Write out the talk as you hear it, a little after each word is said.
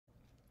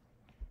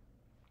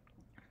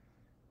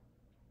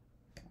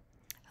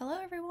Hello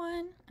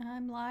everyone,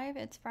 I'm live.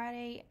 It's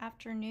Friday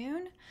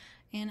afternoon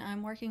and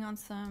I'm working on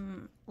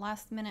some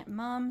last minute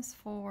mums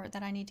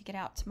that I need to get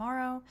out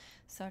tomorrow.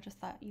 So I just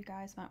thought you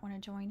guys might want to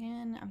join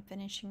in. I'm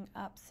finishing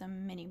up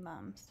some mini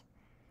mums.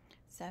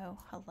 So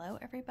hello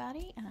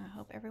everybody, and I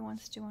hope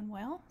everyone's doing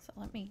well. So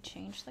let me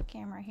change the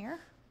camera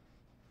here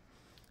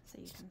so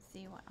you can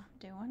see what I'm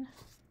doing.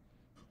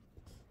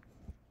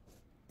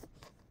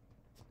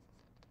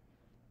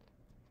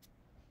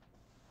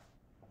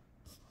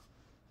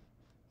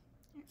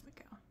 There we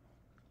go.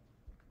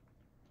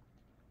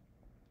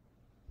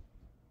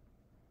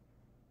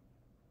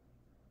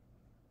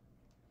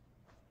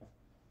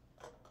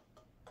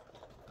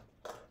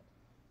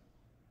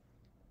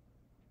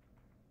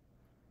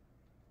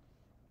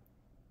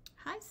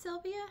 Hi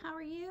Sylvia, how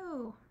are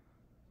you?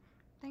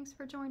 Thanks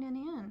for joining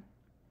in.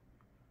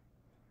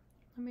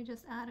 Let me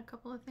just add a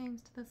couple of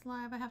things to this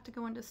live. I have to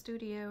go into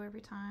studio every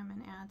time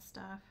and add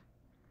stuff.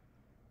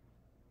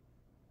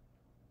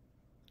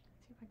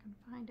 See if I can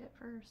find it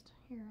first.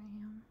 Here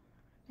I am,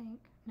 I think.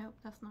 Nope,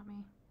 that's not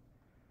me.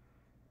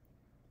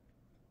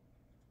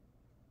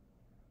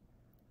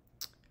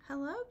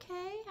 Hello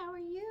Kay, how are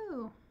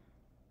you?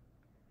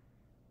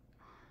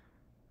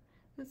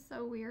 It's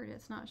so weird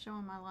it's not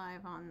showing my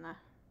live on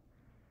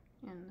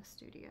in the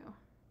studio.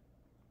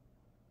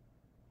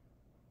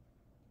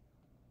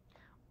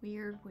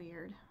 Weird.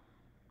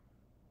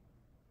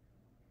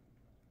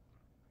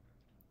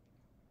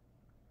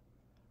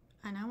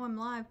 I know I'm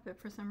live,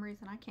 but for some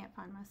reason I can't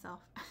find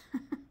myself.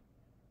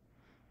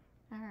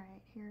 All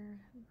right, here.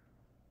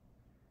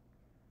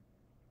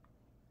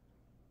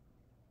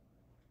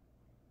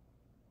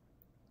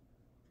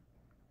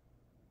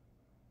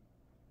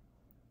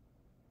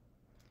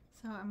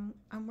 So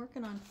I'm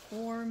working on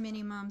 4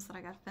 mini mums that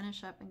I got to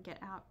finish up and get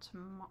out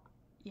tomorrow.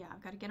 Yeah,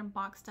 I've got to get them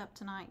boxed up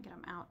tonight and get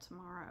them out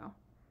tomorrow.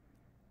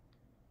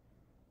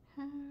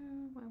 Why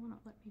won't it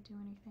let me do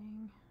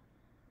anything?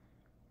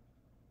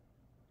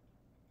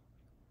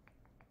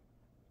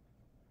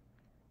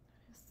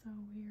 That is so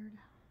weird.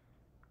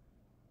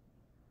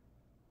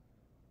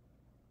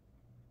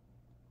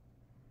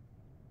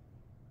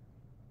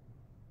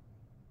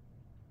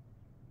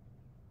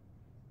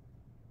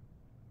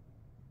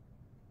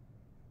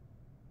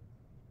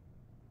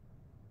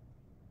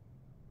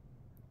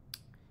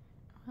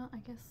 Well, I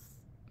guess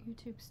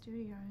YouTube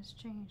Studio has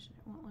changed. It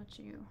won't let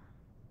you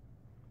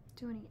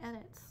do any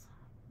edits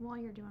while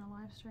you're doing a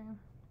live stream.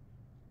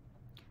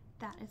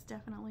 That is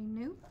definitely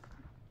new.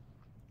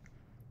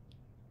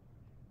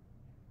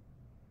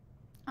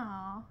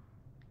 Aw.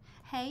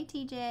 Hey,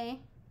 TJ.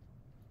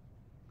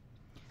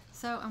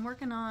 So I'm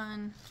working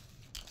on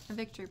a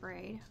victory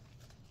braid.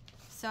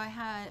 So I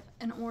had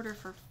an order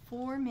for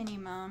 4 mini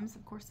mums,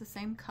 of course the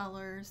same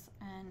colors,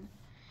 and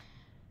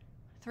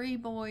 3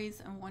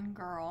 boys and 1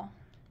 girl.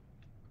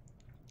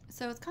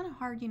 So it's kind of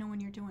hard, you know,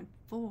 when you're doing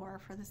 4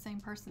 for the same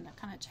person to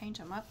kind of change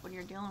them up when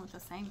you're dealing with the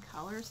same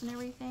colors and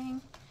everything.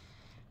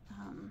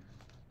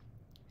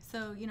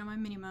 So, you know, my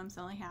mini mums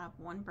only have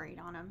 1 braid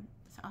on them.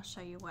 So I'll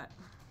show you what,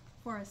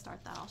 before I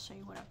start that, I'll show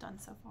you what I've done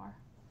so far.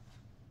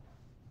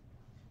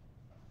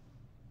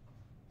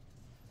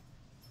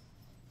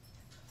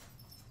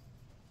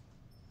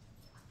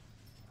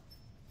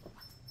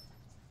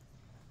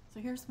 So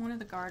here's one of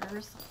the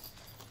garters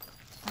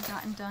I've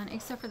gotten done,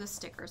 except for the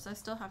stickers. I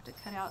still have to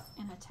cut out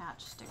and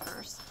attach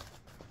stickers.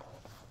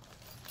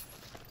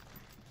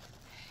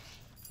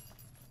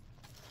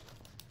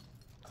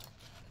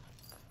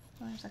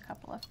 So there's a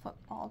couple of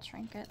football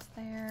trinkets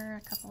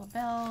there, a couple of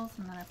bells,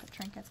 and then I put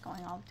trinkets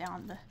going all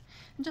down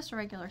and just a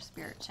regular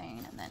spirit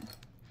chain. And then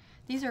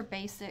these are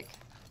basic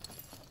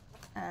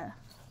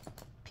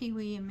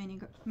peewee and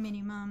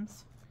mini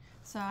mums.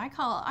 So I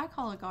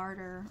call a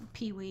garter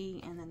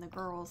peewee, and then the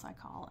girls I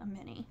call a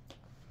mini.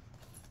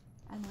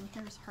 And then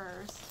here's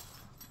hers.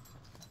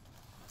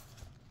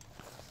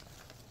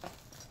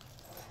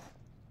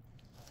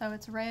 So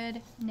it's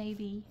red,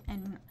 navy,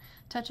 and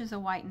touches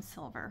of white and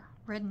silver.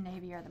 Red and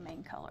navy are the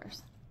main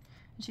colors.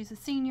 And she's a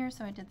senior,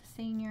 so I did the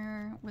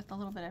senior with a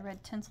little bit of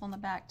red tinsel in the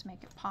back to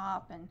make it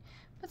pop, and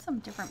put some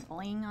different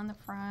bling on the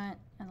front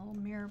and a little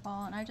mirror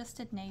ball. And I just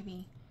did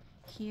navy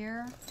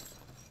here,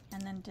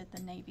 and then did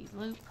the navy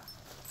loop.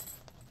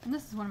 And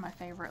this is one of my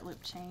favorite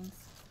loop chains.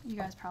 You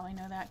guys probably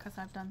know that because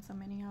I've done so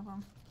many of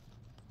them.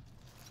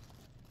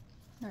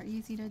 They're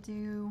easy to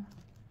do,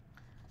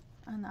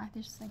 and I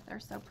just think they're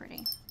so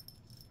pretty.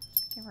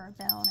 Give her a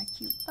bell and a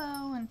cute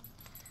bow, and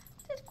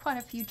did quite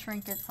a few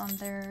trinkets on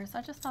theirs.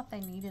 I just thought they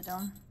needed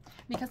them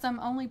because I'm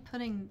only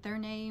putting their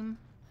name,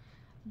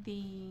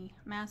 the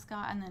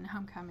mascot, and then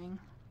homecoming.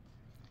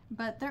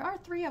 But there are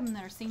 3 of them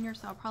that are senior,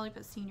 so I'll probably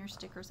put senior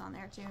stickers on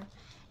there too.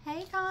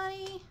 Hey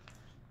Connie!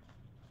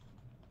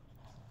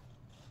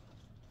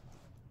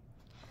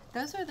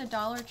 Those are the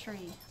Dollar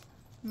Tree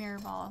mirror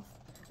balls.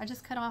 I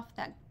just cut off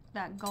that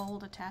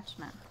gold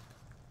attachment.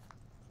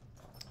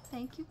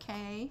 Thank you,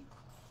 Kay.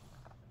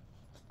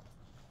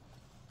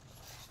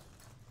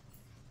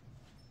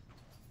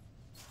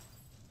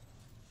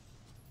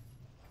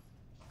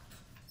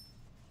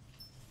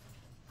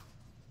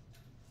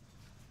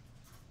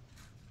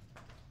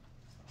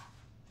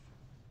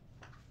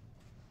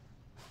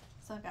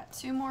 So I've got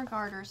 2 more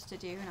garters to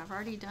do, and I've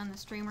already done the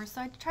streamers. So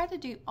I tried to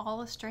do all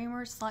the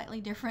streamers slightly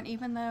different,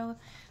 even though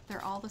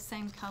they're all the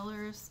same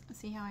colors.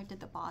 See how I did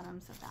the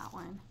bottoms of that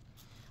one?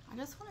 I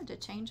just wanted to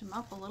change them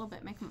up a little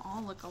bit, make them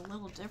all look a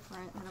little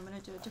different, and I'm going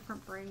to do a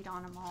different braid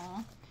on them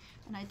all.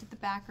 And I did the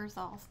backers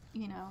all,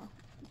 you know,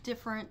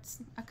 different.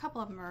 A couple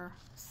of them are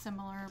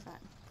similar, but,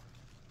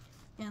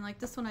 and like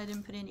this one I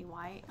didn't put any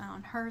white.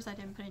 On hers I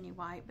didn't put any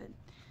white, but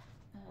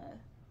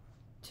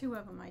 2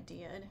 of them I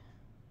did.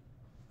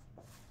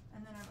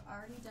 And then I've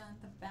already done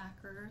the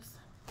backers.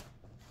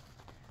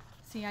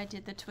 See, I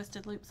did the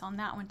twisted loops on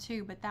that one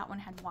too, but that one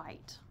had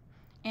white.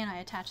 And I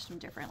attached them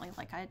differently.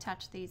 Like I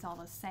attached these all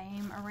the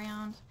same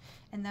around,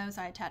 and those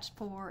I attached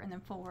 4 and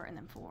then 4 and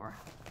then 4,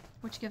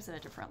 which gives it a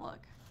different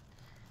look.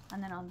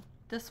 And then on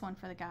this one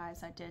for the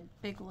guys, I did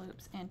big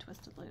loops and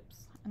twisted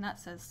loops. And that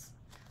says,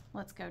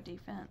 let's go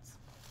defense.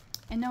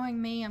 And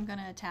knowing me, I'm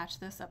gonna attach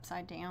this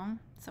upside down.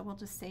 So we'll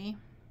just see.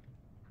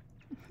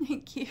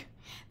 Thank you.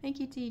 Thank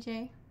you,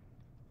 TJ.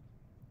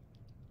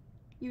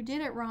 You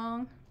did it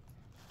wrong.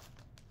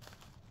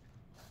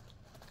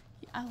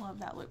 Yeah, I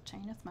love that loop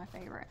chain. It's my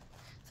favorite.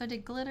 So I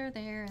did glitter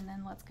there, and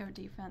then let's go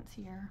defense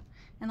here.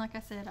 And like I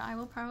said, I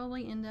will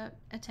probably end up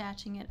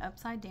attaching it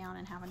upside down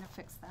and having to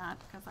fix that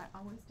because I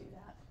always do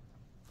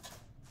that.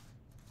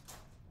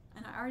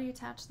 And I already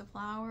attached the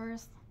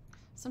flowers.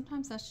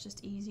 Sometimes that's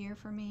just easier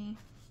for me.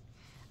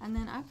 And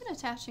then I've been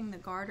attaching the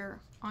garter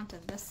onto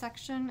this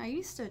section. I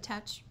used to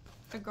attach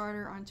the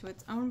garter onto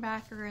its own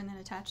backer and then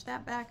attach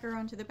that backer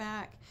onto the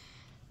back.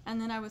 And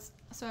then I would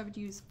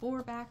use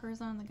 4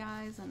 backers on the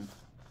guys, and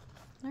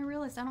I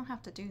realized I don't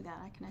have to do that.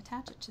 I can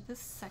attach it to this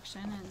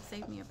section and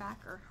save me a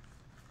backer.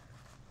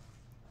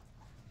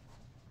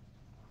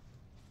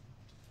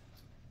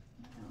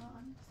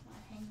 I'm just going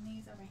to hang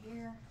these over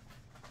here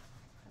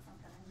because I'm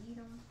going to need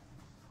them.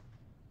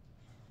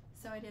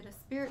 So I did a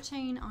spirit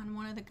chain on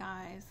one of the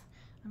guys.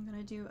 I'm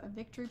going to do a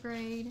victory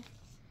braid,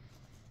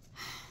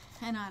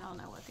 and I don't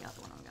know what the other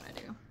one I'm going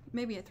to do.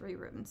 Maybe a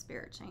 3-ribbon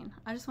spirit chain.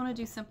 I just want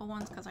to do simple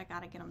ones because I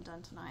got to get them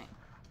done tonight.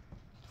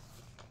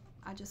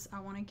 I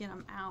want to get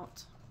them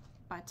out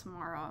by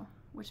tomorrow,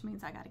 which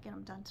means I got to get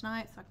them done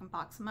tonight so I can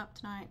box them up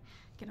tonight,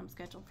 get them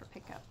scheduled for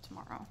pickup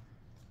tomorrow.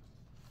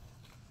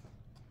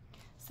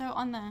 So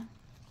on the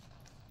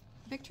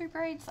victory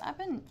braids, I've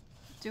been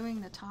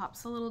doing the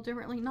tops a little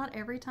differently. Not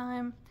every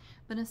time,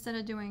 but instead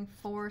of doing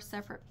 4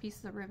 separate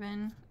pieces of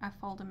ribbon, I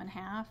fold them in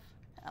half,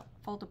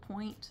 fold a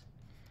point,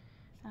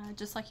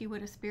 just like you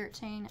would a spirit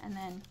chain, and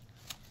then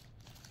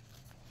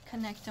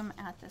connect them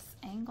at this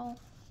angle.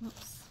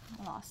 Oops,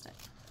 I lost it.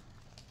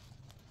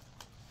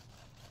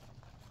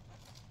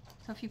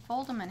 So if you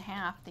fold them in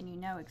half, then you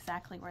know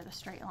exactly where the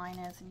straight line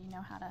is, and you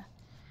know how to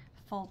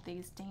fold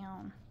these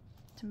down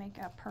to make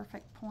a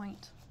perfect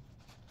point.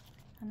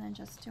 And then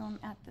just do them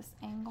at this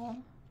angle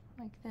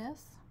like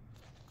this.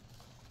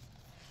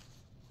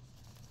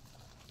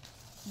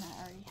 And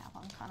I already have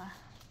them kind of.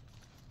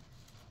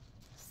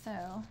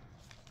 So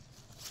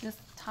this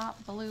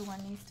top blue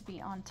one needs to be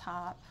on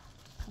top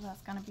because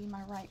that's going to be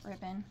my right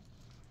ribbon.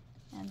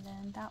 And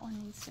then that one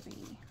needs to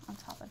be on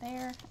top of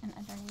there and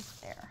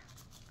underneath there,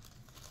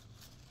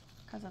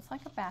 because it's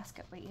like a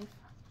basket weave,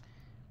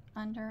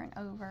 under and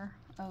over,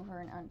 over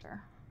and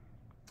under.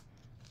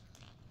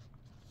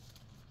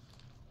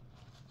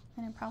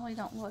 And it probably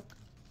don't look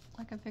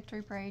like a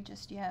victory braid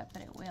just yet,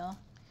 but it will.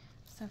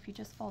 So if you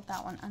just fold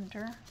that one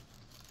under,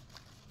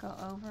 go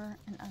over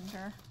and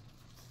under,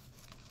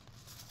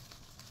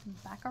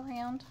 and back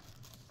around,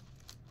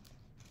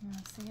 and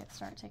you'll see it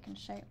start taking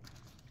shape.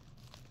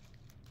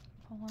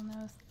 Pull on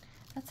those.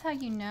 That's how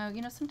you know.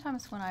 You know,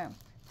 sometimes when I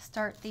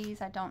start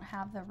these, I don't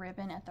have the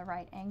ribbon at the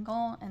right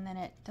angle, and then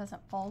it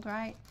doesn't fold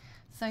right.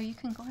 So you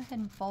can go ahead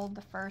and fold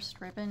the first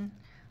ribbon,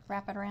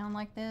 wrap it around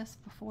like this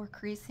before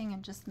creasing,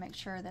 and just make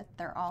sure that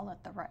they're all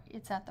at the right,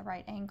 it's at the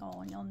right angle,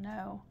 and you'll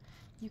know,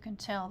 you can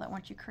tell that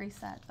once you crease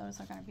that,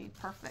 those are going to be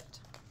perfect.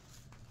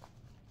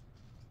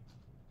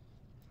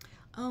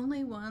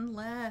 Only one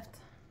left.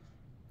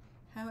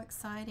 How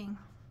exciting.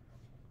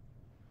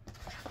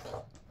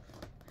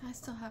 I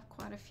still have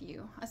quite a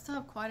few. I still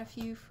have quite a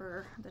few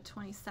for the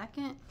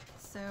 22nd,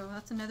 so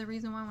that's another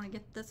reason why I want to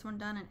get this one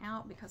done and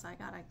out, because I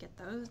gotta get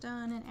those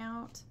done and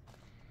out.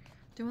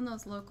 Doing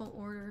those local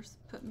orders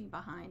put me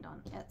behind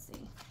on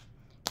Etsy,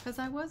 because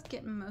I was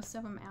getting most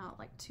of them out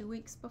like 2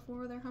 weeks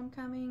before their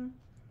homecoming,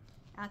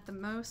 at the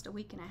most a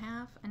week and a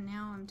half, and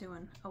now I'm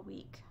doing a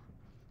week.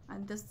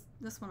 And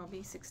this one will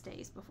be 6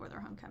 days before their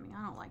homecoming.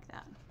 I don't like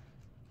that.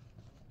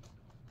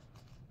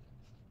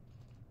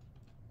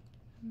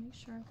 Make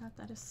sure I got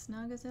that as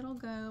snug as it'll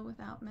go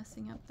without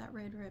messing up that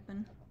red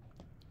ribbon.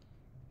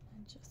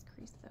 And just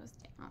crease those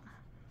down.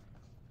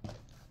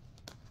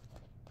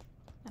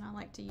 And I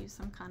like to use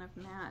some kind of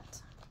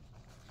mat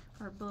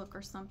or book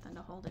or something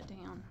to hold it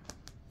down.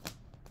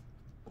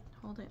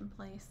 Hold it in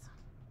place.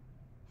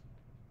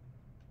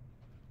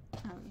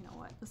 Oh, you know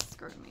what? This is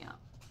screwing me up.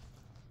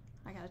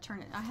 I gotta turn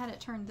it. I had it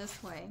turned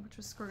this way, which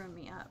was screwing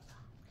me up.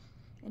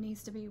 It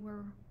needs to be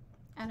where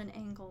at an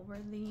angle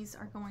where these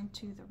are going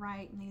to the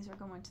right and these are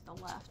going to the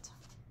left.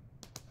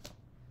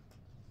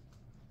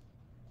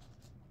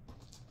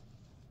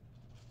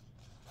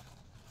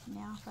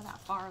 Now for that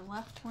far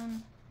left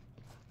one.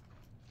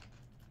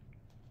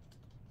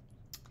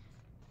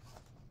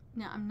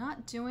 Now I'm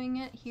not doing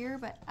it here,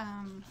 but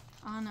on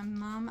a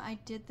mum I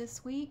did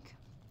this week,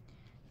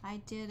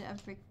 I did a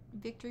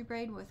victory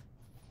braid with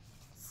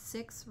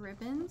 6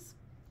 ribbons,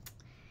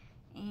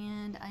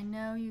 and I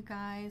know you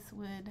guys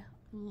would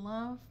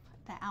love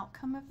the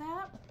outcome of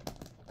that,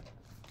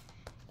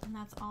 and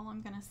that's all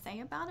I'm gonna say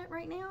about it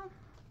right now,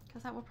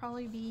 because that will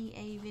probably be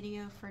a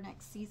video for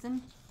next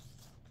season.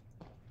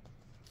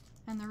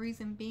 And the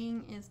reason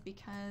being is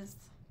because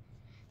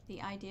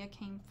the idea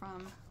came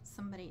from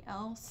somebody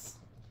else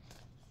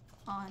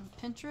on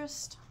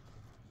Pinterest,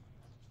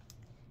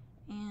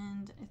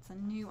 and it's a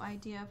new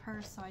idea of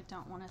hers, so I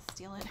don't want to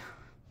steal it.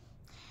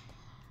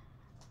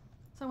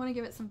 So I want to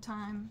give it some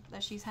time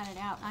that she's had it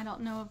out. I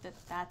don't know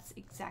if that's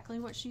exactly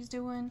what she's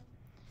doing,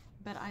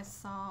 but I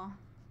saw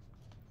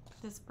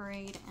this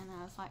braid and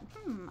I was like,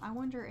 I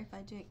wonder if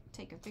I do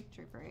take a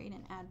victory braid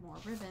and add more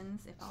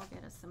ribbons, if I'll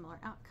get a similar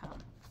outcome.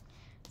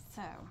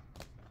 So,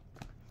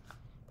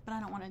 but I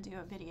don't want to do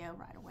a video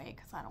right away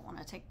because I don't want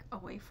to take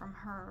away from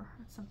her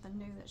something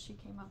new that she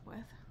came up with.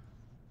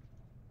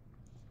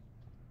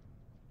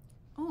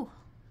 Oh,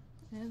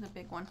 it is a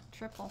big one,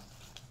 triple.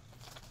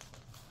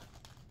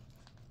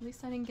 At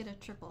least I didn't get a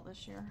triple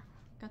this year.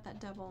 Got that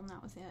double and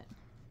that was it.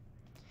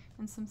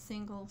 And some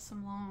singles,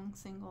 some long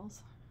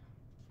singles.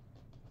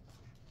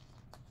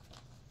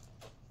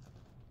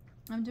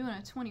 I'm doing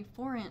a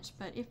 24-inch,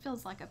 but it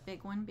feels like a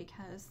big one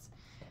because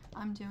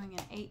I'm doing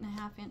an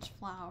 8.5-inch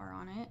flower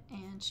on it,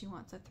 and she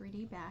wants a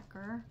 3D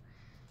backer.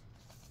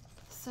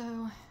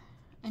 So,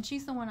 and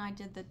she's the one I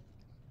did the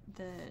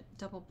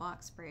double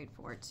box braid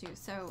for too.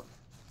 So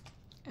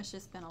it's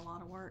just been a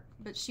lot of work.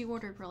 But she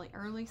ordered really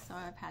early, so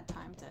I've had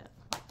time to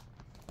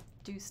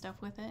do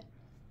stuff with it.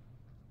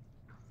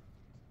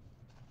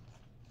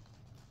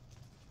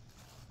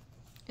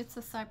 It's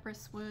the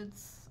Cypress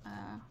Woods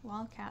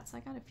Wildcats. I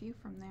got a few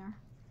from there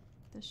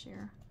this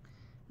year.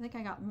 I think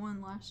I got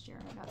one last year.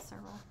 I got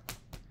several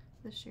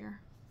this year.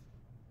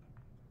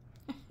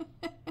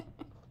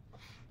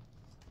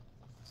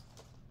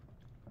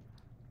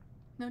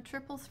 No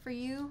triples for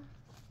you?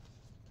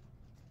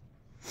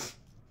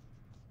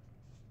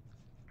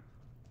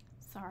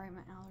 Sorry,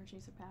 my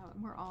allergies about.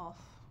 We're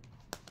off.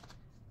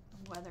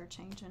 The weather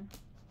changing.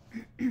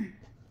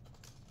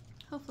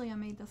 Hopefully I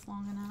made this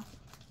long enough.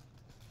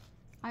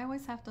 I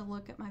always have to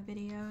look at my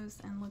videos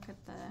and look at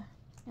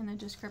in the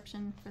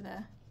description for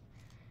the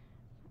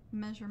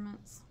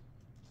measurements.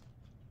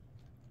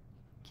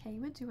 Okay,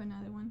 we'll do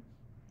another one.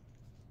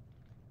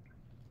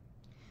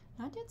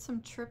 I did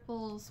some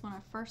triples when I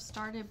first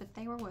started, but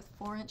they were with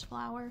 4-inch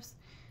flowers,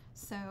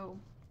 so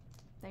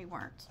they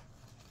weren't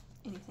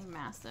anything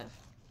massive.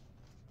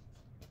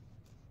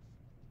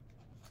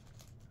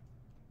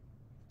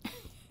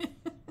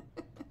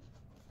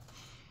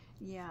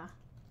 Yeah,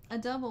 a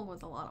double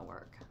was a lot of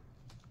work.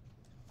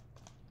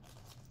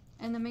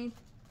 And the main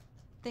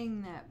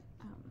thing that,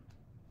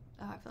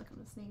 oh, I feel like I'm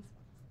gonna sneeze.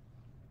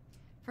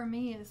 For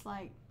me is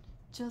like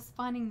just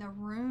finding the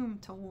room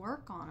to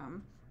work on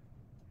them,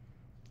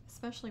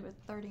 especially with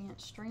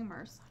 30-inch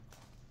streamers.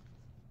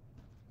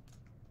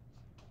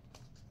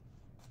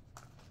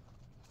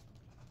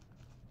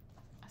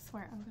 I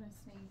swear I'm gonna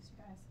sneeze,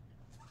 you guys.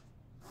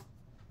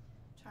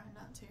 Try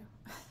not to.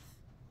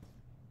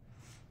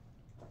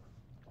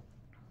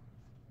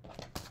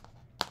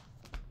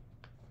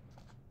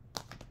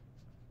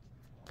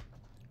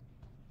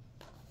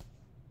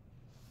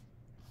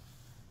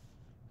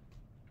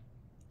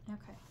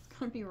 Okay, it's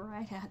gonna be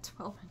right at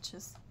 12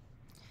 inches.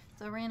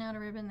 So I ran out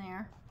of ribbon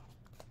there.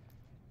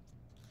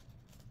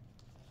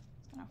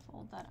 Just gonna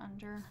fold that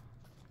under.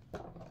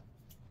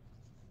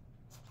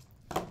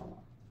 And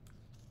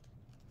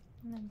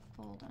then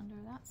fold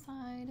under that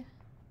side.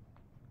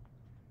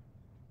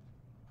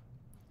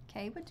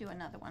 Okay, we'll do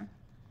another one.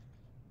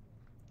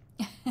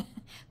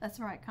 That's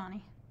right,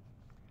 Connie.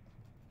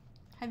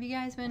 Have you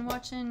guys been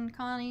watching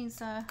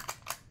Connie's, I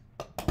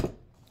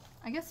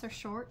guess they're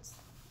shorts,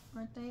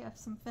 aren't they, of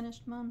some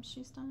finished mums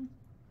she's done?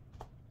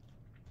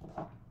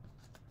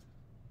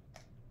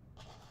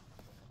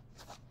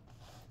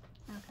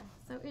 Okay,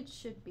 so it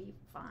should be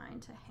fine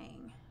to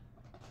hang.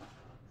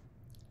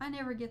 I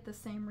never get the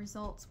same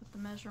results with the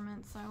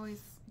measurements. I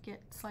always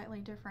get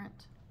slightly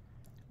different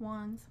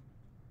ones.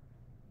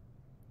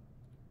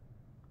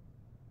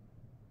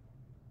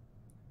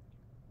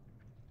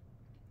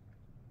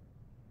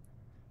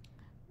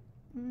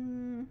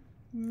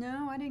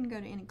 No, I didn't go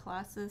to any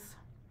classes.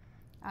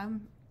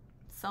 I'm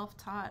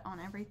self-taught on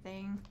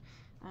everything.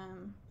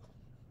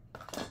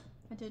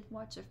 I did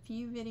watch a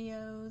few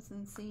videos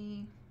and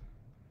see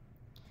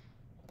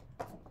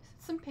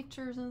some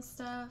pictures and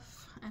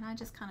stuff, and I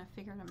just kind of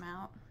figured them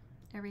out,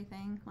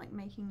 everything, like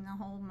making the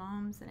whole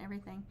mums and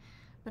everything.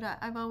 But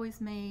I've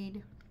always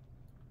made,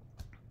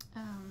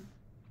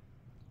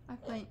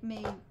 I've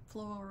made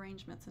floral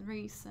arrangements and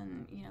wreaths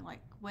and, you know,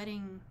 like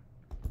wedding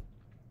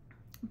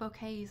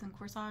bouquets and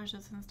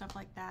corsages and stuff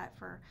like that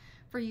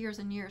for years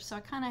and years. So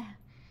I kind of,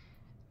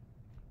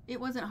 it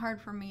wasn't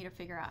hard for me to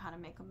figure out how to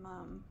make a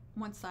mum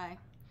once I,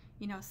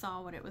 you know,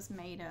 saw what it was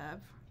made of,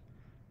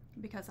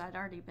 because I'd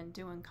already been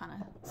doing kind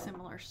of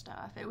similar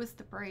stuff. It was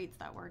the braids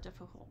that were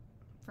difficult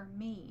for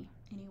me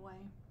anyway.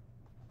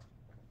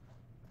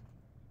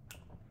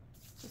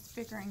 Just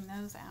figuring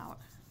those out.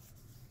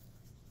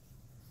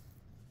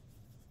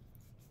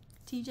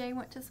 TJ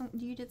went to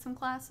you did some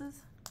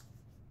classes?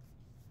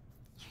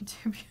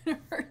 YouTube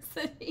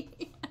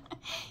University.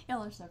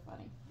 Y'all are so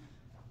funny.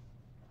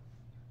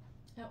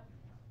 Oh,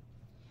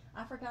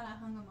 I forgot I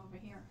hung them over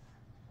here.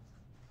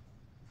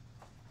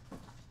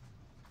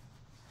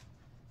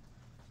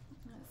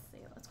 Let's see,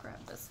 let's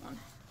grab this one.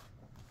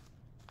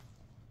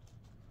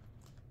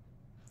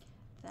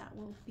 That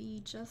will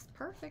be just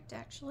perfect,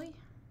 actually.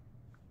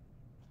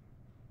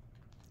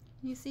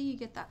 You see, you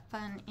get that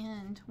fun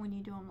end when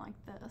you do them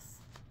like this.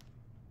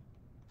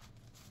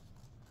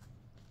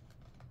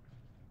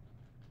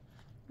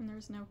 And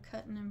there's no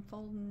cutting and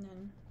folding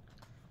and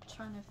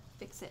trying to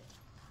fix it.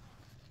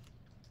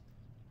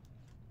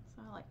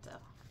 So I like to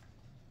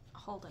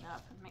hold it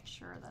up and make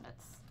sure that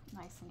it's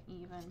nice and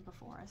even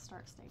before I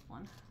start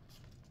stapling.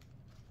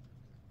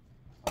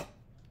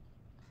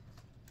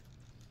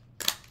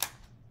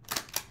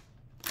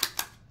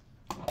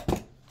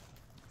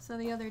 So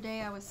the other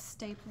day I was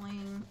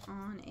stapling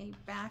on a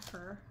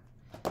backer.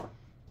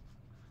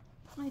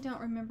 I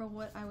don't remember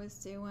what I was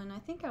doing. I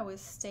think I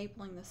was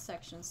stapling the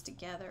sections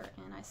together,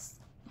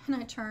 and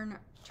I turn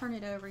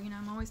it over. You know,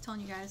 I'm always telling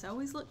you guys,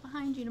 always look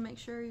behind you to make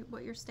sure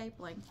what you're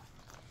stapling.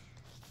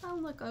 I'll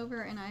look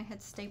over, and I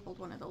had stapled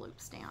one of the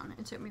loops down.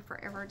 It took me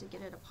forever to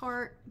get it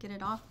apart, get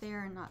it off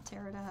there, and not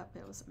tear it up.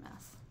 It was a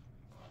mess.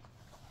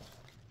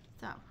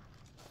 So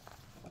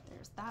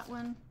there's that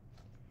one.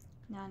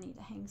 Now I need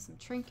to hang some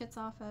trinkets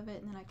off of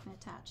it, and then I can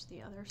attach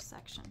the other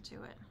section to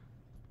it.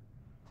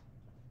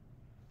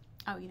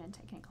 Oh, you didn't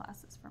take any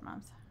classes for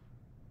mums?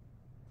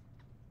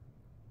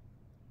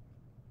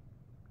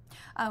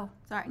 Oh,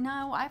 sorry.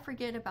 No, I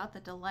forget about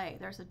the delay.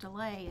 There's a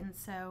delay, and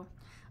so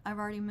I've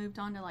already moved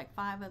on to like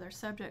 5 other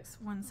subjects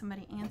when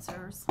somebody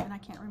answers, and I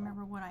can't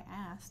remember what I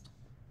asked.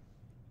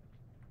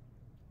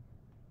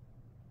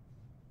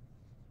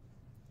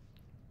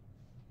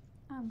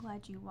 I'm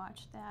glad you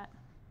watched that.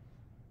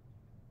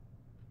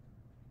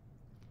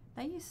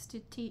 They used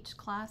to teach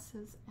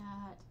classes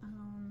at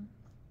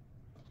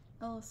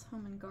Ellis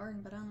Home and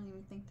Garden, but I don't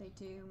even think they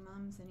do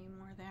mums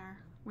anymore there,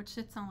 which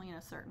it's only in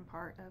a certain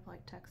part of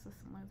like Texas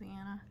and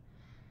Louisiana.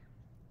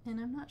 And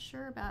I'm not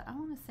sure about, I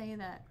want to say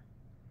that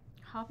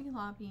Hobby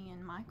Lobby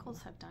and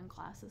Michael's have done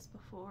classes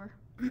before.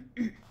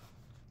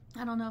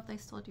 I don't know if they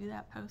still do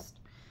that post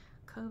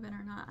COVID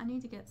or not. I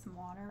need to get some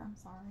water. I'm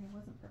sorry, I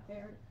wasn't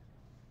prepared.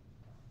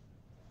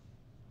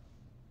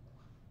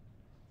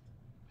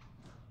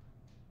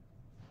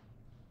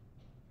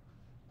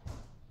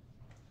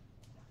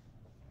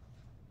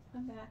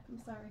 I'm back, I'm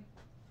sorry.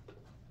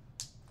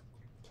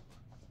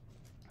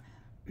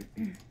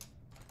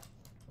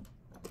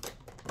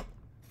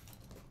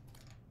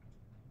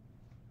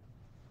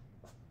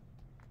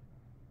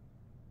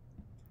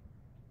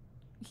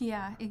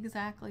 Yeah,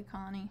 exactly,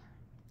 Connie.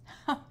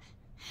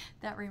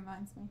 That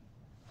reminds me.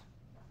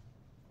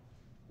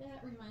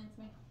 That reminds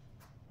me.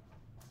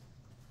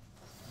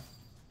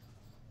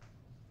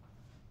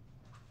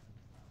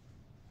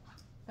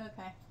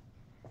 Okay.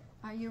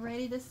 Are you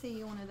ready to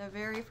see one of the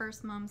very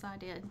first mums I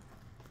did?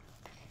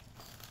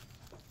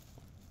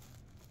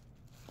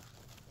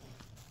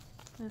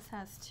 This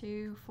has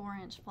 2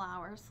 4-inch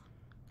flowers.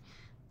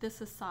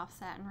 This is soft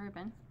satin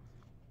ribbon.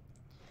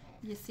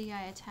 You see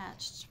I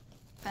attached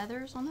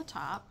feathers on the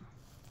top,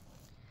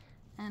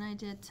 and I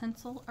did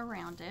tinsel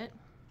around it.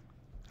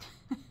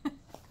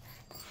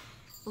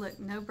 Look,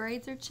 no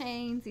braids or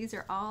chains. These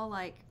are all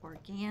like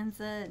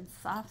organza and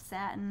soft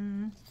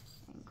satin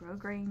and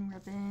grosgrain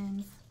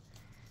ribbons.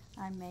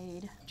 I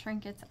made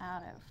trinkets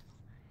out of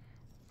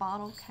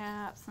bottle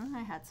caps, and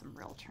I had some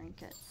real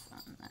trinkets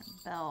and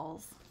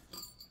bells,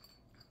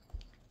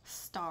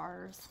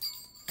 stars.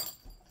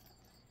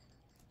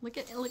 Look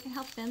at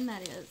how thin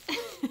that is.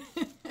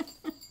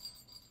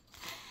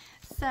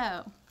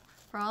 So,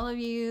 for all of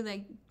you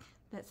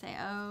that say,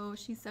 "Oh,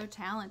 she's so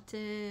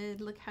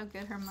talented. Look how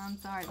good her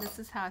mums are." This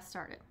is how I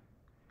started.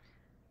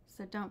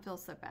 So don't feel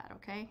so bad,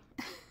 okay?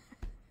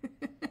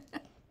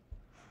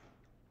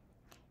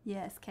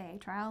 Yes, Kay,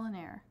 trial and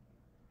error.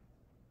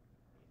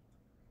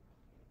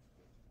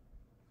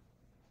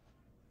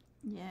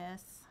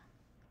 Yes.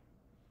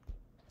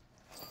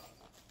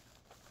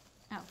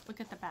 Oh,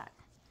 look at the back.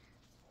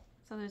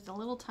 So there's a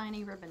little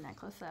tiny ribbon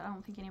necklace that I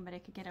don't think anybody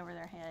could get over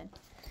their head.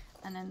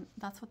 And then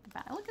that's what the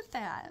back, look at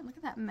that. Look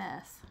at that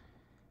mess.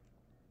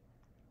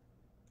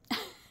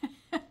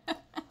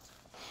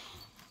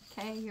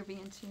 Okay, you're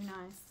being too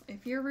nice.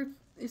 If you're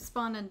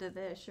responding to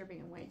this, you're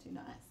being way too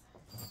nice.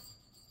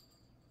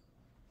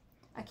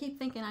 I keep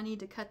thinking I need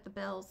to cut the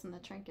bells and the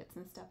trinkets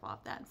and stuff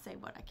off that and say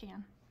what I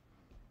can.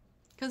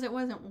 because it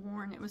wasn't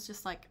worn. It was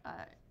just like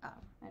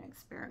an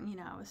experiment, you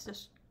know. I was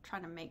just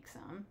trying to make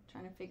some,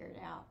 trying to figure it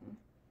out. And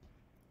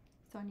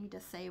so I need to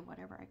save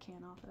whatever I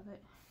can off of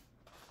it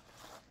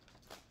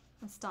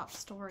and stop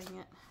storing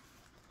it.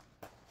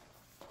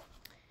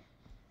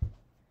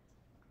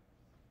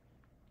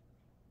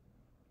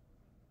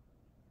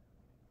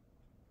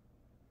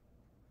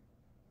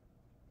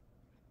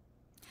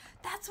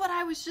 That's what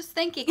I was just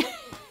thinking.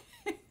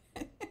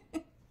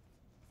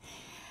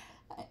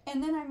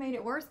 And then I made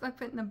it worse by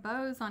putting the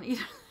bows on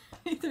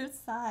either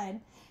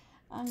side.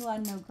 I'm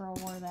glad no girl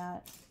wore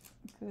that.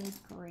 Good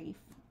grief.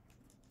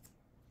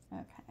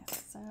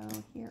 Okay, so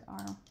here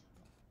are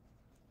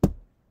my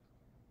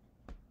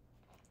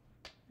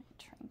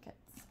trinkets.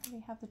 I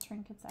already have the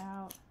trinkets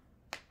out.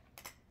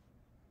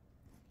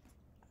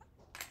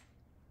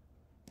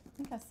 I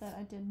think I said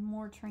I did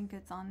more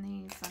trinkets on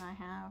these than I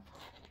have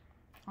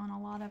on a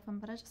lot of them,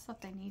 but I just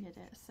thought they needed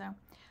it. So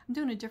I'm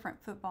doing a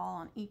different football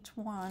on each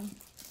one.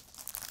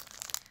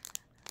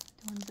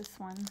 Doing this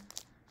one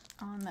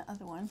on the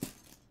other one.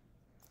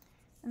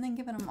 And then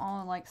giving them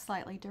all like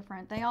slightly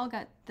different. They all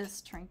got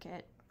this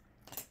trinket,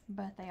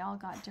 but they all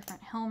got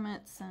different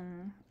helmets,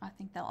 and I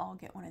think they'll all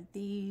get one of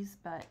these,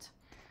 but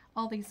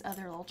all these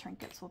other little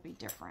trinkets will be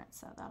different,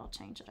 so that'll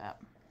change it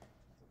up.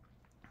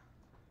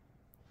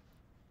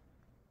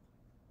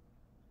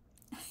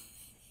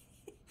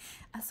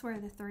 I swear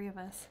the three of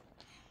us.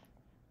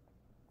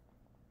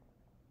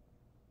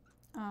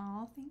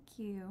 Oh, thank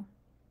you.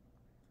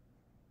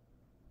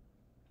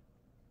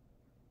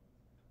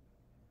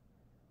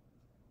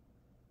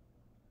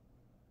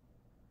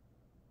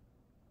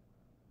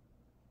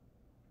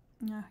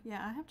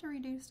 Yeah, I have to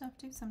redo stuff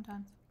too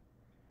sometimes.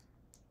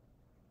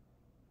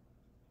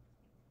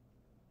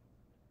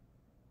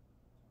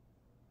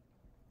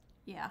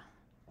 Yeah.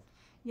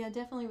 Yeah,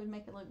 definitely would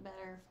make it look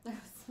better if there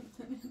was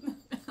something in the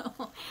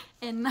middle.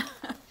 And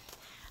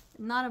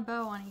not a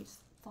bow on each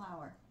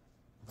flower.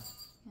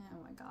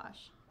 Oh my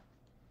gosh.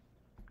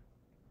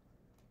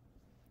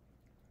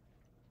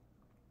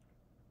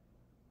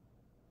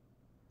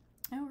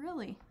 Oh,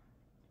 really?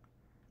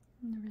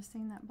 I've never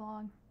seen that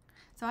blog.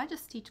 So I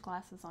just teach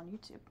classes on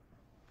YouTube.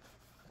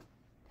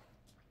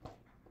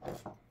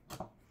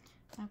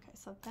 Okay,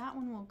 so that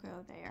one will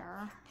go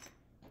there.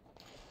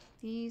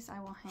 These I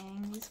will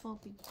hang. These will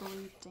be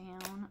glued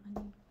down. I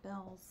need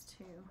bells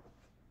too.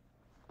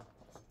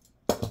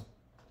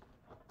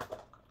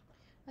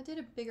 I did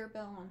a bigger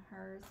bell on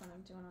hers than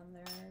I'm doing on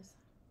theirs.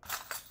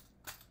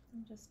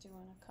 I'm just doing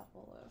a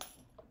couple of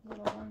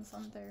little ones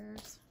on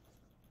theirs.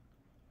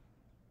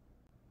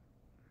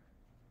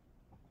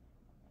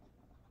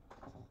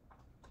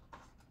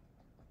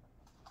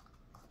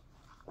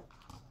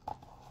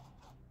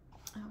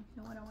 Oh,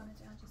 you know what I want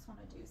to do? I just want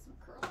to do some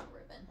curly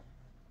ribbon.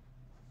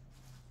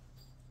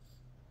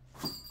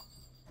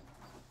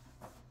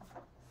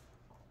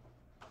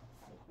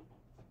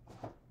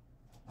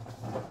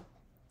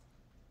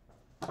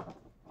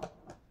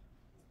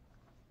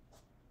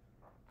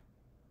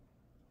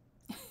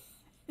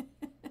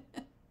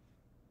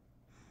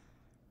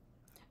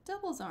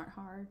 Doubles aren't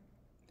hard.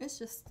 It's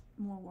just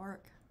more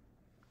work.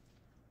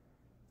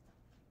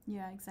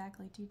 Yeah,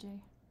 exactly, TJ.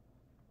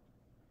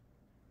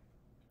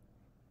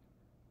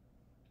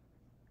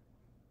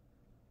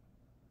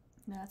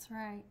 That's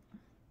right.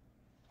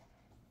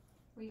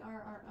 We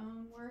are our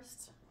own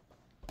worst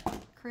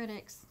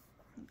critics.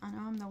 I know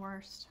I'm the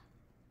worst.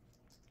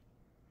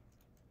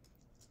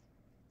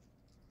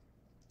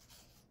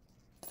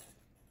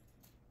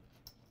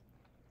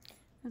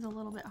 It's a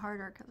little bit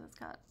harder because it's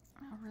got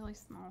a really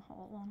small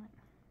hole on it.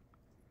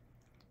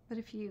 But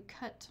if you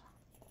cut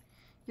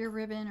your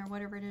ribbon or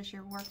whatever it is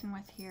you're working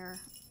with here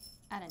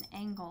at an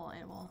angle,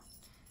 it will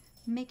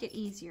make it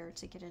easier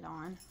to get it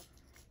on.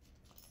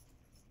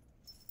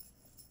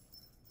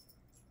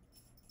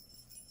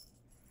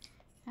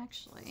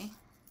 Actually,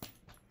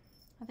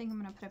 I think I'm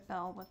going to put a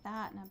bell with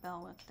that and a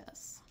bell with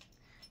this,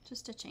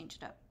 just to change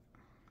it up.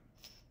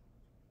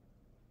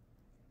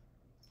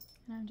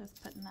 And I'm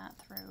just putting that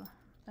through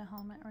the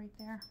helmet right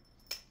there.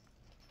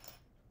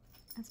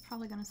 It's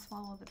probably going to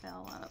swallow the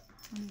bell up.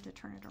 I need to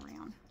turn it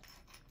around.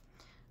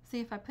 See,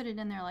 if I put it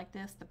in there like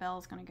this, the bell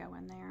is going to go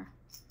in there,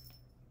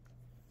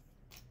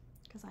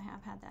 because I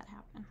have had that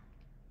happen.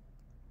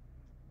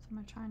 So I'm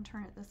going to try and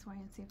turn it this way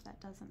and see if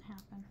that doesn't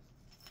happen.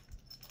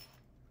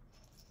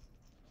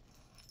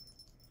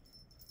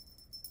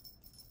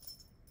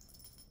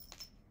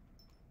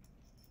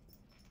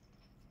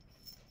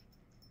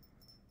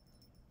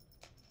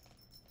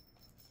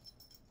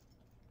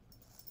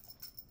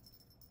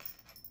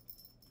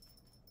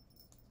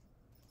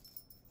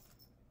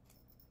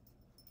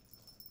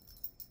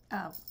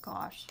 Oh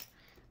gosh,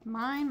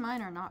 mine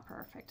are not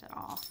perfect at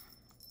all.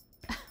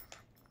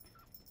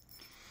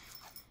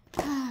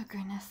 Oh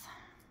goodness,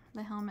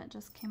 the helmet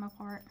just came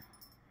apart.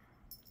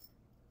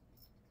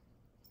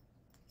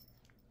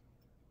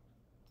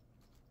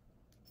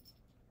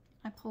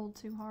 I pulled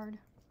too hard.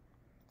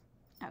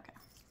 Okay.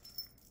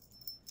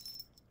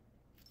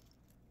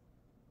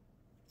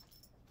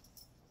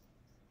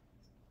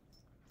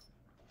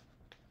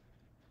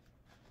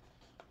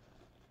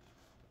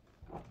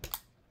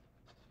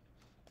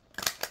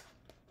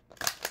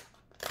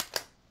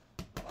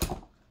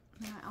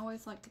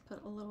 always like to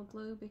put a little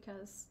glue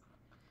because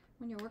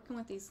when you're working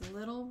with these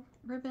little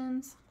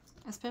ribbons,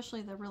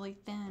 especially the really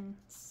thin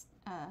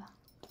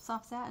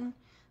soft satin,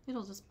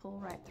 it'll just pull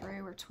right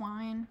through, or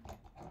twine,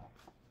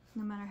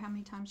 no matter how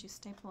many times you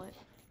staple it.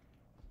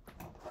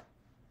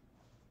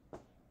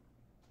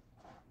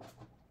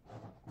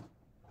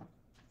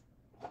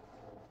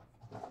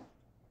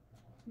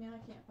 Now I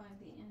can't find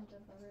the end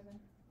of the ribbon.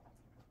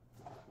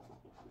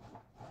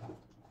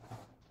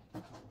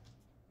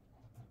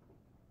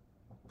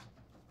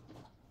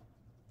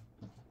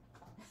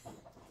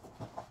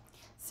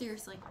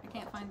 Seriously, I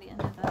can't find the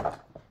end of the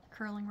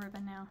curling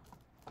ribbon now.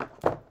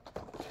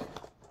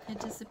 It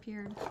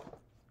disappeared.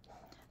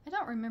 I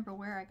don't remember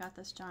where I got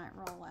this giant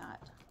roll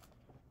at.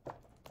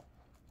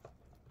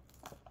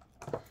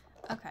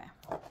 Okay.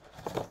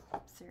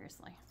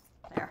 Seriously.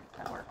 There,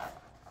 that works.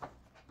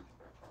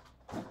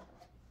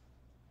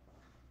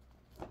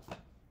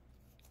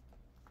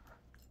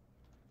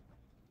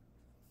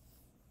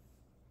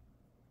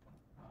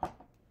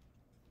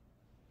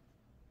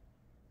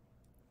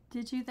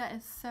 Did you? That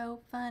is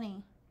so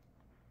funny.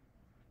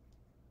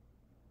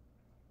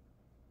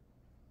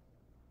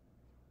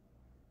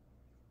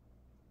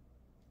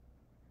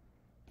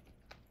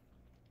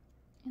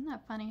 Isn't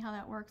that funny how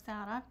that works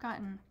out? I've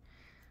gotten,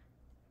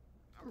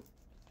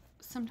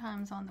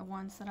 sometimes on the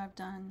ones that I've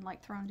done,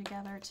 like thrown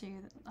together too,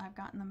 I've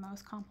gotten the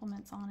most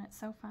compliments on it.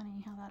 So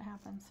funny how that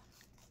happens.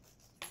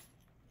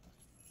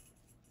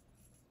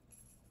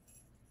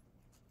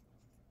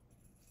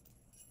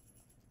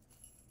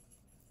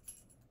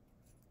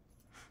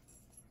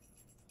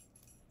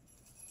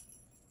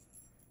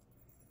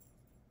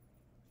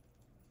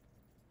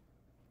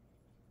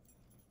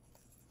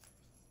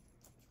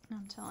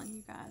 I'm telling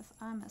you guys,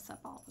 I mess up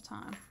all the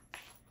time.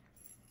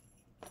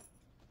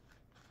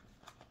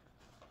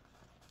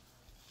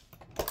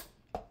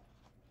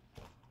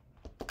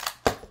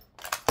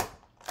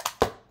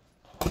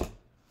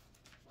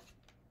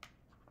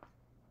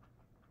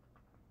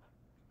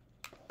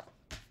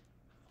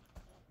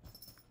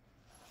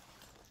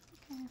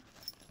 Okay.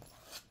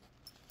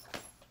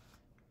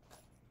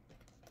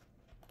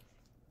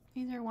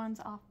 These are ones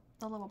off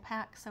the little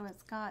pack, so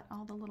it's got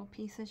all the little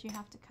pieces you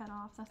have to cut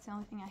off. That's the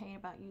only thing I hate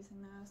about using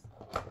those.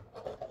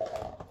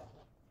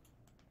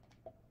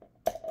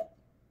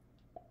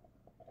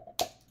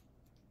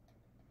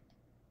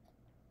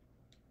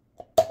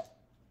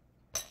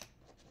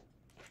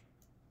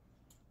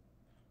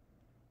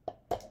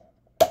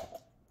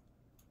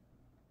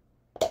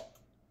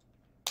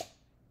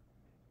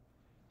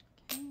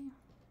 Okay.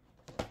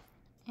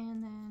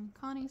 And then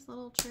Connie's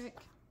little trick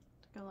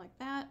to go like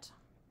that.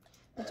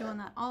 I'm doing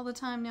that all the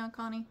time now,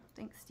 Connie,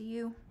 thanks to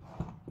you.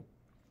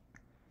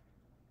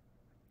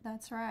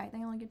 That's right, they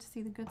only get to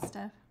see the good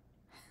stuff.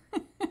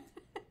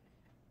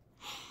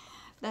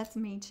 That's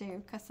me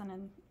too, cussing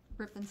and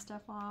ripping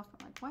stuff off.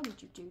 I'm like, why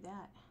did you do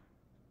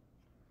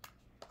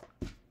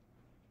that?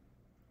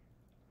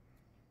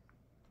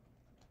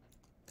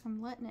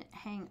 I'm letting it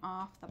hang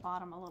off the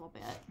bottom a little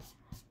bit,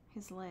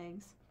 his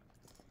legs.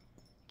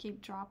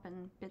 Keep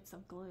dropping bits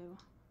of glue.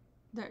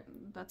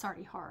 That's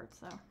already hard,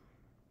 so.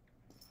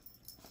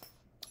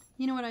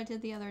 You know what I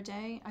did the other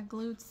day? I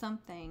glued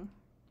something.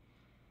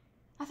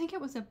 I think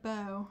it was a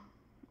bow.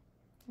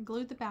 I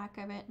glued the back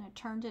of it and I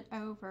turned it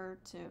over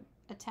to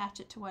attach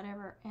it to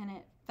whatever, and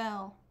it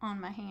fell on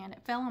my hand.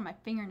 It fell on my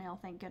fingernail,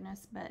 thank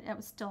goodness, but it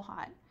was still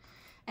hot.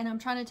 And I'm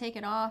trying to take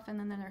it off, and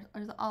then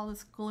there's all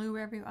this glue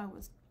everywhere. Oh, it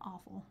was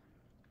awful.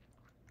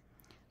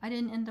 I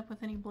didn't end up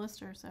with any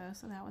blisters though,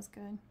 so that was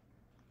good.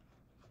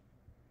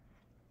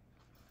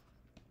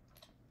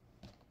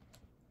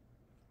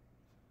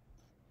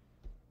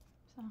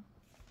 So,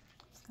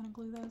 just gonna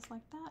glue those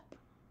like that.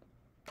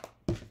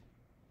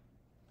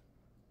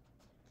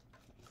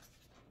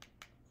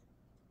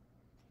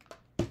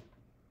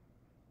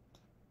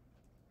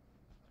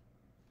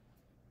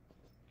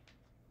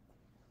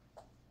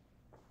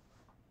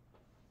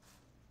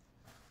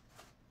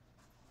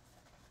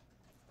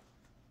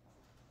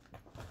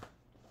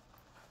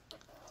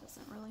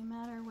 Doesn't really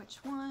matter which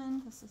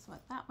one. This is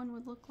what that one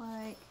would look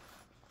like.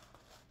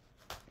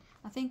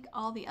 I think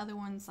all the other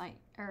ones,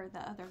 or the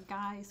other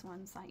guys'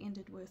 ones, I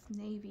ended with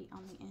navy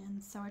on the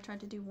ends. So I tried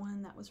to do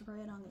one that was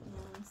red on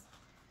the ends.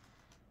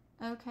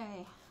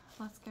 Okay,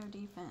 let's go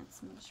defense.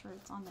 Make sure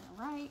it's on there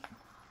right.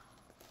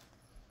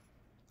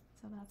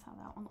 So that's how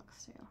that one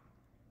looks too.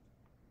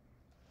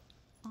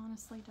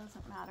 Honestly,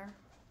 doesn't matter.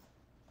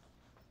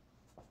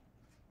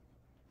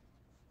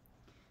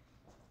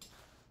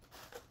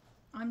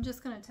 I'm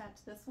just going to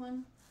attach this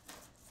one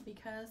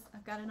because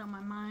I've got it on my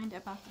mind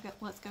about the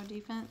Let's Go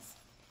defense.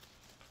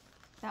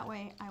 That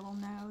way I will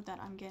know that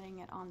I'm getting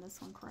it on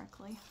this one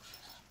correctly.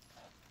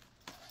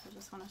 I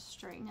just want to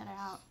straighten it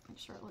out, make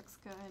sure it looks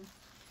good,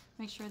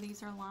 make sure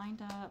these are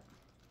lined up.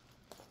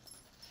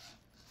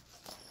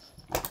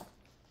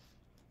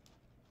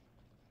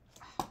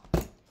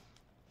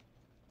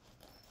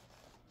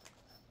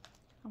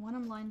 I want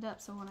them lined up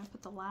so when I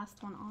put the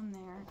last one on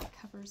there, it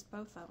covers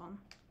both of them.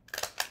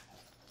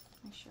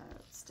 Make sure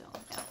it's still,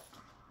 yeah.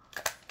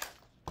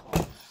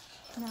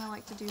 And then I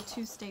like to do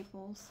 2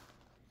 staples.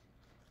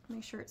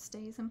 Make sure it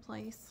stays in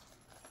place.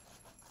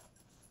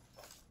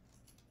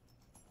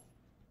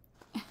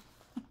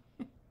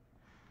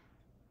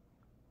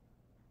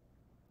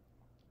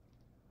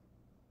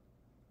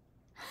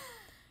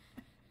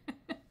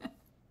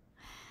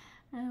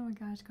 Oh my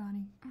gosh,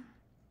 Connie.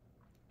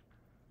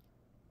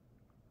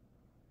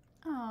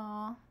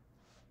 Aww.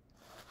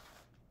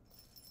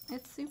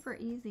 It's super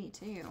easy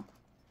too.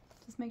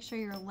 Just make sure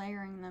you're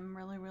layering them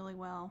really, really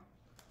well.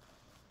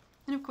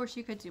 And of course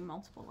you could do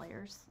multiple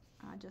layers.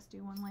 Just do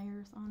 1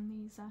 layers on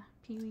these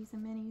peewees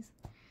and minis.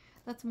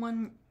 That's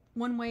one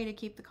way to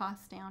keep the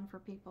costs down for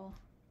people.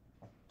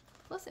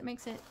 Plus it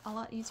makes it a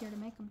lot easier to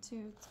make them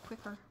too. It's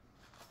quicker.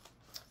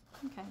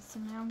 Okay, so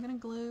now I'm gonna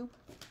glue.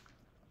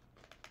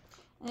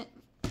 And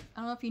I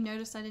don't know if you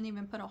noticed I didn't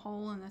even put a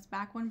hole in this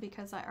back one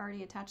because I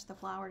already attached the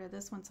flower to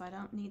this one, so I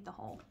don't need the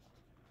hole.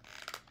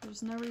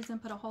 There's no reason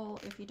to put a hole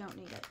if you don't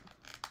need it.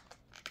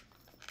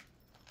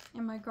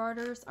 And my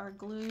garters are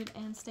glued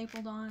and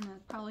stapled on.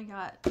 I've probably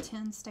got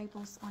 10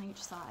 staples on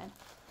each side,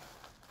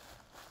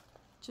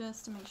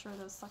 just to make sure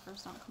those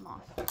suckers don't come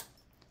off.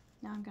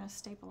 Now I'm going to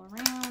staple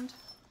around.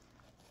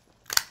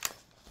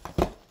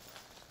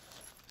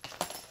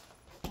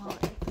 While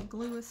the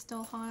glue is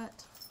still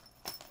hot.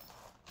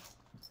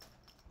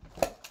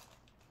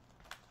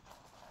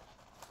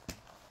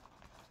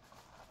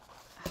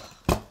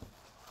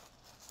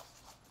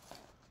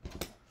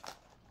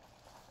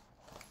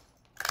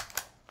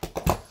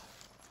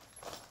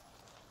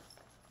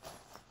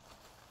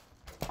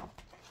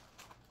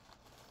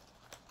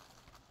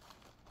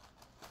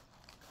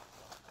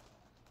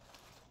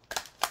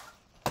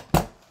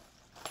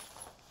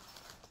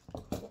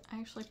 I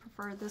actually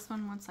prefer this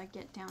one once I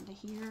get down to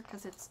here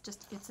because it's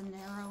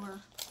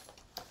narrower,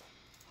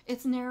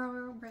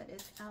 but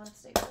it's out of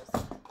staples.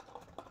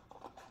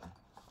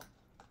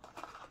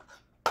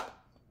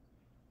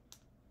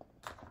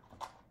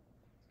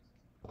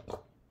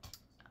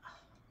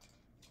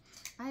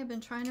 I have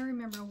been trying to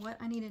remember what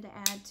I needed to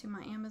add to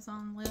my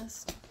Amazon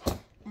list,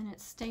 and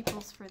it's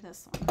staples for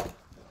this one.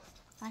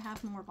 I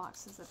have more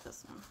boxes of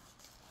this one.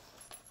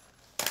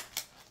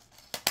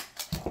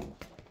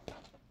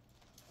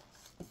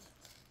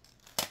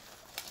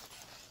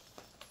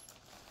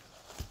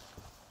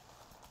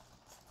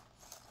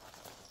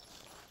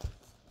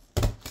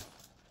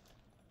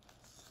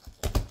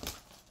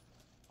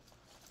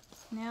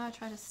 Now I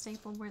try to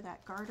staple where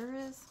that garter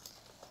is.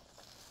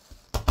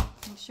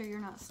 Make sure you're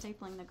not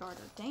stapling the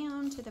garter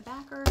down to the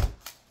backer.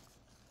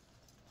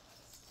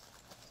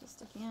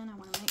 Just again, I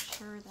want to make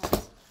sure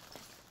that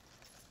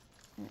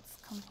it's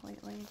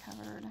completely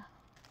covered.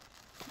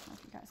 I don't know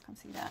if you guys can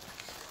see that.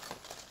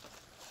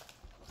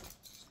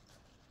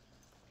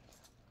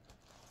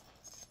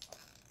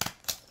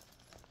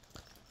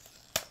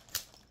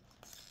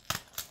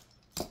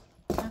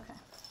 Okay,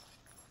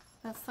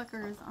 that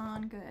sucker is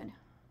on good.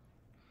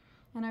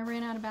 And I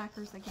ran out of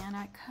backers again.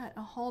 I cut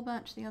a whole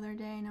bunch the other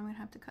day, and I'm going to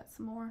have to cut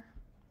some more.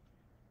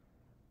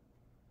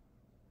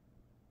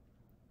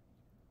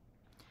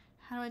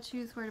 How do I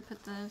choose where to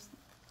put the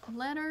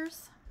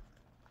letters?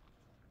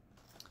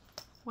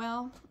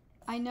 Well,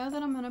 I know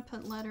that I'm going to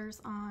put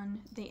letters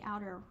on the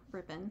outer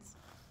ribbons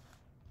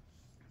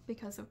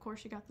because, of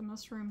course, you got the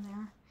most room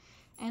there.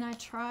 And I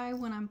try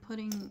when I'm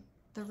putting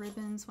the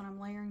ribbons, when I'm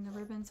layering the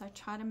ribbons, I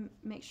try to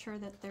make sure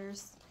that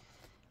there's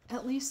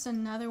at least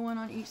another one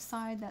on each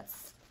side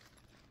that's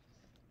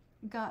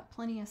got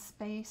plenty of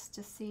space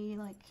to see,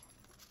 like,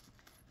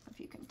 if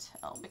you can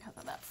tell because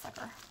of that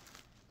sucker.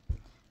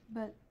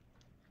 But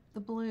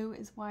the blue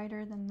is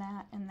wider than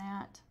that and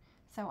that,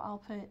 so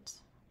I'll put,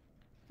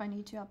 if I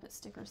need to, I'll put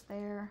stickers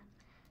there,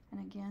 and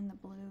again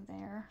the blue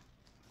there.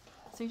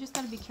 So you just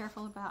got to be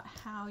careful about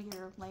how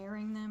you're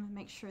layering them and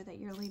make sure that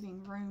you're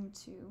leaving room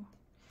to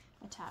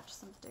attach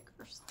some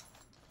stickers.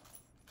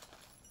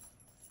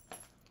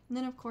 And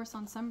then of course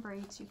on some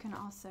braids you can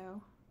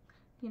also,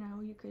 you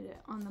know, you could,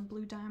 on the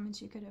blue diamonds,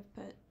 you could have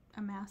put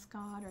a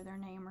mascot or their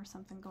name or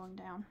something going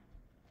down.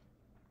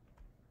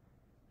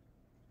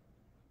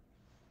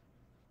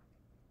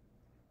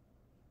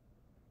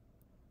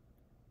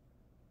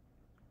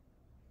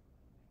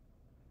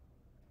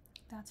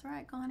 That's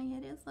right, Connie,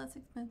 it is less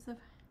expensive.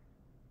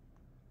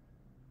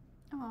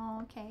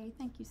 Oh, okay,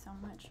 thank you so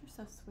much. You're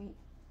so sweet.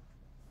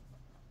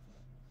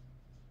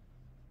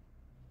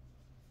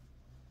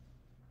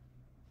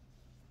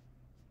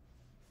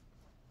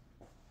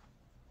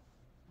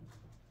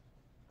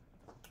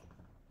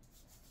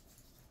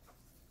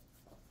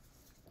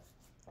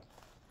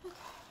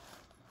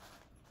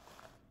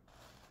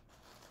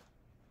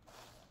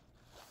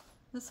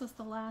 This was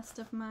the last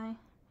of my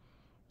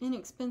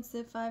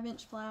inexpensive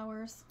 5-inch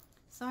flowers.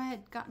 So I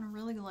had gotten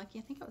really lucky.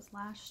 I think it was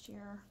last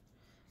year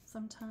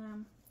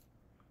sometime.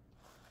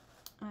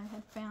 I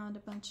had found a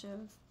bunch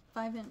of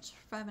 5-inch,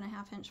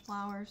 5.5-inch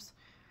flowers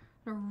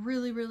at a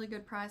really, really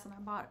good price, and I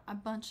bought a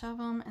bunch of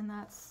them, and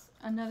that's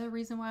another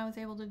reason why I was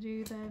able to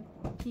do the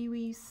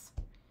peewees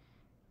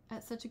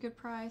at such a good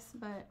price.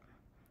 But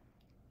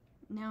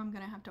now I'm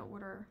gonna have to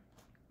order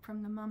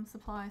from the mum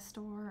supply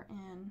store,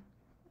 and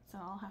so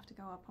I'll have to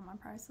go up on my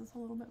prices a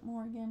little bit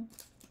more again.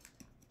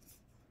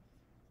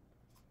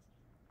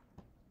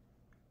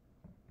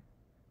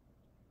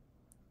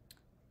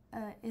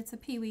 It's a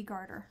peewee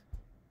garter.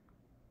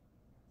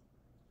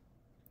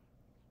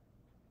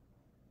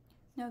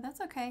 No, that's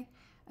okay.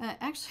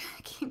 Actually,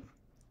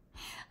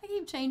 I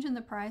keep changing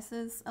the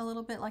prices a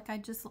little bit. Like I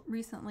just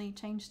recently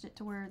changed it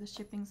to where the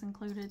shipping's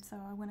included, so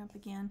I went up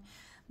again.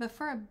 But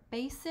for a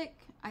basic,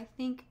 I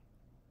think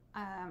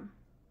I'm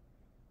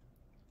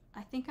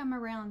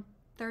around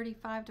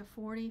 35 to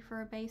 40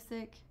 for a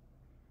basic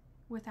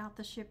without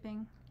the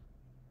shipping.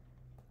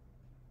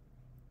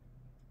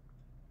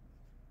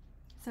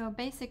 So a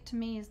basic to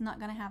me is not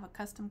going to have a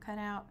custom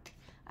cutout.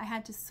 I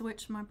had to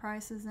switch my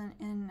prices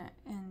in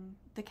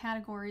the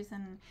categories,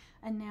 and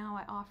now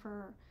I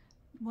offer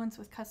ones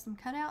with custom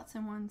cutouts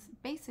and ones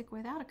basic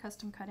without a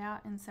custom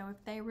cutout. And so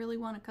if they really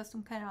want a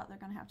custom cutout, they're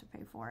going to have to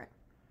pay for it,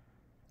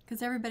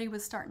 because everybody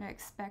was starting to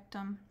expect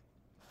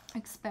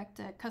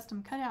a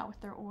custom cutout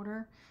with their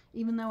order,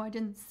 even though I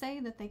didn't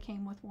say that they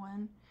came with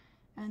one.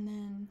 And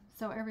then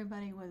so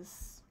everybody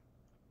was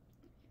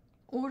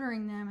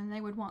ordering them, and they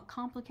would want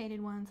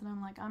complicated ones, and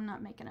I'm like, I'm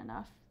not making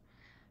enough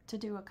to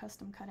do a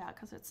custom cutout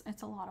because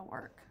it's a lot of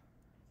work.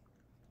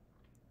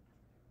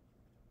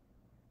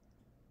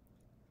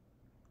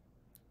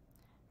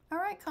 All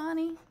right,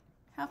 Connie,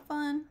 have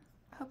fun.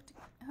 Hope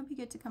you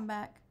get to come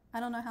back. I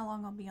don't know how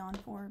long I'll be on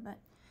for, but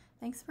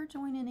thanks for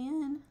joining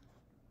in.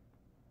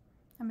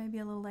 I may be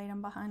a little late.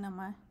 I'm behind on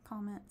my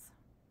comments.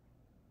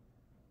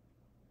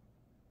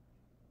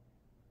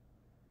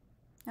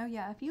 Oh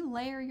yeah, if you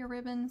layer your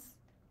ribbons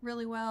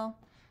really well,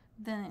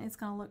 then it's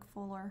going to look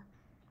fuller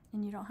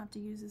and you don't have to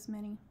use as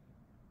many.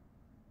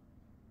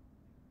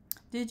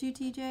 Did you,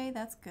 TJ?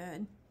 That's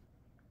good.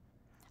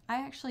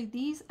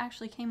 These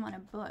actually came on a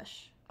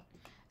bush.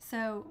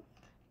 So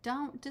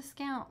don't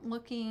discount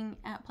looking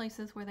at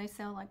places where they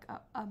sell like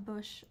a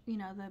bush, you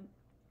know,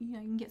 you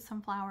can get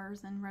some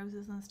flowers and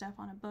roses and stuff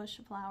on a bush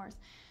of flowers.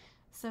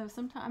 So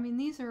sometimes, I mean,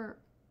 these are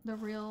the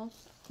real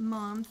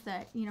mums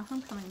that, you know,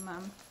 homecoming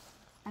mum.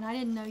 And I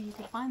didn't know you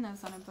could find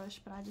those on a bush,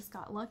 but I just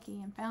got lucky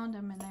and found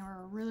them, and they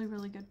were a really,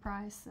 really good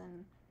price.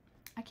 And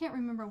I can't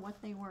remember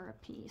what they were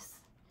a piece,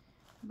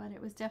 but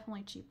it was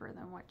definitely cheaper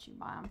than what you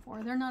buy them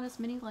for. They're not as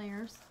many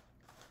layers.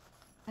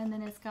 And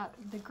then it's got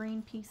the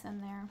green piece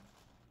in there,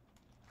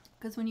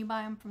 because when you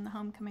buy them from the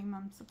homecoming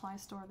mum supply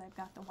store, they've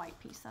got the white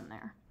piece in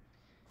there.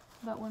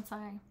 But once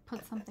I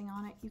put something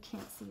on it, you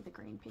can't see the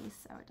green piece,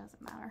 so it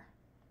doesn't matter.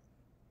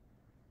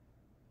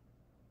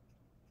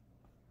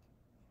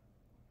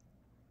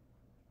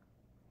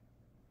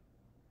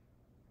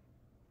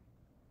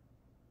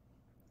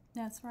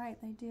 That's right,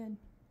 they did.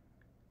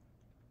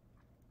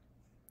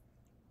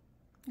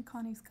 And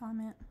Connie's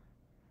comment,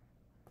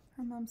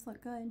 her mums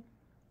look good.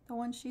 The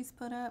ones she's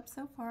put up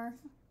so far,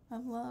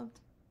 I've loved.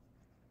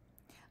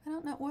 I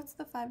don't know, what's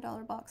the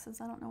 $5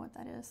 boxes? I don't know what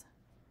that is.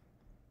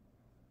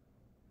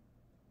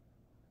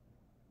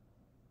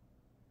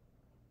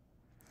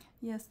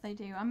 Yes, they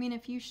do. I mean,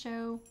 if you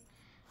show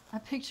a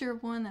picture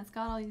of one that's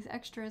got all these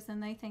extras,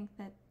 and they think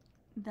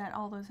that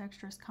all those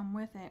extras come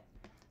with it.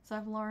 So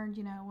I've learned,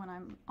 you know, when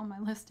I'm on my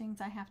listings,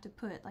 I have to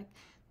put like,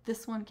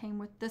 this one came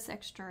with this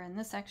extra and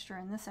this extra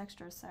and this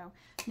extra. So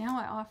now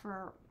I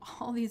offer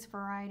all these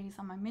varieties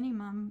on my mini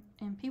mum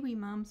and peewee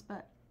mums,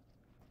 but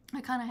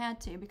I kind of had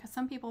to, because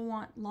some people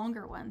want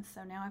longer ones.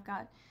 So now I've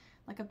got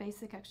like a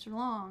basic extra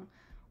long,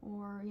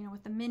 or, you know,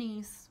 with the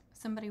minis,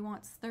 somebody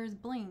wants, there's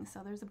bling,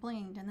 so there's a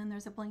blinged, and then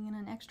there's a bling and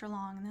an extra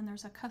long, and then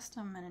there's a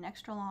custom and an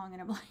extra long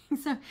and a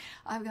bling. So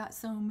I've got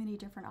so many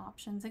different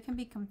options. It can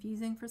be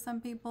confusing for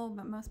some people,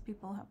 but most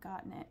people have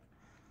gotten it.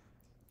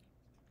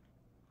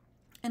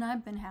 And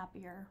I've been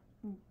happier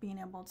being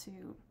able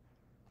to,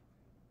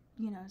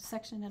 you know,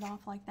 section it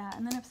off like that.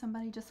 And then if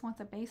somebody just wants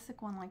a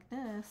basic one like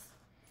this,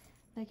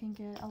 they can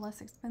get a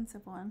less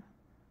expensive one.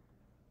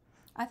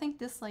 I think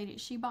this lady,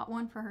 she bought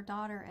one for her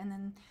daughter, and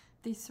then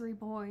these 3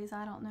 boys,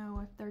 I don't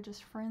know if they're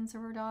just friends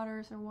of her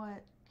daughters or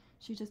what.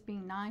 She's just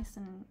being nice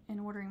and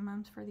ordering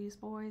mums for these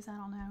boys. I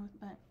don't know.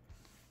 But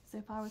so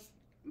if I was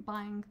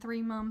buying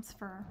 3 mums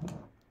for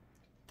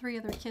 3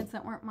 other kids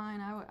that weren't mine,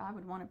 I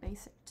would want a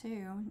basic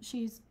too.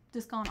 She's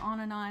just gone on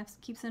and on. I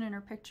keep sending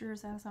her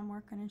pictures as I'm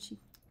working, and she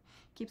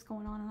keeps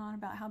going on and on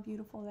about how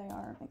beautiful they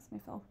are. It makes me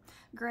feel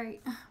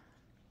great.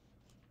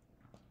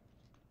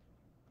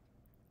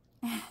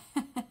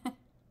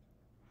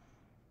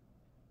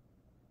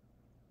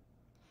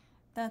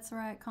 That's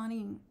right,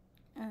 Connie.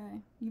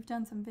 You've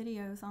done some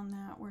videos on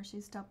that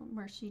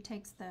where she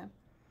takes the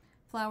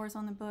flowers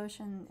on the bush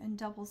and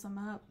doubles them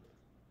up.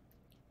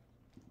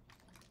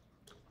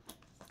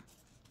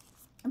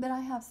 But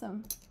I have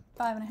some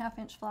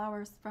 5.5-inch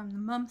flowers from the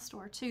mum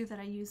store too that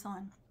I use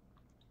on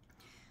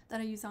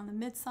the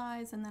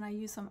mid-size, and then I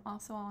use them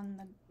also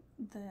on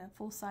the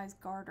full-size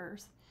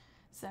garters.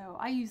 So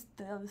I use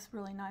those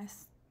really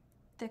nice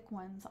thick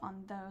ones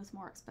on those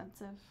more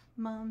expensive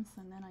mums,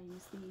 and then I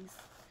use these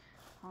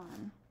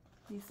on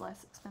these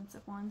less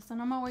expensive ones.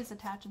 And I'm always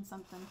attaching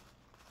something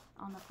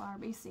on the flower,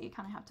 but you see you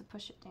kind of have to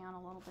push it down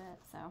a little bit.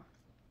 So,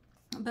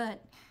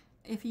 but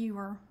if you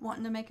were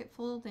wanting to make it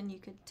full, then you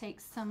could take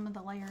some of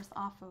the layers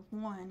off of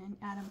one and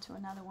add them to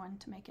another one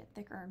to make it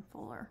thicker and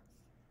fuller,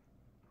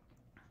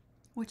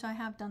 which I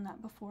have done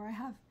that before. I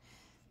have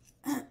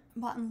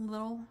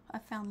I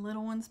found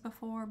little ones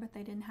before, but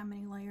they didn't have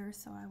many layers,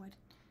 so I would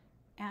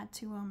add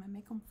to them and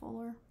make them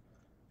fuller.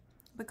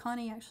 But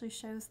Connie actually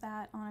shows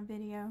that on a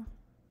video.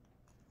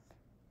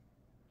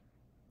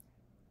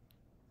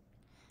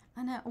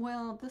 I know,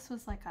 well, this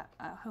was like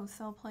a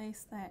wholesale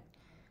place that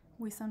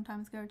we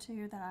sometimes go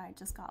to that I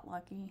just got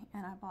lucky,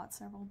 and I bought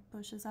several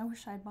bushes. I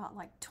wish I'd bought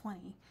like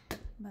 20,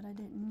 but I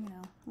didn't, you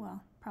know,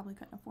 well, probably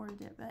couldn't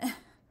afford it, but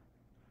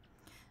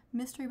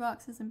mystery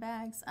boxes and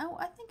bags. Oh,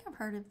 I think I've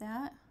heard of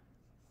that.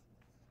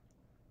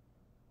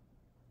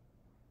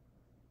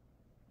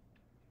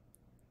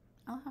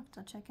 I'll have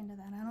to check into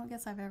that. I don't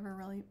guess I've ever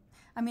really,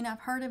 I mean,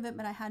 I've heard of it,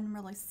 but I hadn't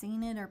really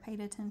seen it or paid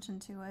attention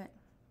to it.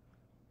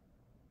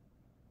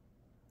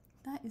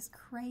 That is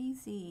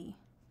crazy.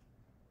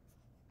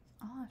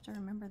 I'll have to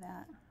remember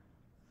that.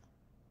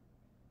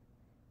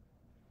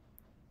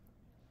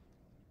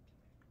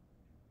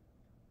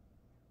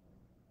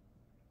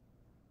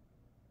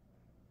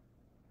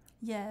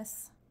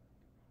 Yes,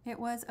 it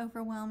was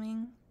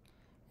overwhelming,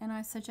 and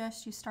I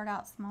suggest you start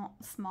out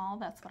small.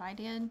 That's what I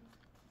did.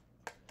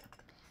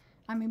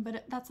 I mean,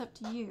 but that's up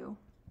to you,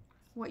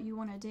 what you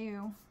want to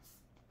do.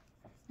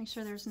 Make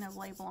sure there's no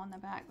label on the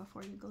back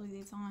before you glue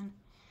these on.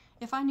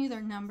 If I knew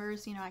their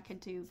numbers, you know, I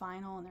could do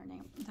vinyl and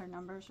their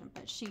numbers,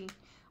 but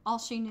all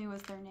she knew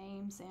was their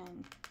names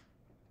and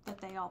that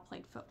they all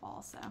played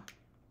football, so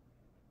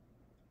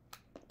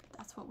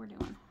that's what we're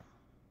doing.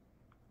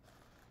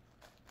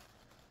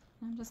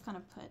 I'm just going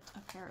to put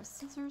a pair of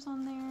scissors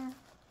on there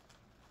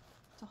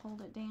to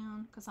hold it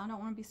down, because I don't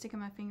want to be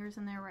sticking my fingers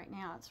in there right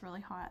now. It's really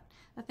hot.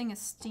 The thing is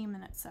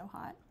steaming, it's so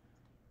hot.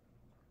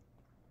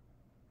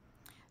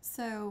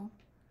 So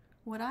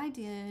what I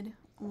did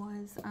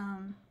was,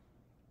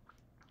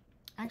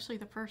 actually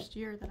the first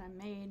year that I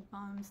made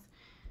mums,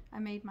 I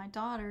made my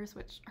daughter's,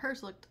 which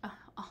hers looked a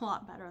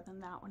lot better than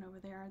that one over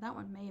there. That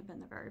one may have been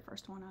the very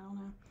first one, I don't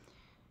know.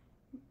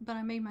 But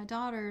I made my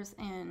daughter's,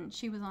 and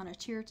she was on a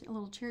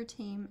little cheer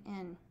team,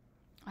 and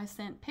I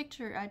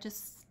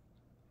just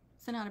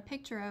sent out a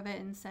picture of it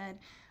and said,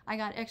 I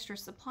got extra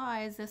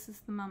supplies. This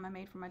is the mum I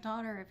made for my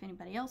daughter. If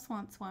anybody else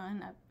wants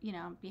one, you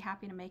know, I'd be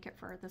happy to make it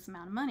for this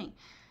amount of money.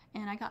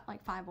 And I got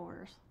like 5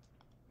 orders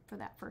for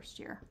that first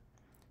year.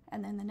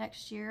 And then the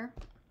next year,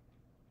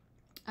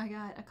 I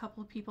got a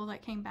couple of people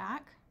that came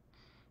back,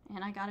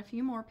 and I got a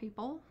few more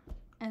people.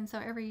 And so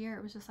every year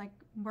it was just like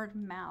word of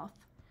mouth,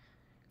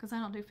 because I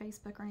don't do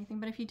Facebook or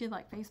anything. But if you did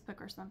like Facebook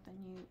or something,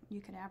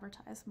 you could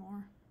advertise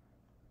more.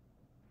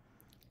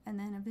 And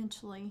then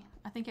eventually,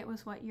 I think it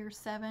was what, year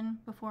 7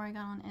 before I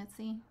got on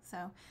Etsy.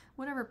 So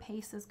whatever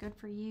pace is good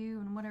for you,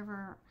 and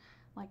whatever,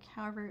 like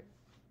however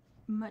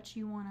much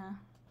you want to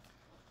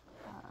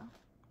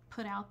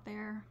put out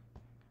there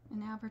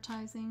in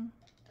advertising.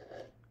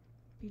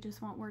 If you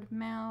just want word of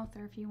mouth,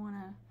 or if you want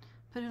to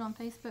put it on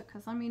Facebook,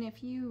 because I mean,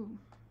 if you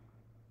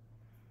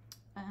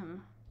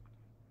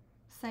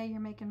say you're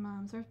making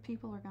mums, there's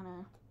people are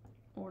gonna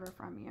order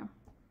from you.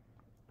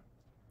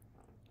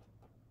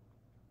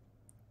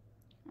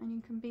 And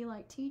you can be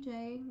like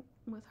TJ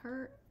with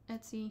her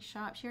Etsy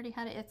shop. She already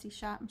had an Etsy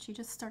shop, and she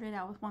just started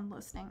out with one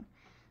listing.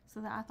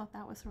 So I thought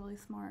that was really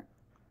smart.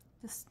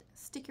 Just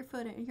stick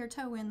your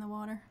toe in the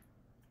water.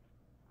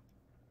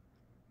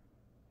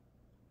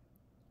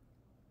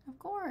 Of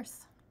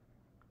course.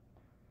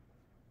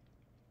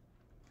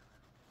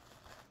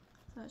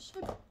 So it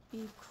should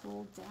be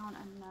cooled down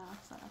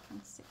enough so that I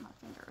can stick my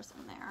fingers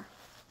in there.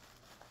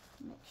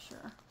 Make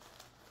sure.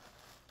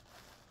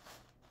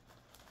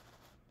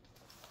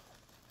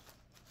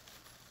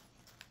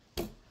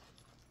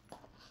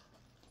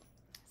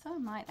 So I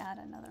might add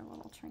another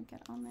little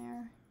trinket on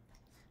there.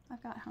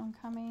 I've got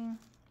homecoming,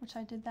 which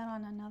I did that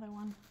on another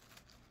one.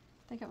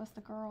 I think it was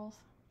the girls.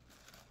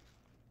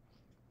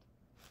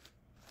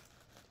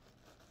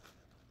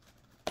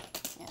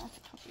 Yeah, I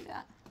think I'll do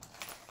that.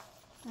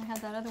 I had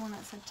that other one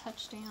that said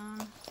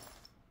touchdown.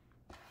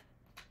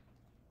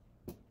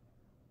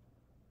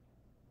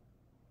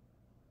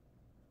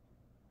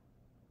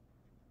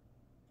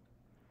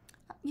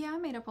 Yeah, I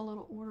made up a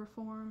little order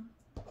form,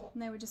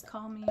 and they would just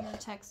call me or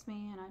text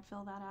me, and I'd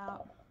fill that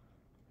out.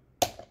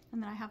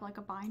 And then I have like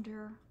a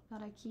binder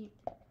that I keep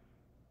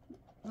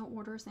the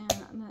orders in.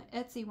 And the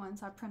Etsy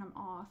ones, I print them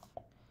off,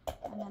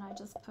 and then I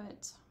just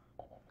put,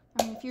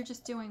 I mean, if you're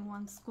just doing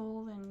one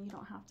school, then you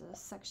don't have to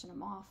section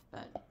them off,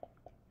 but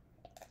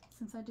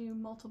since I do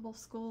multiple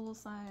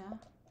schools,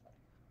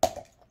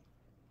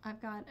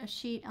 I've got a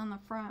sheet on the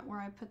front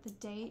where I put the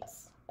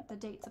dates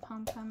of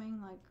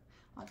homecoming, like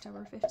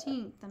October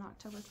 15th and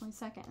October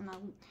 22nd,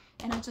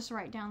 and I just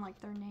write down like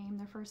their name,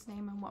 their first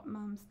name, and what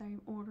mums they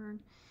ordered,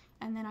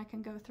 and then I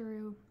can go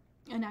through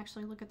and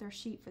actually look at their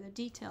sheet for the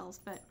details.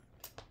 But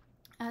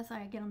as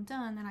I get them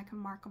done, then I can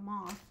mark them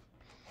off,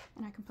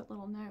 and I can put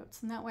little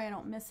notes, and that way I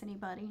don't miss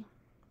anybody.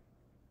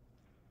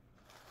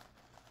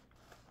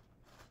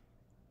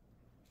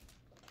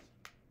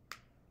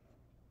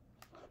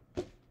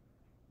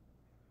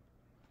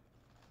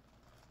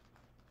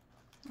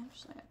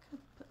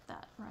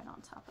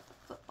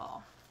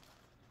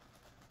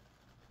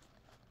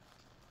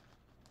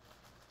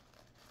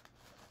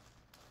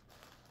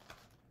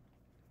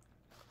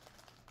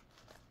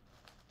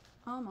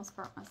 I almost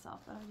burnt myself,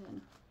 but I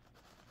didn't.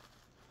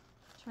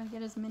 Try to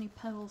get as many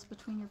petals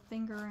between your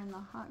finger and the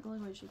hot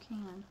glue as you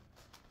can.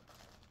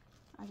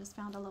 I just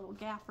found a little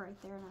gap right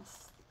there, and I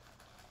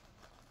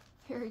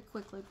very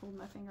quickly pulled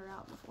my finger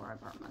out before I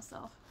burnt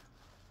myself.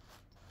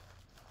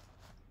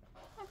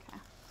 Okay.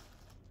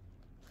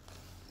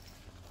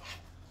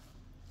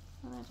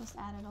 Well, I just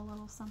added a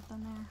little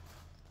something there.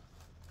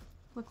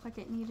 Looked like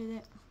it needed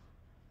it.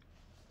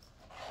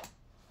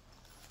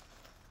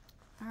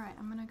 Alright,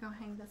 I'm going to go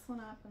hang this one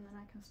up and then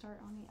I can start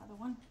on the other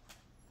one.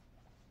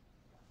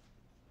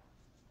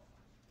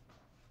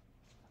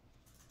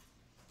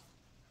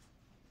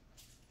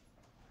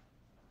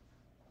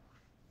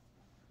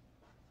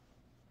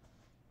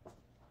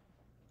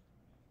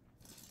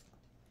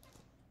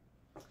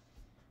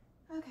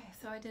 Okay,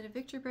 so I did a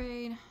victory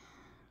braid,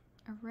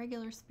 a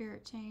regular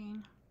spirit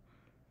chain.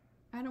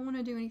 I don't want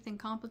to do anything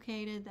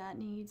complicated that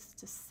needs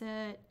to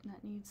sit,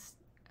 that needs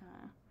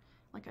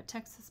like a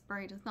Texas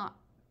braid is not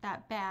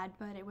that bad,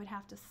 but it would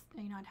have to,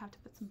 you know, I'd have to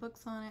put some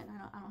books on it, and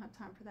I don't have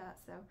time for that,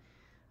 so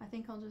I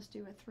think I'll just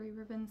do a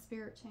 3-ribbon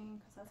spirit chain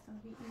because that's going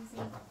to be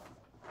easy.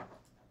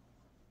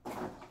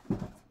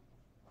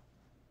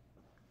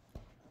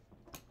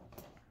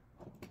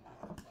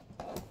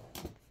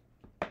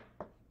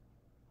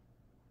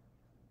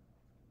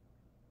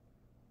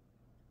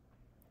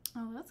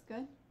 Oh, that's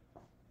good.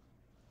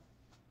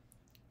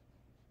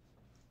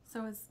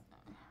 So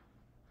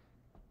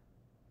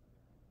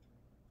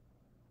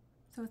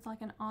it's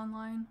like an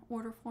online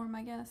order form,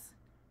 I guess.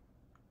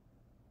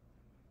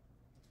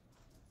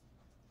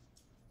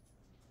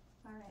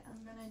 Alright,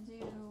 I'm gonna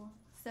do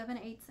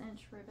 7/8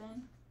 inch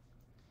ribbon,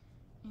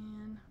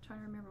 and I'm trying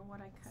to remember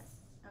what I cut.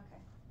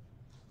 Okay,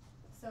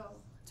 so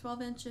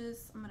 12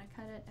 inches, I'm gonna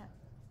cut it at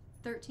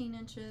 13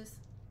 inches.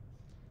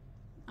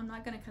 I'm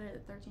not gonna cut it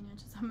at 13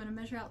 inches. I'm gonna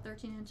measure out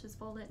 13 inches,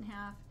 fold it in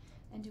half,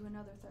 and do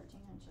another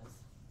 13 inches.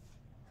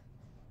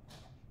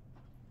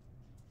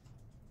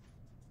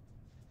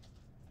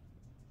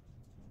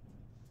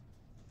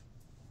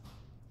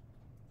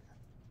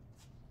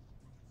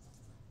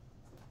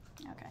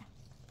 Okay,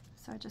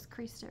 so I just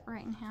creased it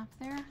right in half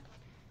there.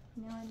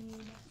 Now I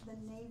need the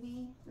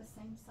navy, the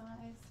same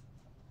size.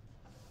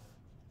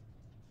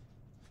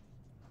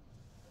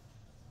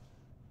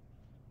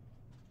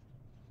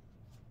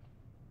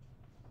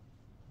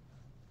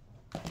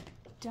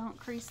 Don't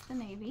crease the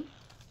navy.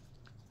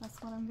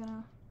 That's what I'm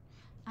gonna,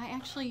 I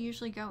actually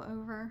usually go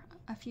over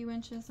a few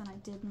inches and I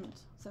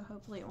didn't, so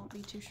hopefully it won't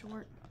be too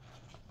short.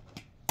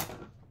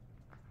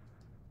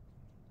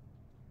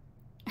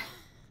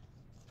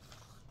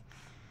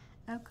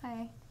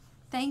 Okay,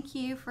 thank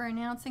you for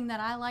announcing that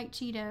I like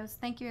Cheetos.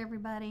 Thank you,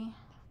 everybody.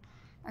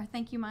 Or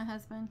thank you, my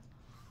husband.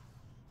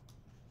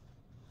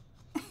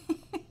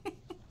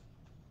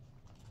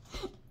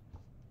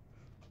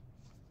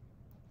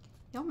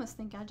 You almost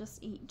think I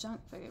just eat junk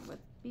food with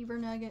beaver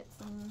nuggets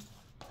and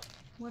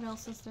what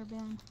else has there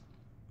been?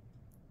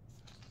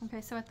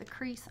 Okay, so at the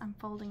crease, I'm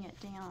folding it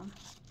down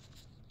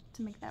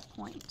to make that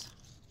point.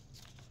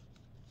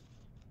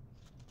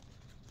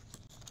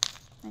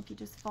 And if you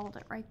just fold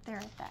it right there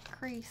at that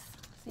crease,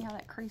 see how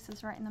that crease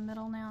is right in the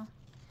middle now?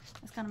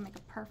 It's gonna make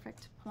a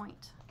perfect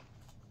point.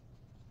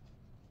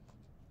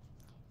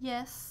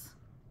 Yes,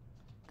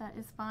 that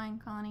is fine,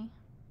 Connie.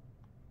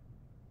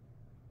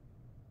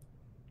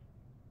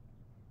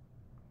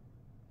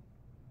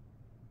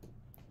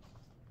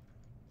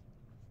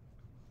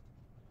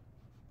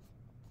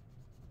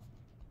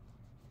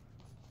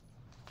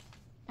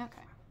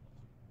 Okay.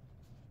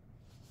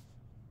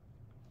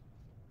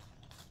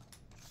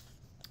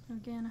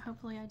 Again,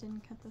 hopefully I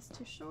didn't cut this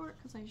too short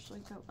because I usually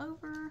go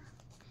over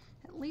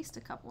at least a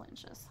couple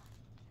inches.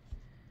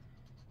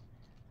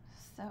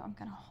 So I'm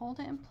going to hold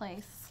it in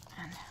place,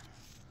 and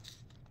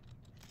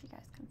you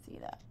guys can see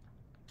that.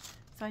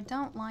 So I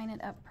don't line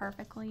it up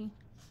perfectly.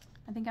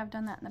 I think I've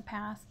done that in the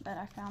past, but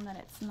I found that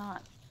it's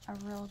not a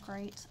real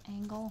great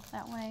angle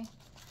that way.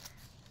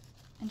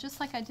 And just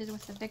like I did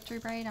with the victory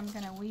braid, I'm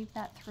going to weave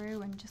that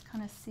through and just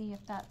kind of see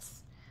if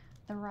that's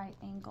the right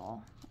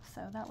angle.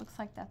 So that looks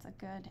like that's a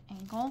good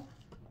angle.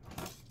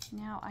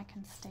 Now I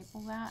can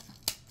staple that.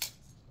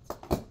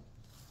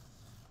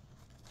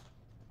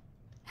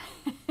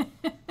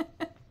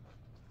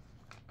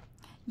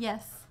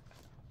 Yes,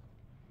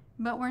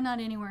 but we're not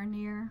anywhere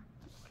near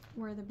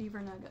where the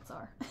beaver nuggets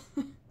are.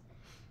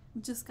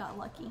 Just got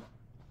lucky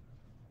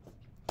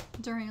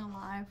during a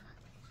live.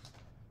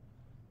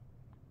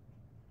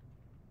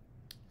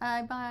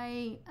 I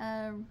buy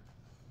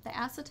the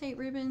acetate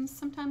ribbons.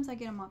 Sometimes I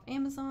get them off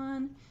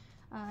Amazon.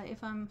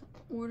 If I'm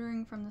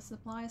ordering from the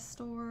supply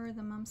store,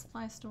 the Mum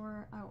Supply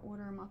Store, I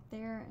order them off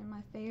there. And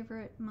my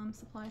favorite Mum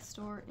Supply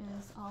Store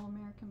is All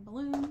American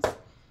Balloons.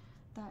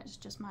 That is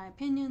just my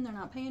opinion. They're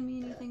not paying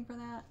me anything for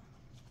that.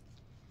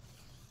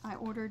 I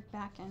ordered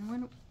back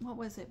in, what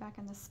was it, back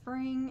in the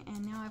spring,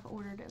 and now I've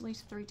ordered at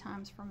least 3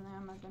 times from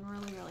them. I've been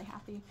really, really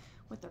happy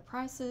with their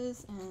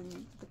prices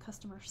and the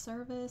customer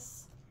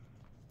service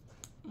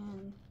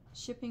and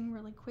shipping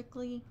really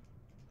quickly.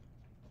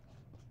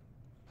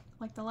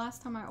 Like the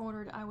last time I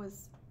ordered, I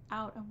was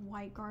out of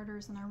white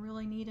garters and I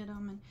really needed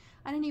them, and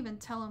I didn't even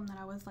tell him that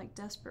I was like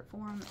desperate for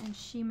them, and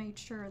she made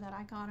sure that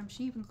I got them.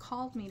 She even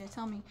called me to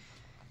tell me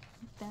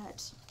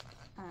that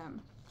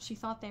she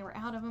thought they were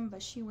out of them,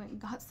 but she went and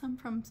got some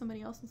from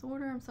somebody else's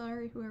order. I'm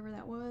sorry, whoever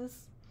that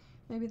was.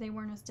 Maybe they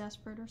weren't as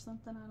desperate or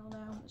something, I don't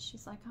know. But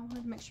she's like, I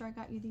wanted to make sure I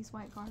got you these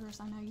white garters.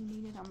 I know you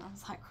needed them. I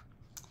was like,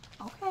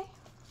 okay.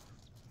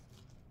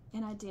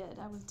 And I did.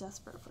 I was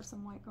desperate for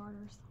some white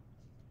garters.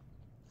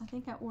 I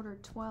think I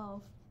ordered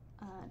 12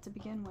 to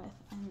begin with,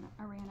 and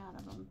I ran out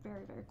of them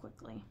very, very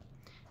quickly.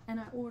 And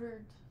I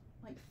ordered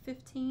like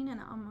 15, and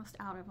I'm almost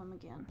out of them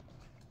again.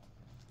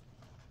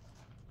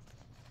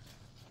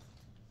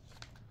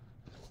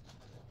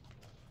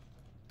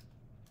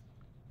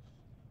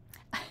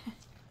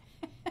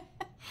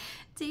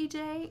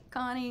 TJ,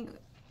 Connie,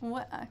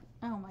 what?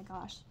 Oh my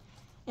gosh.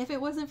 If it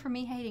wasn't for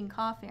me hating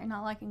coffee or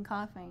not liking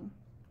coffee,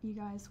 you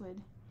guys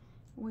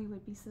we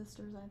would be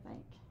sisters, I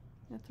think.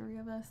 The three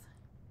of us.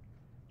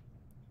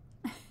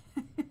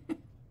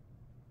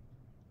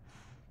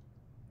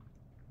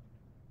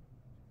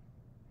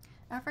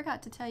 I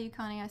forgot to tell you,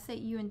 Connie, I set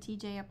you and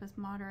TJ up as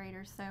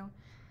moderators, so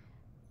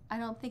I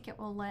don't think it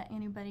will let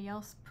anybody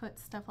else put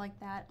stuff like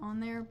that on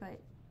there, but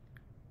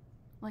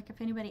like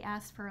if anybody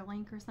asks for a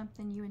link or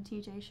something, you and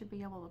TJ should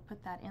be able to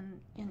put that in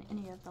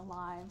any of the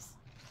lives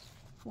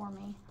for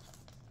me.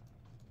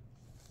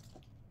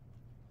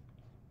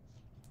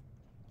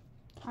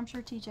 I'm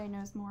sure TJ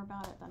knows more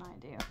about it than I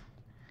do.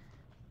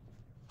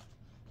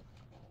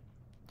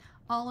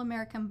 All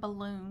American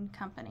Balloon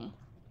Company.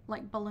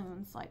 Like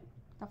balloons, like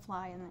the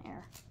fly in the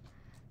air.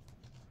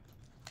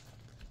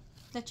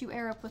 That you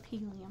air up with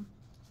helium.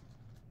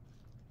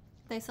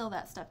 They sell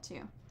that stuff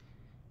too.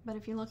 But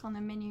if you look on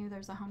the menu,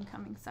 there's a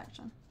homecoming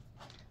section.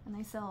 And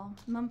they sell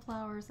mum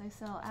flowers, they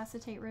sell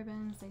acetate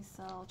ribbons, they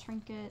sell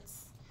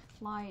trinkets,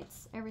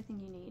 lights,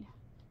 everything you need.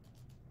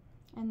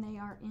 And they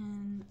are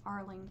in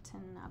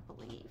Arlington, I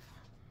believe.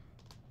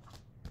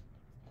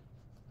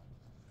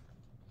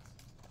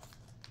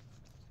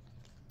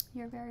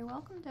 You're very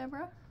welcome,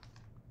 Deborah.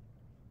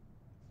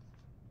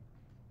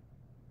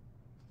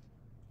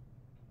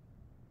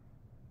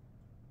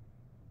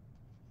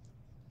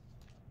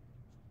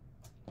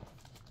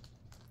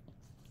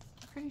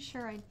 Pretty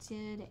sure I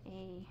did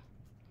a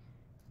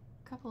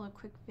couple of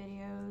quick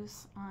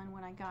videos on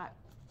when I got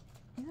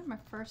either my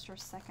first or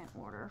second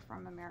order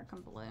from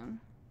American Balloon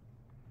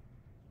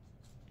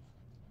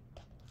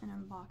and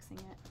unboxing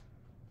it.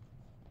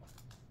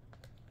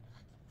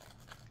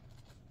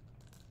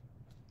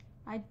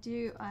 I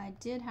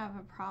did have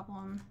a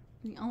problem.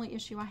 The only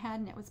issue I had,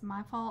 and it was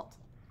my fault,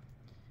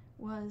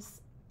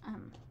 was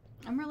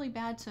I'm really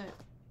bad to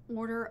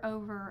order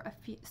over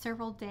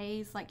several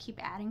days, like keep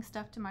adding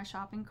stuff to my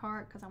shopping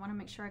cart because I want to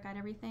make sure I got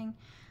everything,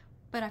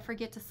 but I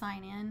forget to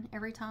sign in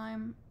every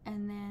time,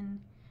 and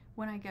then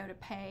when I go to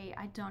pay,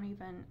 I don't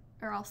even,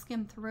 or I'll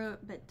skim through it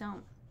but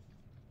don't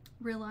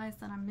realize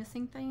that I'm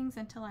missing things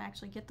until I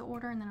actually get the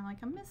order, and then I'm like,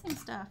 I'm missing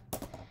stuff.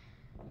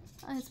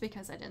 And it's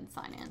because I didn't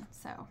sign in.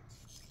 So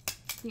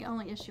the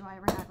only issue I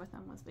ever had with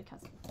them was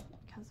because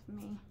of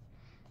me.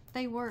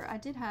 I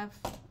did have,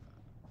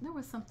 there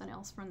was something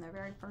else from their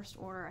very first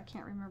order. I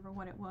can't remember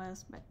what it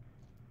was, but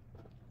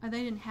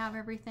they didn't have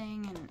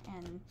everything,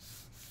 and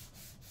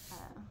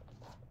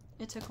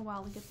it took a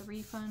while to get the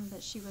refund,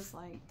 but she was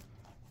like,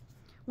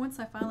 once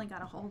I finally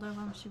got a hold of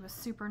them, she was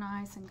super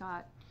nice and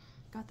got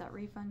that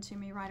refund to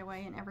me right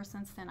away, and ever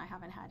since then I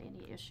haven't had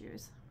any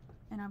issues.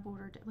 And I've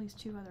ordered at least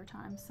 2 other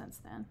times since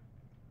then.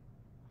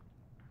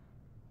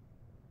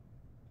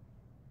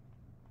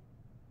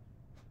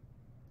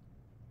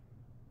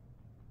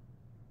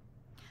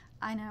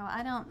 I know,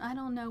 I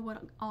don't know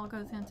what all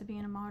goes into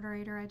being a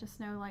moderator. I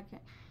just know, like,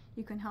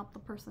 you can help the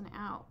person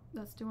out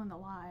that's doing the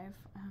live.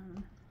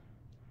 You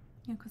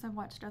know, because I've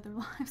watched other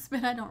lives,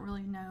 but I don't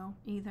really know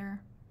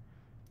either.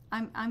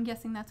 I'm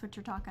guessing that's what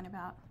you're talking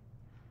about.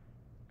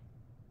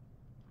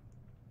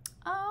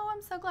 Oh,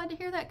 I'm so glad to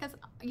hear that, because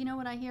you know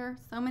what I hear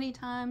so many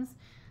times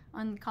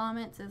on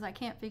comments is, I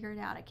can't figure it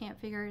out. I can't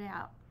figure it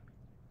out.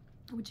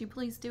 Would you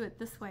please do it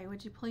this way?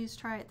 Would you please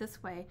try it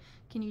this way?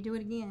 Can you do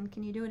it again?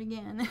 Can you do it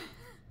again?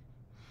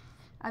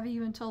 I've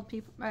even told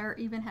people, or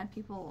even had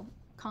people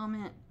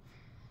comment,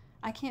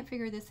 I can't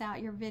figure this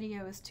out. Your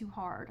video is too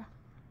hard.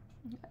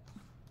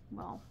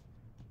 Well,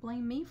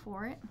 blame me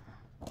for it.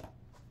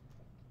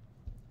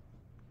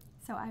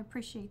 So I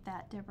appreciate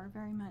that, Deborah,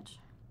 very much.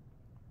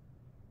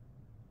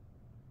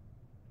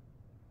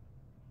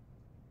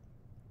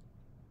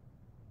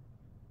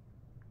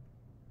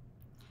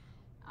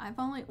 I've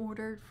only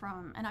ordered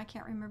from, and I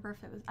can't remember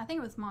if it was, I think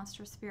it was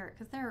Monster Spirit,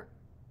 because they're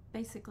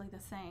basically the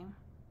same.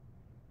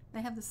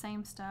 They have the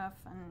same stuff,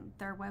 and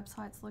their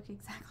websites look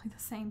exactly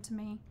the same to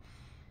me.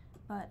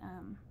 But,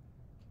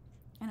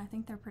 and I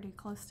think they're pretty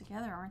close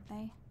together, aren't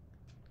they?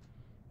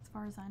 As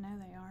far as I know,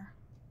 they are.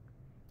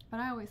 But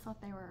I always thought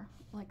they were,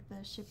 like,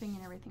 the shipping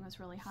and everything was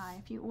really high.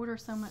 If you order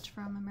so much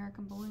from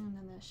American Balloon,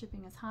 then the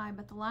shipping is high.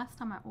 But the last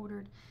time I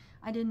ordered,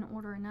 I didn't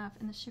order enough,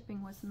 and the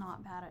shipping was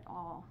not bad at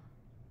all.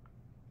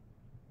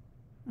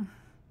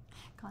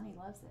 Connie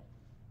loves it.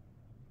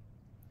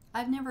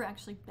 I've never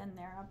actually been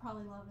there. I'd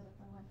probably love it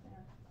if I went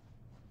there.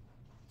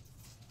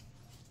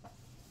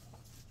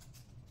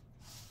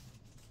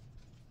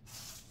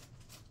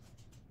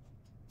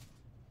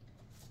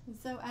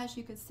 So as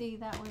you could see,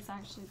 that was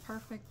actually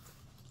perfect.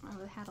 I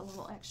had a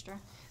little extra.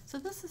 So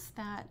this is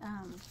that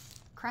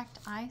cracked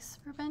ice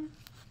ribbon,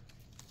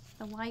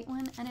 the white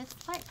one, and it's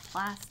like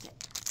plastic.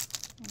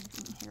 And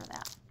you can hear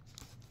that.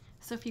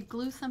 So if you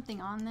glue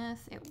something on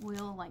this, it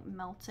will like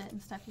melt it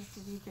and stuff. You have to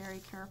be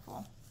very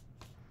careful.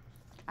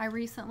 I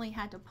recently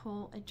had to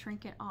pull a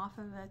trinket off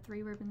of a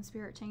 3-ribbon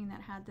spirit chain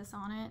that had this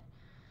on it.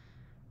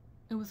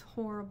 It was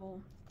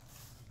horrible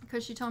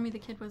because she told me the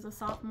kid was a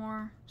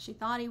sophomore. She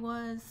thought he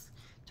was.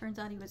 Turns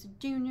out he was a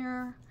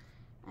junior,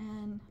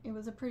 and it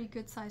was a pretty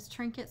good sized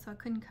trinket, so I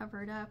couldn't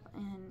cover it up,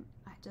 and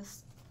I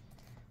just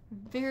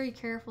very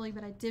carefully,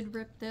 but I did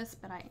rip this,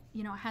 but I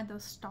had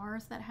those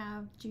stars that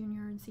have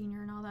junior and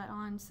senior and all that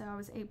on, so I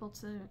was able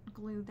to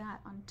glue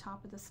that on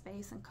top of the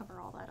space and cover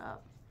all that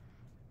up.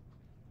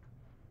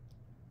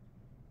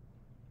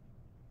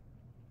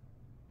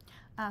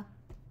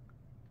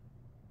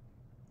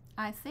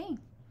 I see.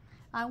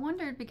 I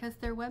wondered because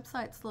their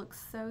websites look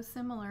so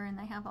similar and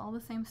they have all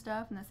the same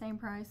stuff and the same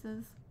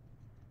prices.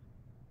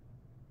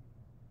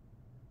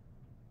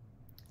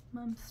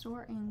 Mom's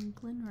store in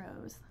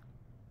Glenrose.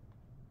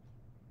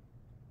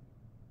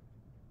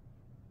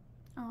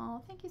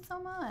 Oh, thank you so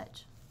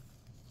much.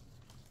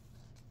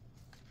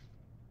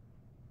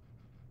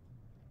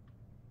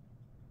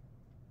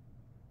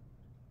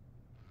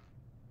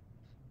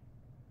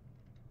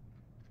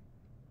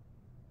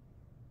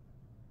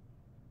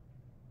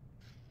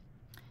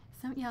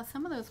 So yeah,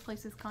 some of those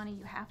places, Connie,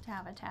 you have to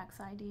have a tax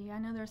ID. I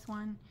know there's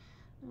one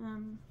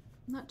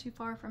not too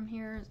far from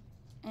here,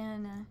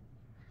 and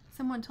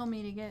someone told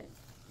me to get,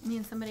 me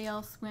and somebody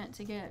else went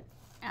to get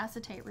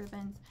acetate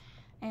ribbons,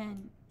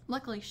 and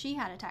luckily she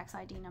had a tax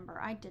ID number.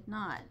 I did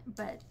not,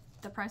 but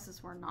the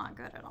prices were not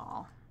good at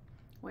all.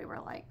 We were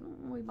like,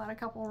 we bought a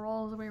couple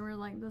rolls, we were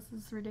like, this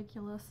is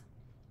ridiculous.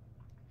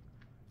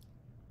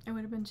 It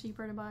would have been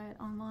cheaper to buy it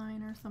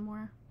online or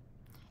somewhere.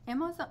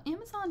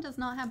 Amazon does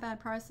not have bad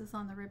prices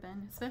on the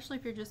ribbon, especially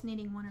if you're just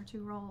needing 1 or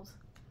 2 rolls.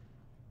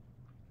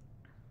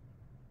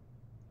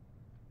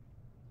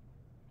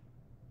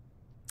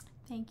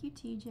 Thank you,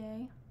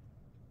 TJ.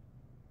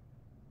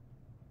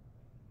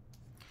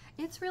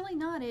 It's really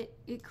not.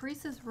 It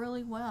creases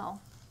really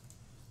well.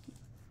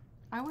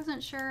 I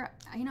wasn't sure,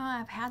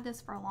 I've had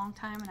this for a long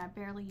time and I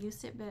barely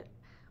used it, but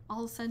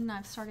all of a sudden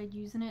I've started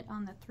using it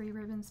on the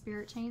 3-ribbon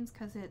spirit chains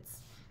because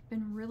it's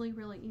been really,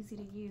 really easy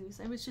to use.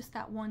 It was just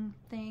that one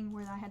thing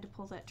where I had to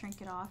pull that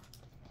trinket off.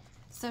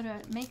 So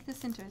to make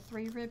this into a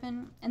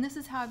 3-ribbon, and this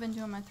is how I've been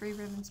doing my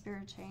 3-ribbon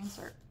spirit chains,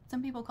 or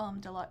some people call them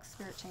deluxe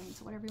spirit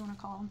chains, whatever you want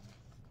to call them.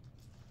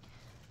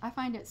 I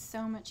find it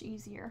so much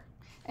easier.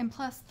 And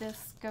plus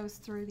this goes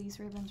through these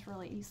ribbons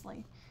really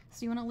easily.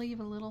 So you want to leave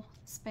a little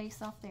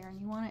space off there,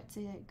 and you want it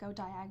to go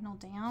diagonal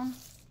down,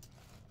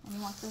 and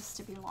you want this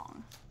to be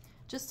long.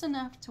 Just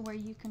enough to where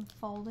you can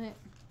fold it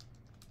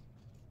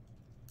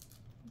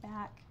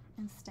back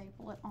and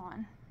staple it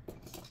on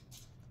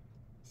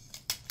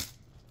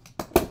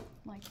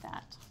like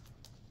that.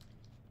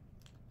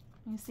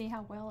 You see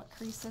how well it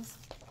creases?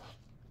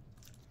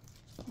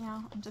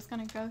 Now I'm just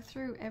going to go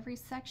through every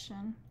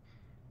section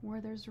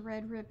where there's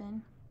red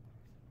ribbon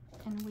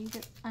and weave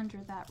it under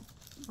that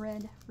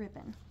red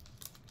ribbon.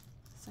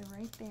 So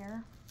right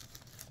there,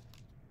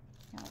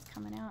 now it's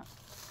coming out.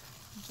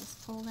 You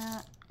just pull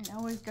that.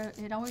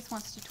 It always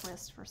wants to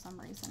twist for some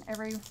reason.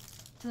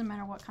 Doesn't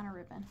matter what kind of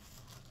ribbon.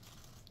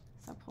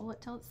 So pull it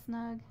till it's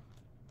snug.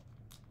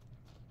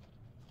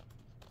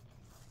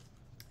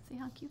 See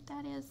how cute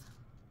that is?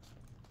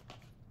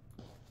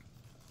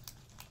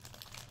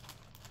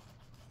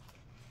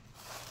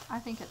 I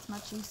think it's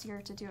much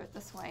easier to do it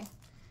this way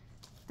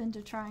than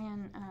to try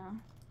and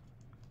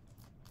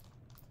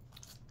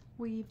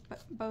weave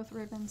both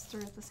ribbons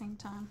through at the same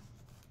time.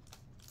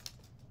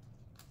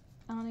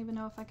 I don't even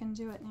know if I can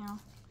do it now.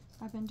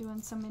 I've been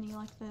doing so many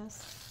like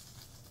this.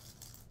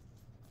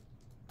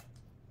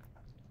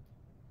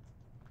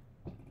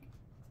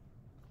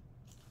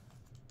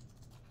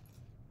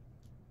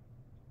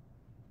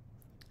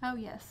 Oh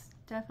yes,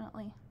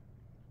 definitely.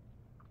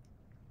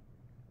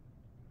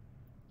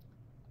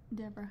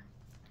 Deborah,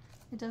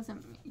 it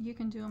doesn't, you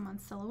can do them on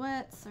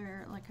silhouettes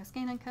or like a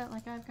scan and cut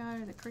like I've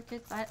got, or the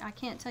crickets. I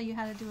can't tell you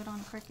how to do it on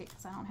a cricket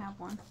because I don't have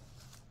one.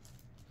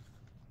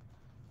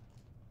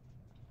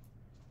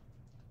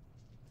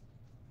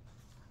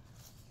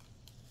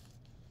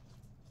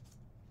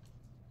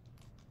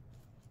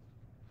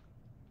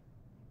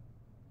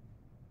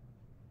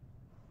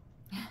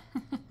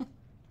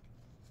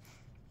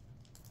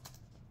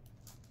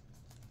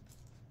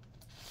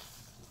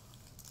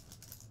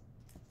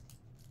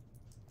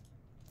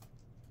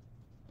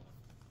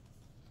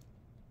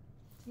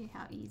 See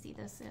how easy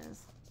this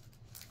is.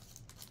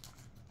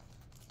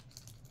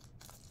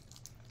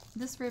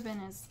 This ribbon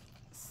is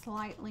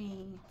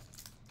slightly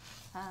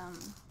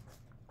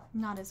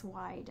not as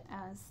wide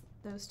as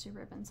those two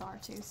ribbons are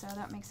too, so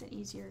that makes it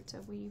easier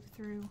to weave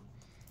through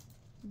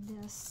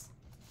this.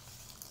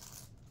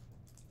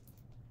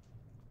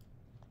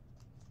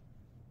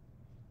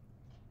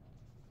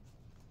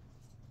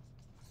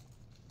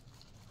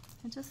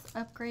 It just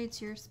upgrades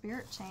your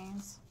spirit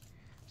chains,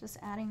 just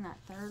adding that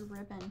third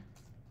ribbon.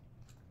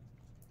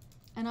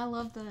 And I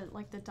love the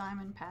the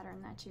diamond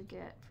pattern that you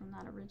get from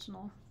that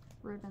original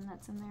ribbon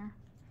that's in there.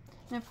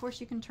 And of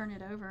course you can turn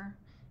it over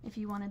if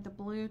you wanted the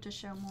blue to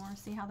show more.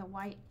 See how the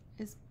white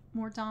is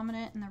more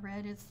dominant and the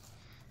red is,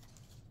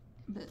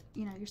 but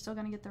you know, you're still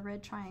going to get the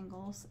red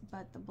triangles,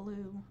 but the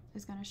blue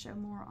is going to show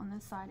more on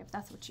this side if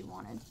that's what you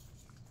wanted.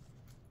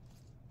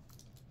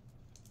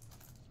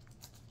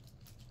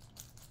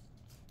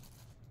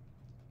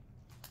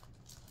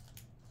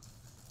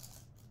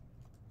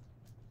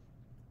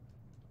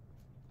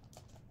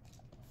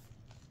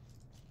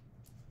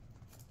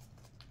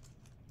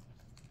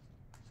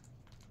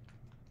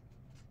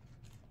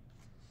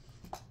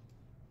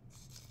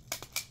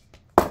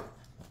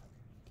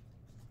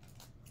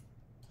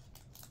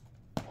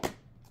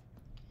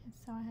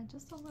 So I had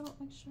just a little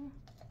extra,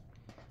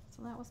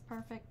 so that was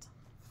perfect.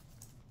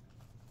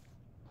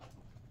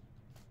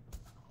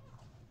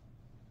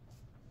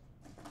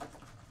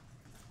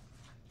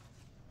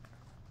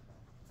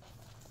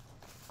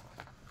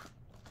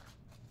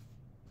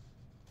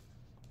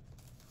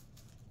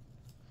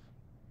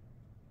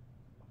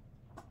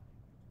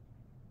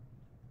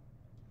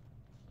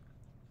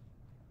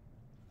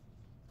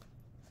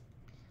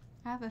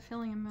 I have a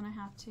feeling I'm going to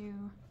have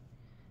to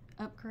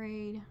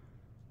upgrade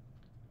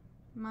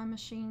my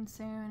machine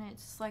soon.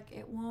 It's like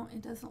it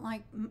doesn't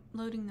like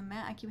loading the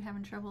mat. I keep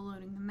having trouble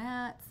loading the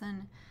mats,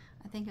 and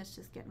I think it's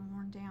just getting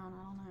worn down.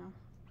 I don't know.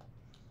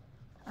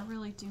 I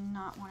really do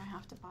not want to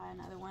have to buy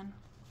another one.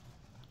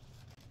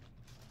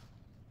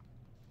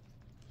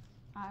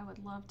 I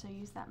would love to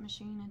use that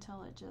machine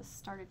until it just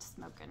started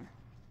smoking.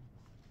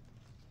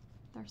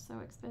 They're so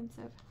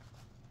expensive.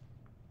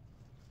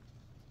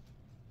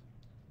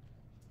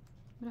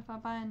 But if I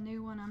buy a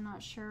new one, I'm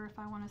not sure if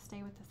I want to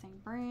stay with the same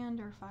brand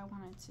or if I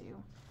wanted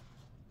to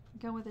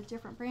go with a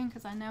different brand,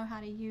 because I know how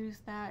to use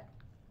that,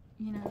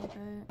 you know,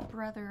 the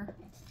Brother,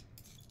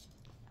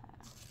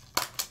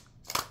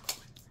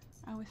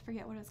 I always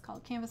forget what it's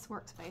called, Canvas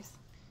Workspace.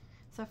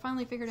 So I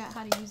finally figured out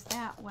how to use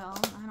that well.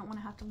 I don't want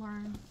to have to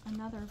learn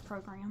another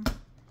program.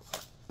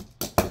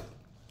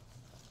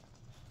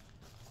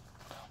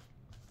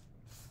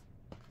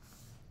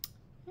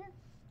 Here,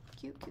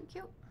 cute, cute,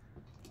 cute.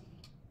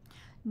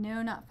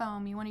 No, not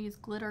foam. You want to use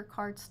glitter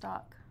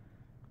cardstock.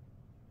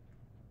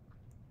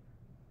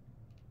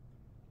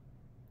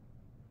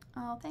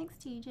 Oh, thanks,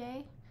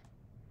 TJ.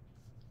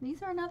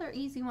 These are another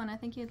easy one. I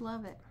think you'd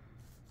love it.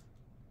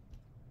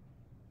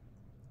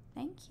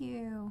 Thank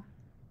you.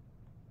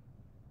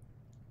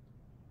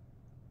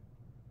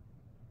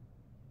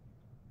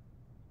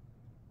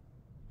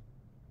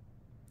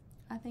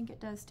 I think it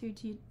does too,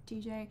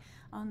 TJ.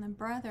 On the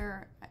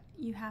Brother,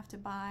 you have to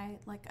buy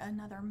like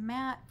another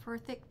mat for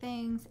thick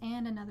things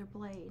and another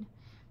blade,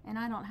 and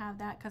I don't have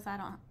that because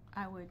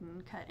I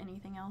wouldn't cut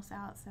anything else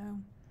out, so,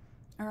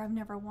 or I've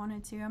never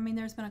wanted to. I mean,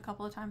 there's been a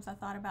couple of times I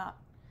thought about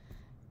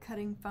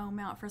cutting foam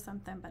out for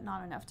something, but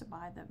not enough to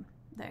buy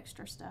the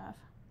extra stuff.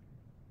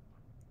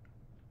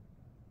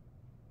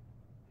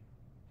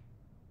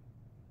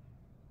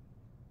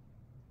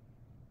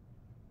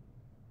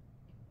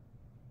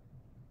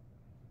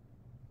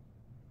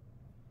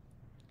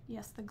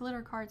 Yes, the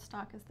glitter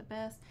cardstock is the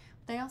best.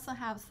 They also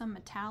have some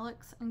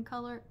metallics in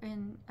color,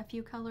 in a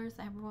few colors.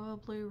 They have royal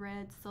blue,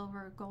 red,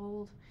 silver,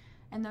 gold,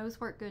 and those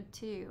work good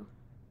too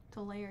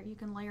to layer. You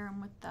can layer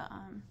them with the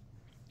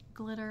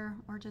glitter,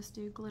 or just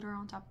do glitter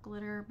on top of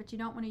glitter, but you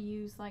don't want to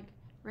use like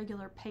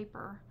regular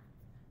paper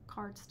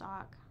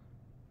cardstock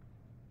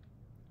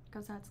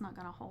because that's not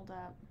going to hold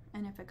up,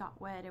 and if it got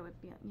wet it would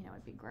be, you know,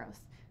 it'd be gross.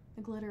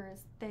 The glitter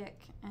is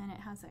thick and it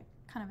has a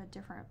kind of a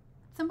different,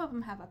 some of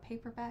them have a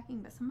paper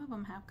backing, but some of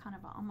them have kind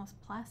of a almost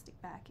plastic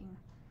backing.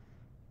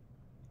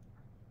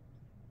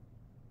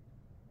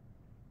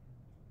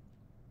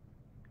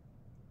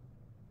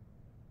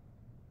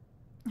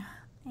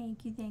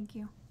 Thank you, thank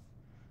you.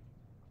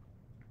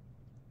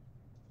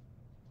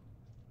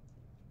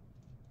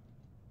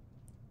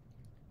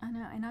 I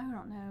know, and I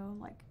don't know,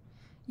 like,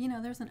 you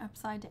know, there's an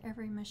upside to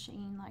every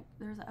machine. Like,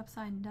 there's an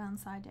upside and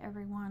downside to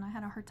every one. I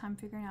had a hard time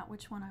figuring out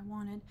which one I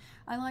wanted.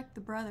 I liked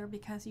the Brother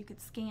because you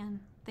could scan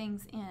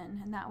things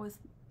in, and that was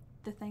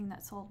the thing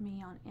that sold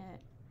me on it.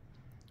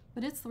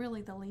 But it's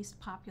really the least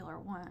popular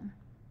one.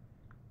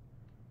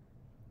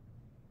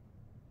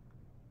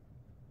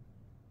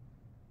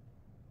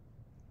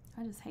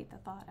 I just hate the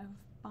thought of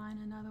buying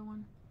another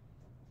one.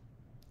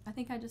 I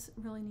think I just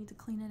really need to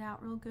clean it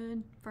out real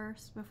good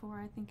first before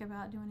I think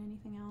about doing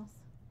anything else.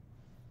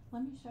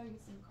 Let me show you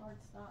some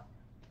cardstock.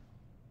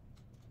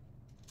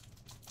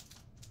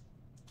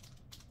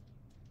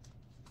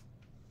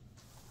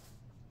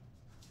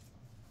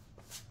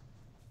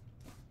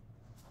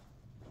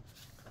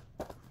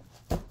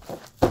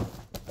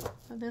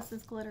 So this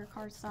is glitter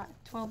cardstock,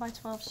 12 by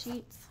 12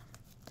 sheets.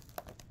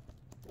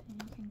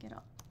 And you can get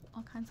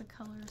all kinds of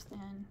colors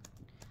and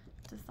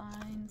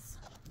designs.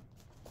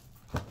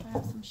 I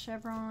have some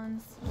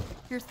chevrons.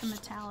 Here's the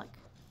metallic.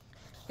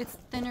 It's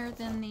thinner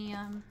than the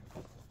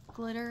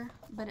glitter,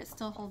 but it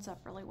still holds up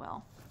really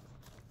well.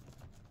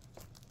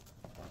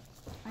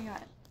 I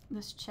got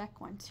this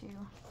check one too.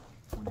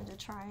 Wanted to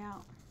try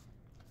out.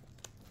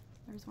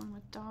 There's one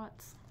with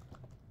dots.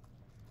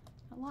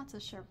 Lots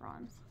of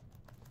chevrons.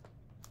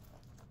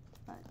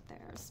 But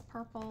there's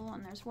purple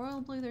and there's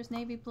royal blue, there's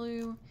navy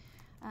blue.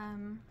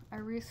 I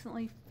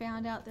recently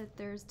found out that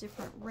there's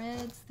different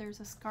reds.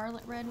 There's a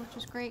scarlet red, which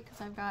is great because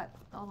I've got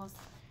all those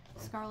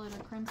scarlet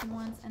or crimson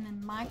ones. And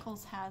then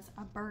Michael's has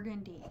a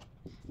burgundy.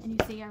 And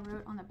you see I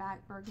wrote on the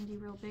back burgundy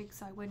real big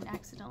so I wouldn't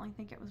accidentally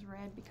think it was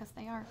red, because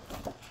they are,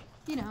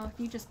 you know, if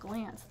you just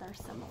glance, they're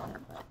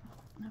similar. But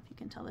I don't know if you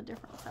can tell the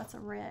difference. That's a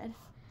red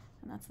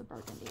and that's the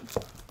burgundy.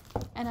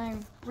 And I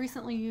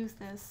recently used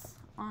this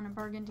on a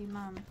burgundy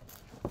mum,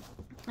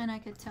 and I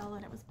could tell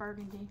that it was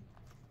burgundy.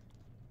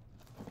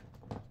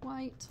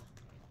 White.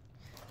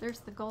 There's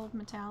the gold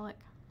metallic.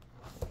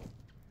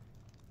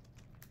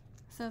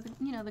 So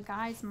you know, the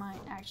guys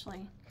might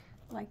actually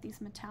like these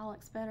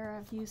metallics better.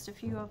 I've used a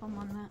few of them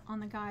on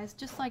the guys,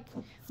 just like,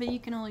 but you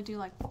can only do,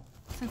 like,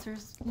 since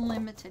there's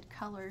limited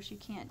colors, you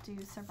can't do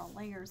several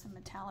layers of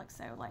metallic.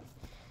 So like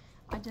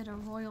I did a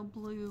royal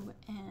blue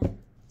and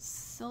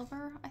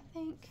silver, I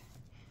think,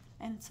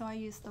 and so I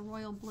used the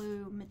royal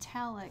blue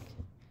metallic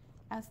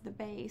as the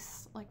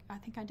base. Like, I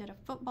think I did a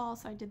football,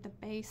 so I did the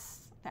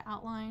base, the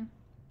outline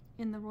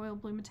in the royal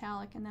blue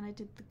metallic, and then I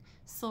did the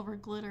silver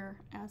glitter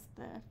as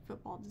the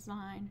football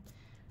design.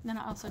 And then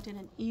I also did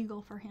an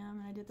eagle for him,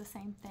 and I did the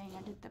same thing.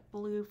 I did the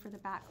blue for the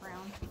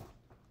background.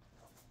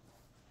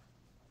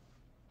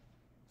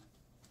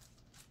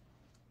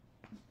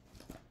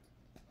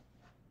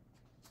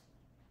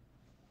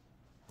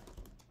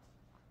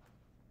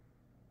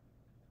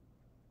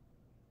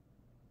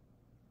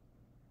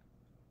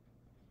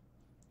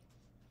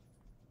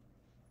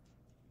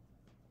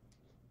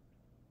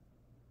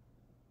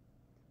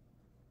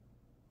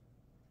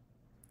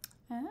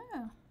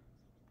 Oh.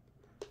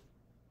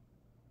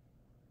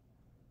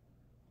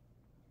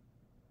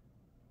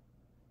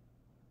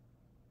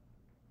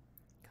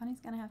 Connie's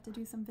gonna have to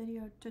do some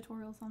video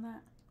tutorials on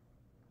that.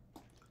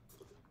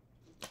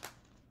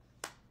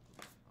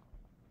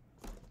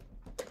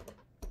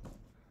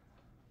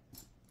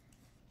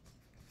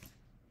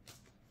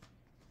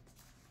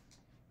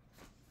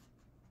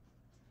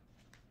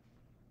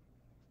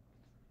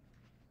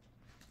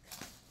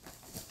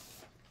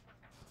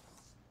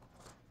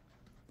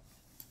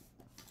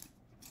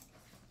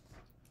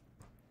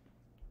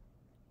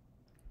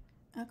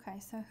 Okay,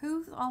 so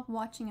who's all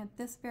watching at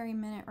this very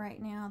minute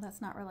right now that's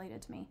not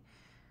related to me?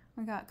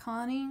 We got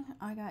Connie,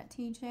 I got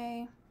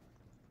TJ,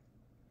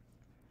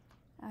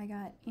 I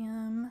got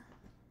M,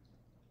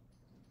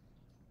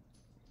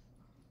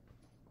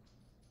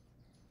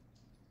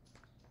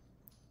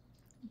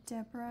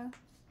 Deborah.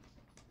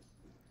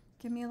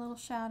 Give me a little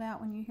shout out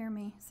when you hear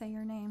me say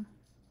your name.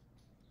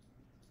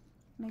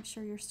 Make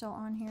sure you're still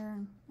on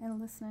here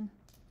and listening.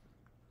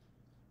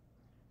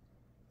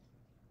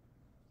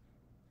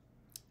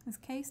 Is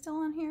Kay still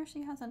on here?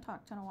 She hasn't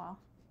talked in a while.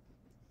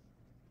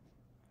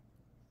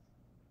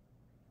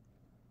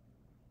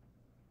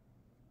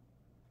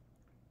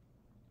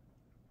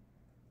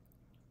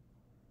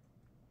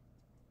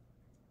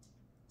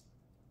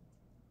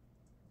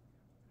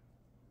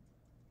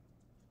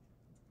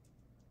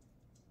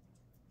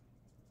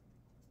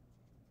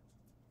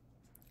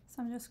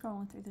 So I'm just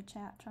scrolling through the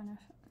chat trying to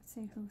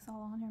see who's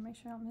all on here, make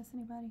sure I don't miss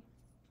anybody.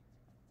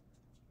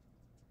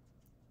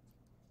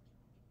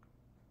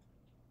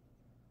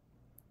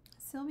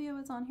 Sylvia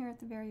was on here at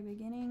the very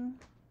beginning.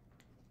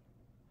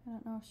 I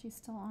don't know if she's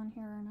still on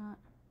here or not.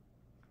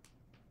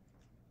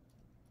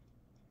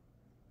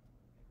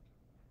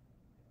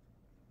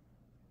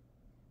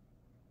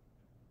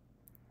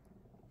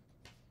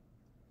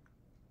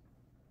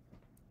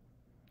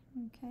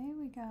 Okay,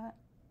 we got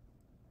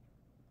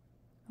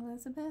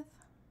Elizabeth.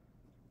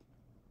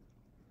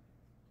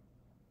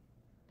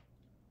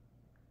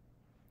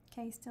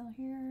 Kay's still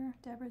here.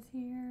 Deborah's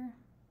here.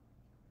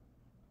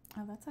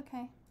 Oh, that's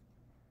okay.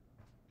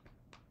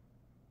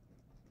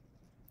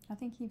 I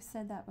think you've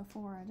said that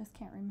before. I just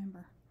can't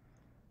remember.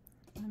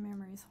 My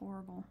memory is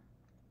horrible.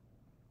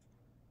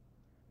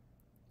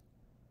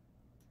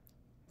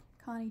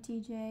 Connie,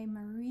 TJ,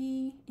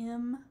 Marie,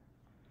 M.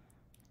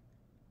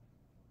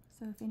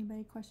 So if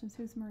anybody questions,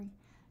 who's Marie?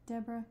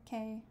 Deborah,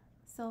 Kay,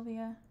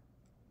 Sylvia,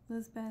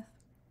 Elizabeth.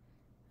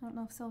 I don't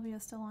know if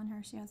Sylvia's still on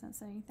here. She hasn't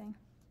said anything.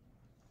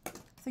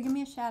 So give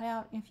me a shout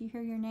out if you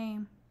hear your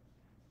name.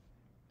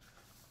 I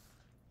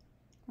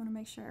want to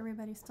make sure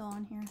everybody's still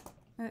on here.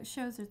 It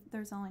shows that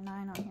there's only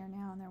 9 on here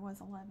now, and there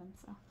was 11,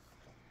 so.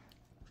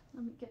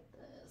 Let me get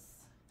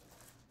this.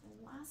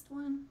 The last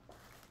one.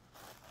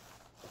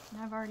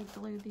 And I've already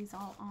glued these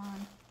all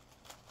on.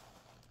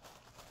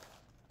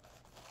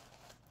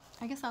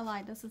 I guess I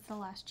lied. This is the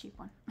last cheap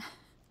one.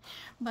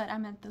 But I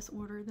meant this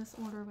order. This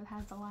order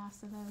has the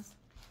last of those.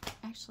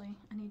 Actually,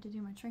 I need to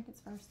do my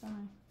trinkets first,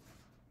 don't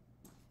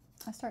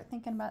I start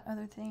thinking about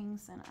other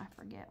things and I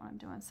forget what I'm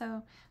doing.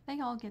 So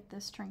they all get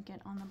this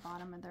trinket on the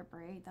bottom of their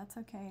braid. That's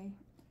okay.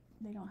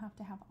 They don't have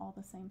to have all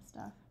the same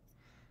stuff.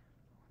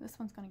 This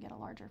one's going to get a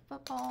larger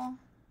football.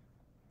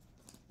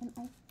 And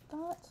I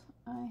thought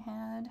I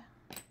had,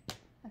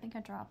 I think I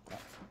dropped it.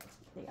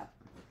 Yep.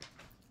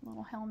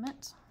 Little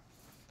helmet.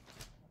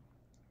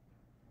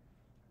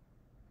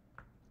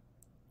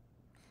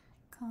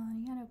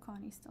 Connie, I know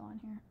Connie's still on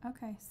here.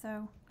 Okay,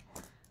 so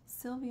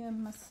Sylvia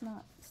must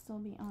not still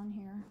be on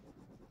here.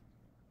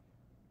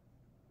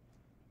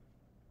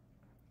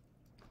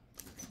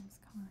 There's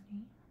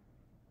Connie.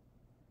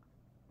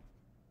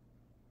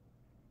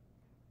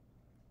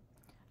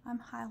 I'm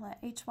Hyla,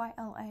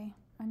 H-Y-L-A.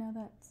 I know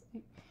that's,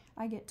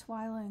 I get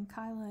Twyla and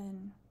Kyla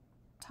and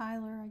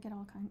Tyler. I get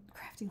all kinds of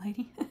crafty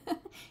lady.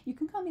 You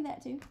can call me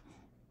that too.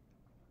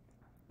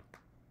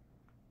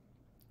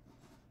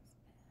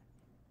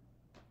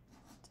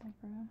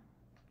 Deborah.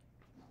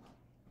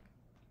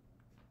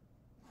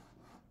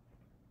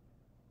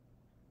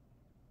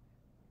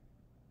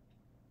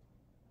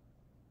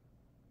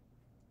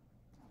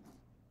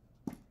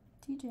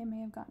 TJ may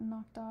have gotten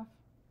knocked off.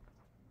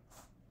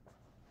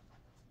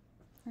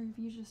 Or if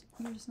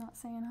you're just not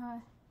saying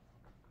hi.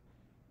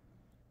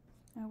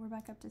 Oh, we're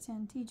back up to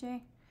 10.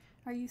 TJ,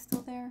 are you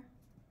still there?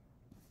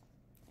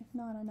 If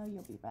not, I know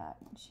you'll be back.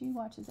 She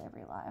watches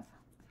every live.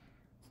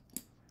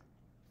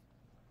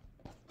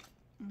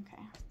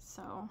 Okay,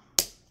 so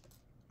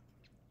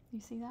you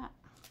see that?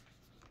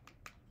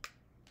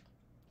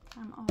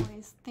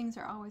 Things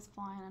are always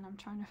flying, and I'm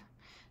trying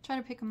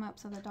to pick them up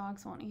so the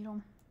dogs won't eat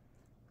them.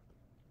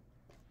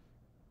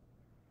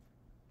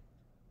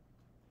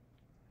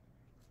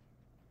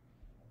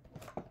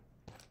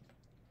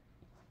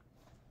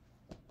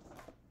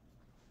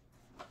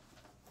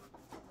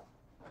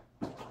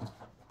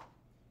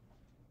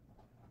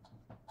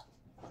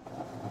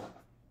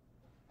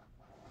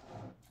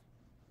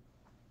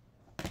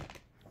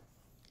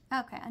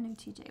 Okay, I knew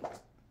TJ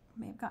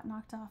may have got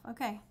knocked off.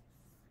 Okay.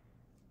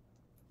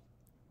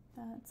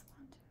 That's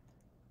 1,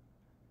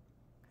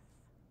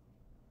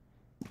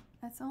 2, 3.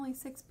 That's only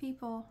 6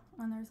 people,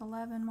 and there's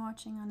 11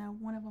 watching. I know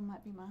one of them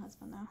might be my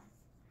husband, though.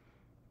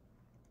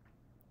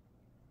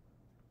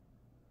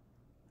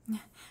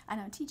 I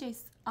know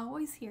TJ's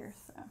always here,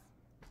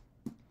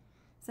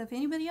 so if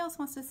anybody else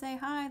wants to say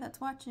hi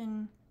that's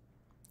watching,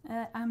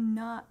 I'm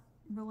not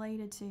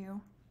related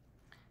to.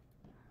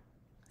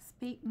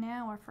 Speak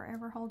now or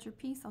forever hold your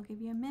peace. I'll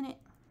give you a minute.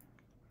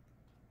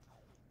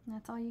 And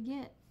that's all you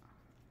get.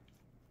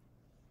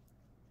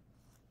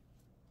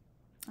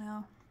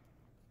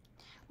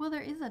 Well,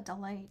 there is a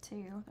delay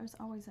too. There's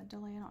always a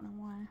delay. I don't know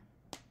why.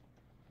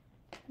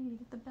 I need to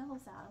get the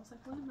bells out. I was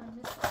like, what am I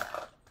missing?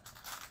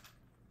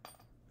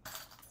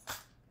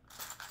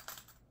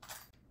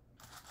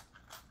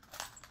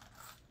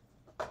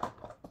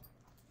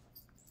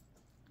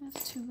 There's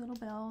 2 little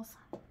bells.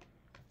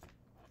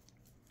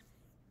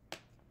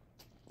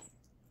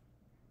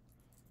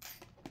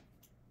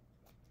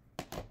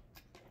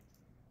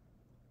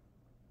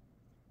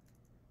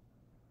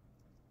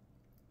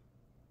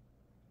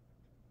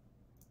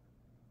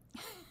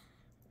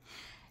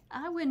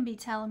 I wouldn't be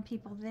telling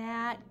people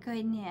that.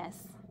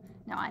 Goodness.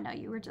 No, I know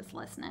you were just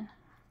listening.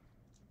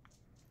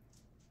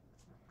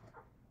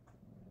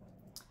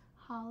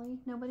 Holly,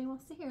 nobody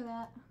wants to hear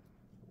that.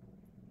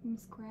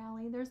 Miss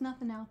Growly. There's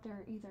nothing out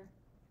there either.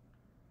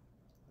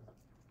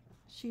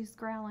 She's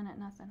growling at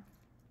nothing.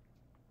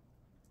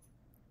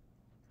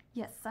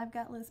 Yes, I've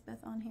got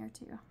Elizabeth on here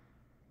too.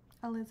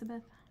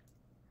 Elizabeth.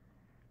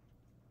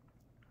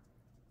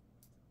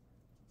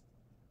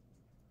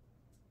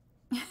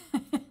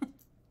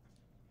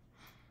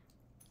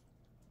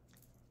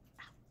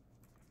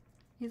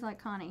 He's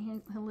like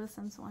Connie. He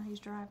listens while he's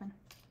driving.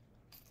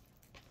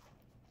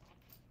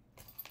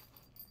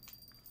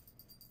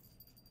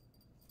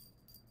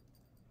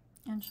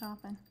 And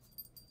shopping.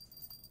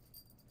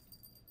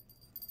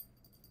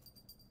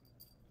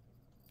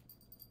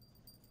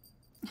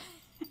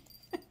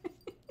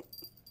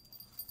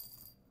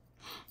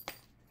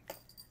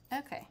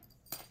 Okay.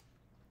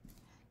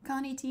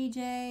 Connie,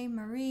 TJ,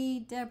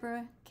 Marie,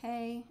 Deborah,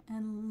 Kay,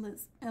 and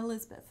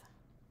Elizabeth.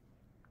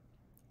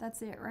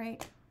 That's it,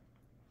 right?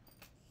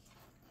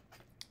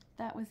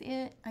 That was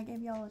it. I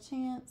gave y'all a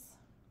chance.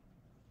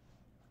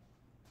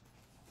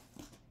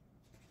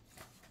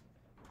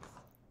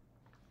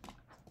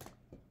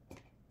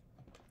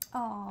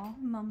 Aw,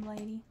 mum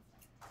lady.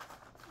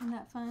 Isn't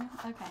that fun?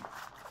 Okay.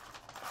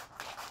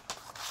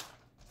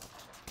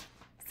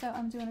 So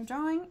I'm doing a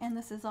drawing, and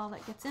this is all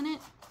that gets in it.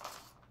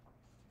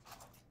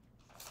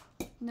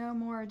 No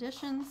more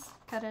additions.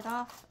 Cut it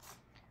off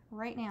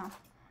right now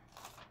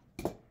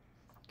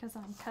because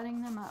I'm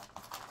cutting them up.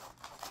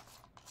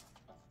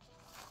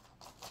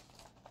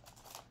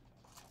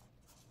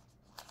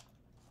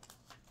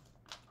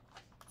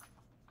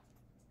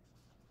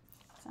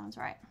 Sounds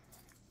right.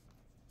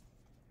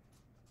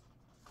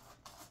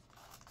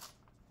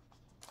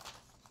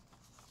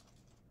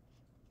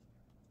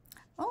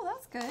 Oh,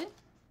 that's good.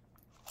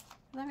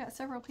 got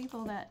several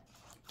people that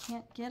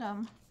can't get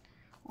them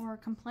or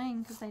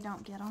complain because they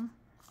don't get them.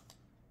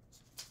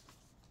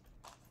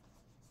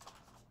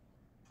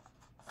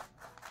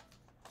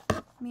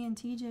 Me and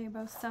TJ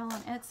both sell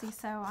on Etsy,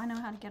 so I know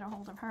how to get a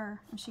hold of her,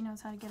 and she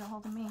knows how to get a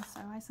hold of me,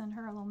 so I send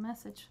her a little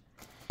message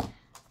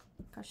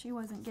because she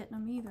wasn't getting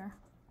them either.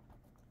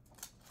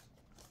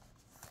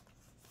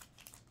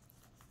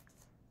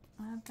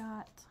 I've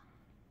got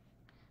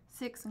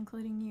 6,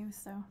 including you,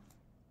 so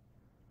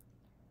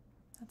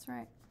that's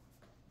right.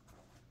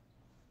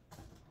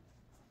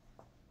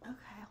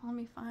 Okay, let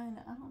me find,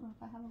 I don't know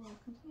if I have a little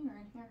container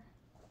in here.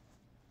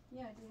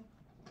 Yeah, I do.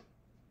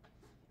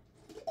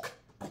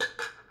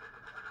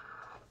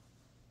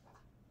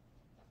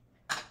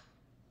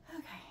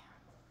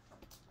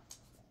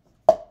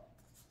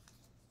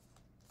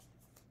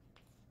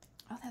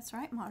 Oh, that's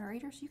right,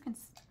 moderators. You can.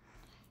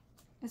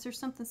 Is there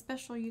something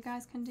special you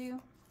guys can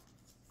do?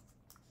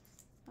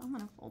 I'm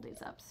gonna fold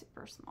these up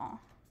super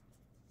small,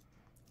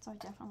 so I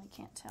definitely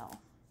can't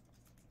tell.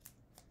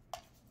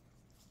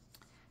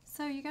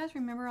 So you guys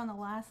remember on the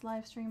last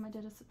live stream I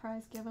did a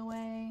surprise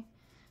giveaway,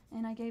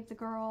 and I gave the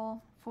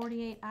girl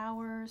 48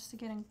 hours to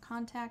get in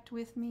contact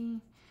with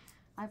me.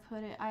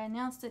 I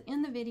announced it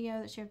in the video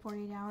that she had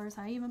 48 hours.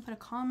 I even put a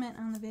comment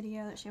on the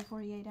video that she had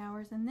 48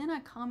 hours, and then I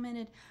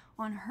commented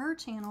on her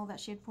channel that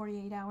she had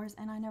 48 hours,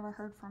 and I never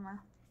heard from her.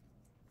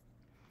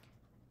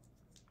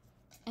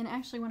 And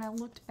actually, when I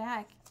looked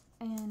back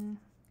and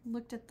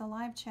looked at the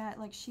live chat,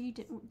 like, she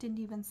didn't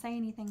even say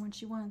anything when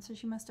she won, so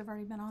she must have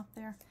already been off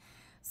there.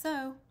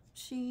 So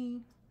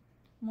she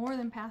more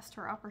than passed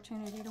her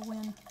opportunity to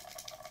win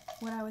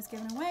what I was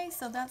giving away,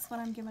 so that's what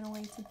I'm giving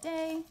away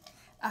today.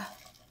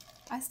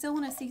 I still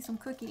want to see some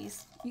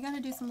cookies. You got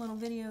to do some little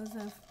videos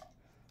of,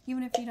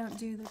 even if you don't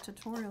do the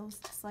tutorials,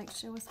 just like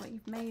show us what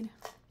you've made.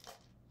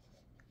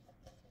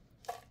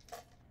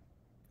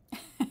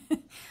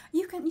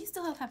 You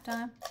still have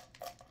time.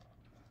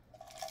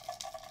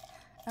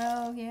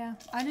 Oh yeah,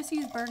 I just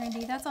use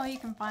burgundy. That's all you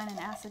can find in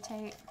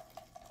acetate.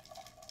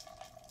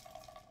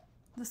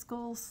 The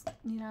skulls,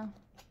 you know,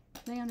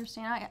 they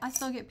understand. I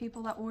still get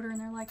people that order and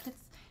they're like,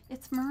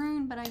 it's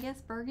maroon, but I guess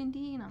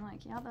burgundy, and I'm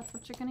like, yeah, that's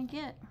what you're gonna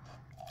get.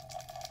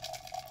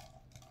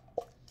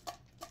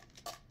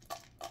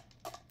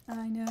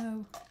 I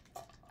know.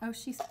 Oh,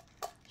 she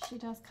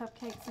does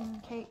cupcakes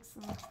and cakes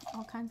and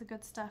all kinds of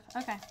good stuff.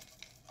 Okay.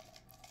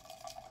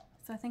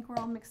 So I think we're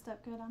all mixed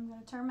up good. I'm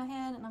going to turn my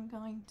head and I'm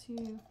going to,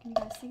 can you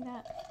guys see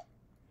that?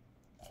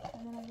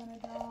 And then I'm going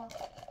to draw,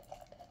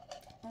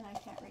 and I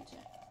can't reach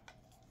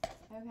it.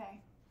 Okay,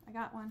 I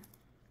got one.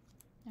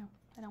 No,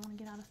 I don't want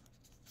to get out of.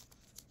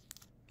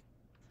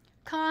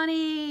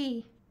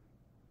 Connie!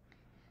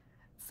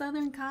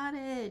 Southern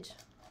Cottage.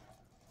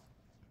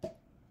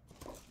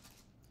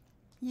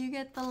 You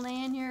get the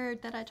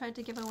lanyard that I tried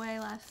to give away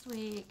last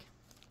week.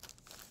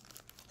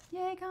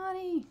 Yay,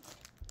 Connie!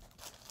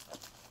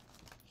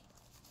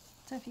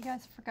 So if you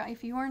guys forgot,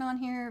 if you weren't on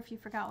here, if you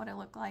forgot what it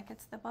looked like,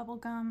 it's the bubble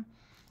gum,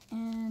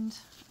 and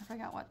I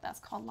forgot what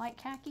that's called, light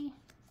khaki,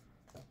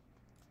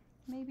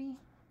 maybe?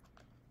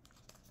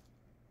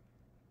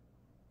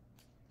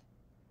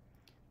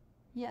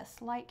 Yes,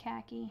 light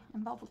khaki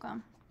and bubble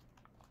gum.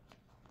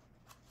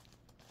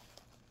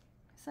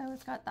 So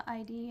it's got the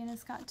ID, and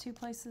it's got 2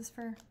 places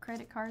for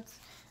credit cards,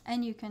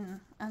 and you can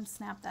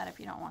unsnap that if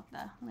you don't want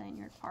the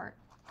lanyard part,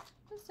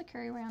 just to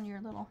carry around your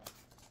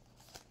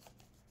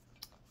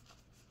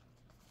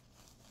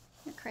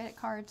credit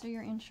cards or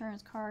your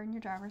insurance card and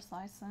your driver's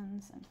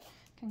license, and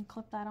can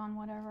clip that on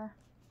whatever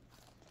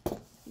if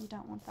you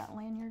don't want that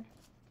lanyard.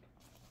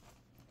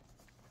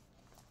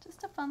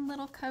 Just a fun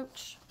little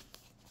Coach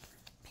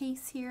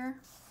piece here.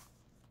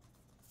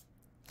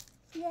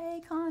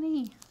 Yay,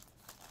 Connie!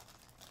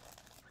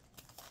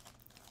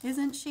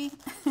 Isn't she?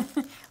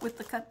 With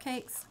the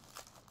cupcakes.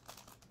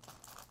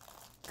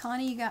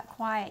 Connie, you got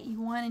quiet.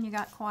 You won and you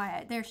got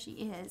quiet. There she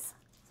is.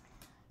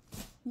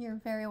 You're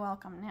very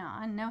welcome now.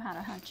 I know how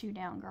to hunt you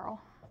down,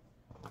 girl.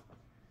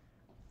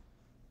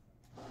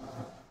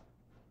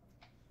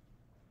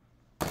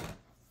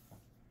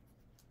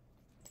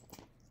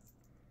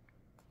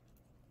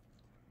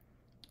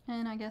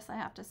 And I guess I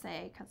have to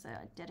say, because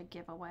I did a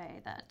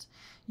giveaway, that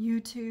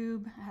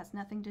YouTube has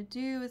nothing to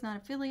do, is not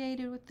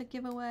affiliated with the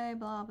giveaway,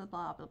 blah, blah,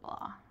 blah, blah,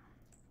 blah.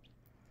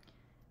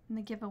 And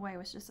the giveaway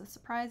was just a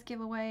surprise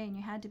giveaway, and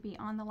you had to be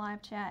on the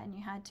live chat, and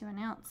you had to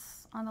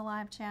announce on the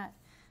live chat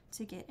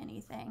to get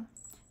anything.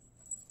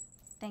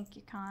 Thank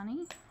you,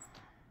 Connie.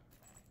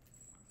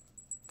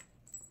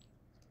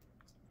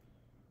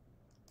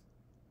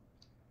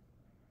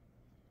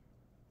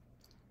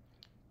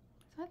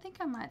 So I think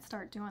I might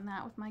start doing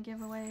that with my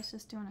giveaways,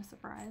 just doing a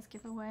surprise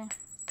giveaway.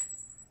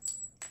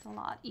 It's a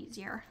lot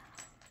easier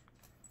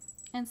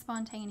and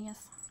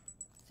spontaneous,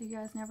 so you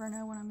guys never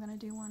know when I'm going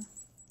to do one.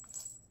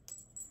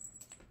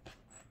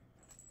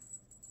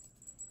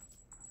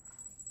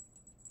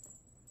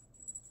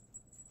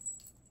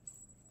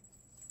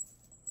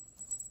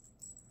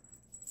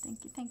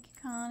 Thank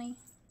you, Connie.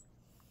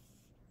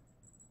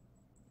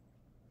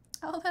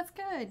 Oh, that's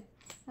good.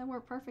 That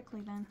worked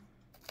perfectly then.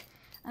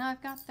 And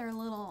I've got their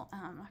little, I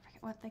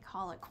forget what they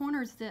call it,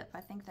 corner zip, I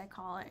think they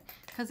call it,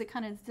 because it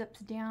kind of zips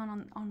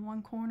down on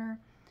one corner.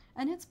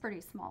 And it's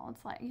pretty small.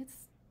 It's like,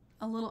 it's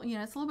a little, you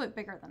know, it's a little bit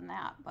bigger than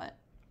that, but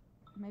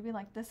maybe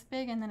like this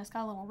big, and then it's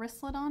got a little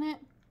wristlet on it.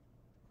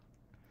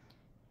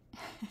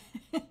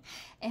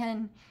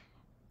 And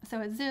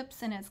so it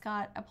zips, and it's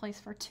got a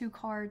place for 2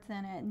 cards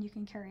in it, and you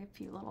can carry a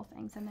few little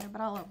things in there, but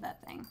I love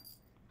that thing.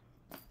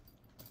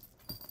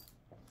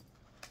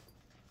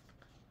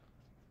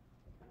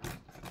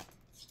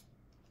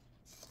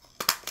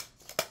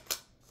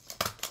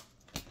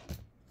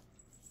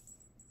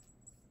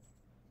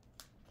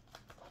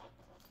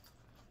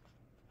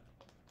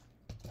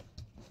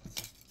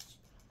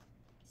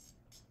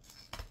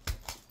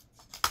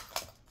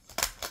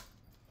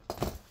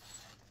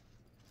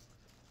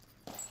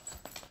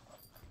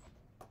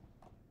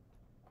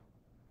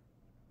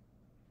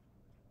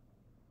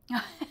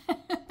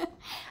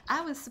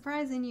 I was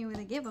surprising you with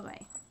a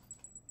giveaway.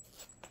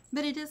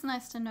 But it is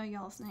nice to know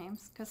y'all's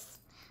names, because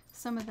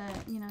some of the,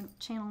 you know,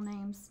 channel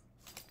names,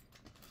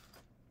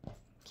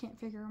 can't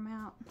figure them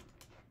out.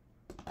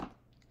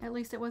 At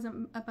least it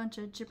wasn't a bunch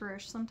of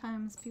gibberish.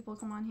 Sometimes people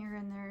come on here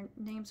and their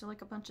names are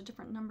like a bunch of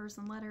different numbers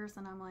and letters,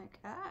 and I'm like,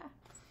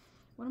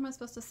 what am I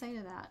supposed to say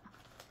to that?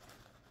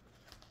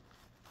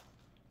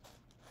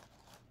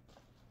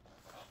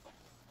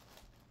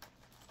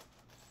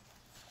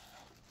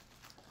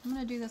 I'm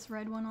going to do this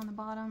red one on the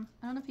bottom.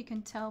 I don't know if you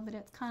can tell, but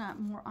it's kind of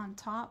more on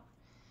top,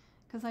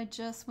 because I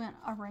just went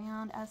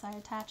around as I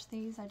attached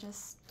these. I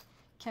just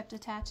kept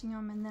attaching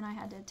them, and then I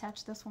had to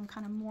attach this one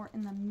kind of more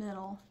in the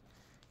middle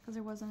because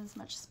there wasn't as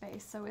much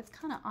space. So it's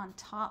kind of on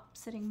top,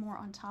 sitting more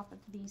on top of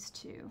these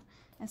two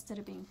instead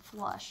of being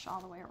flush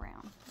all the way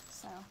around.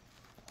 So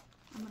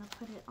I'm going to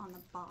put it on the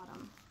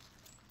bottom.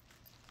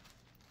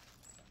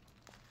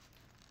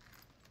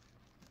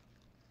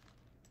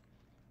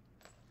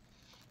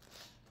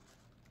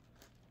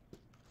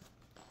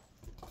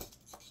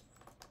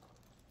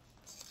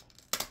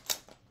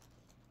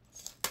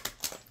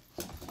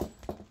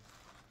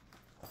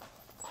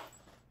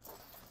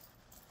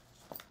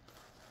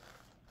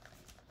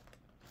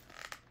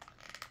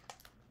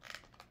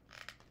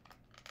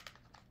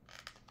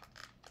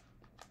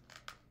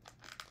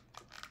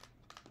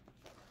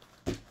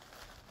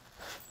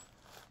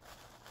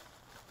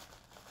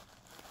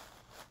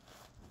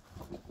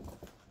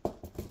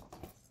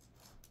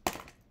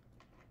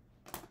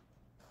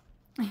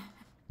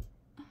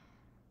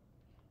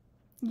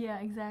 Yeah,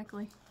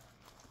 exactly.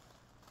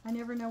 I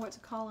never know what to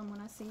call them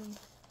when I see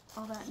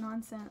all that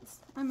nonsense.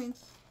 I mean,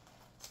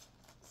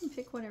 you can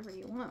pick whatever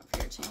you want for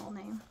your channel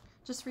name.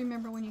 Just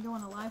remember, when you go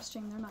on a live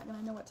stream, they're not going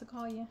to know what to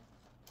call you.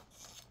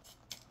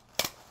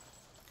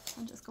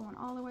 I'm just going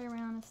all the way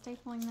around and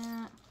stapling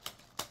that.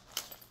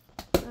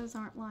 Those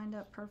aren't lined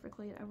up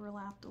perfectly. It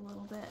overlapped a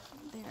little bit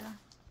there.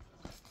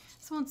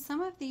 So on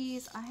some of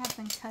these, I have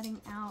been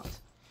cutting out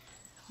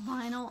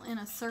vinyl in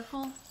a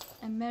circle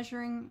and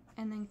measuring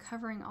and then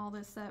covering all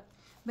this up.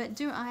 But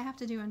I have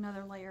to do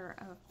another layer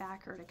of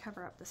backer to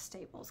cover up the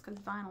staples, because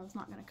vinyl is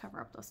not going to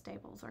cover up those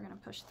staples. They're going to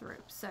push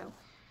through. So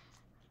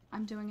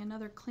I'm doing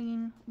another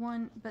clean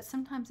one, but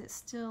sometimes it's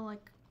still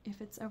like,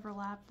 if it's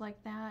overlapped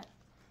like that,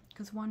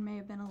 because one may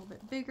have been a little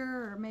bit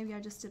bigger, or maybe I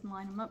just didn't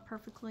line them up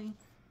perfectly.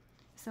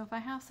 So if I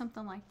have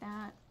something like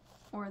that,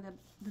 or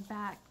the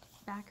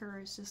backer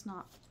is just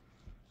not,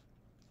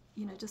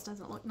 you know, just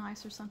doesn't look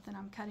nice or something,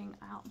 I'm cutting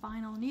out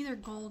vinyl, and either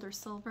gold or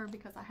silver,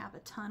 because I have a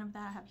ton of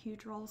that. I have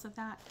huge rolls of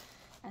that,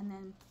 and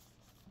then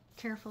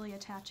carefully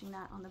attaching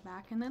that on the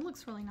back, and it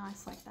looks really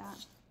nice like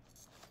that.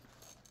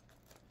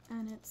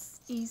 And it's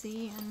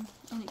easy and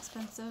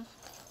inexpensive.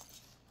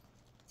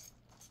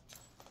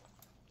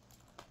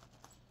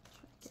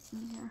 Try to get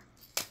in here.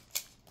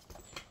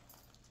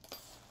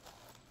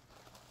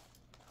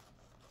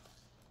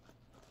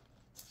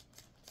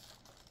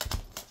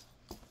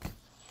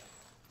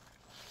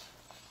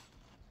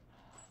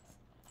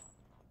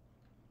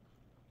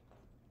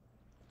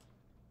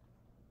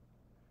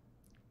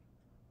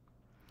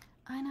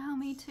 I know,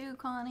 me too,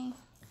 Connie.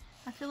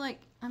 I feel like,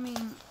 I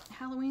mean,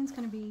 Halloween's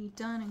going to be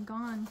done and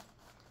gone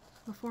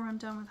before I'm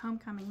done with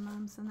homecoming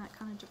months, and that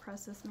kind of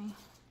depresses me.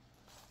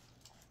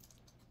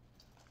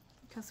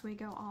 Because we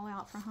go all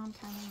out for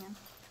homecoming, and,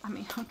 I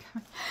mean,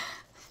 homecoming.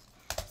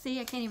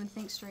 See, I can't even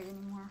think straight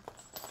anymore.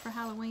 For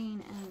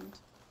Halloween, and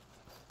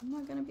I'm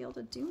not going to be able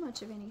to do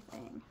much of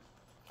anything.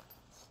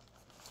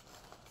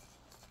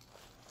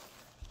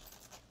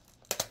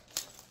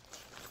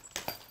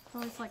 I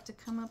always like to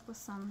come up with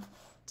some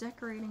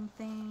decorating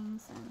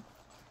things and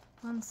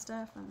fun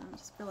stuff, and I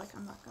just feel like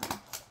I'm not gonna.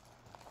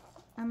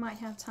 I might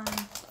have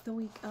time the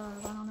week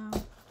of, I don't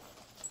know.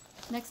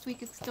 Next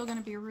week is still gonna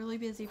be really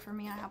busy for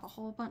me. I have a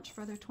whole bunch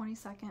for the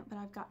 22nd, but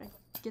I've got to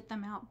get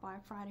them out by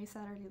Friday,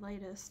 Saturday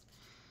latest.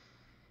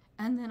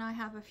 And then I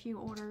have a few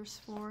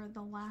orders for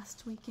the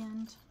last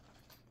weekend,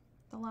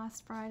 the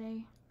last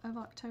Friday of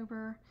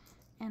October,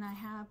 and I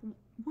have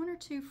 1 or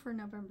 2 for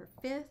November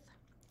 5th,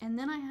 and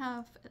then I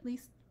have at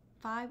least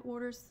 5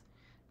 orders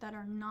that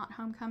are not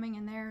homecoming,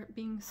 and they're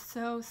being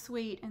so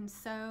sweet and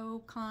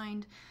so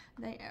kind.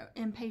 They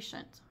and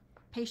patient.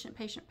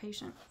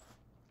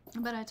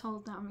 But I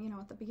told them, you know,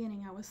 at the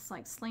beginning I was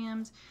like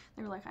slammed.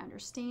 They were like, I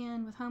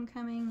understand with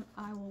homecoming.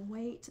 I will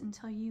wait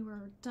until you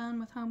are done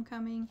with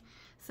homecoming.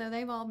 So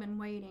they've all been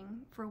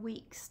waiting for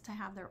weeks to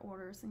have their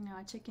orders. You know,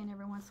 I check in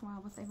every once in a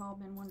while, but they've all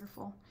been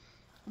wonderful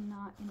and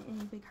not in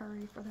any big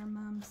hurry for their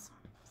mums.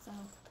 So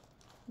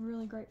I'm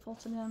really grateful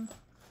to them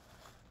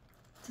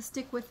to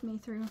stick with me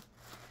through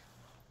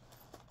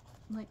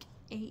like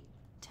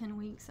 8-10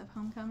 weeks of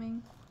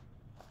homecoming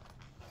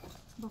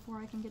before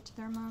I can get to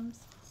their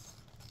mums.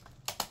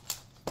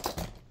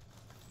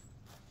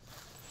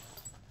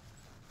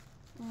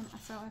 And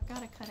so I've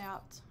got to cut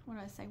out, what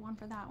did I say, one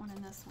for that one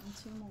and this one,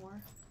 2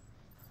 more.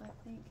 So I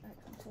think I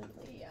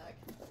completely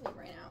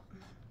ran out.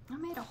 I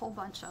made a whole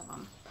bunch of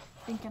them,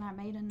 thinking I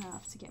made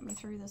enough to get me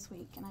through this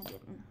week, and I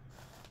didn't.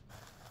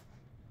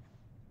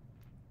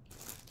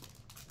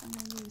 I'm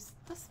going to use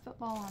this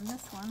football on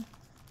this one.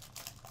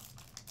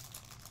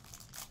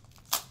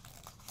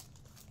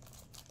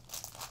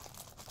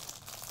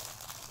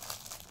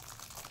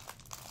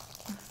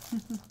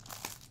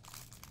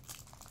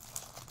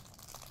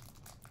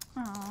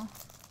 Oh.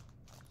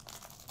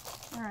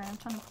 Alright, I'm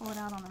trying to pull it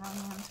out on the wrong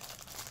end.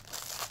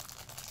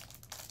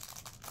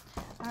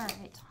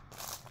 Alright.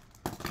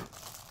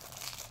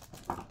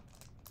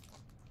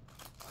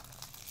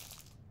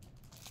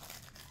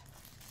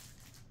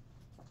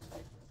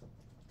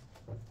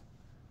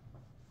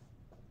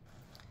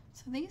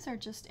 So these are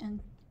just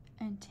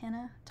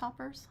antenna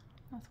toppers.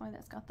 That's why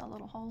that's got that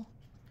little hole.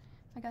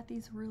 I got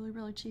these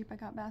really cheap. I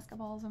got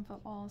basketballs and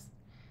footballs,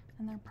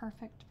 and they're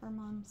perfect for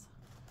mums.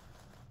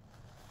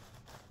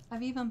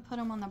 I've even put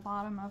them on the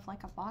bottom of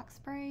like a box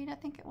braid, I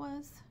think it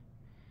was.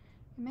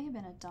 It may have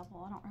been a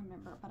double, I don't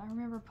remember, but I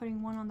remember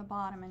putting one on the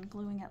bottom and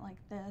gluing it like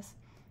this.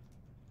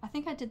 I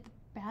think I did the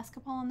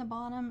basketball on the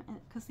bottom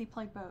because he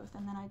played both,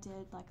 and then I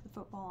did like the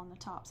football on the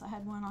top. So I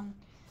had one on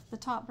the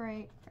top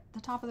braid,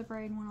 the top of the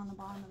braid, and one on the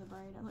bottom of the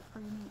braid. It looked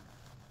pretty neat.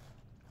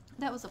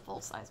 That was a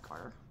full-size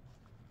garter.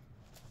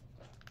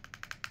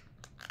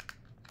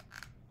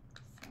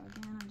 So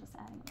again, I'm just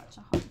adding a bunch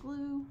of hot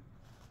glue.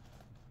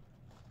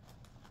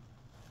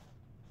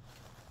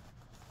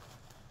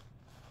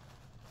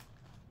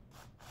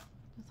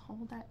 Just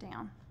hold that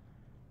down.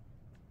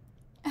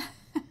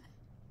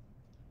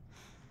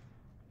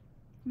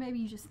 Maybe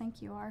you just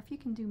think you are. If you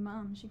can do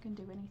mums, you can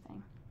do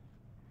anything.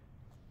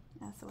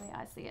 That's the way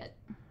I see it.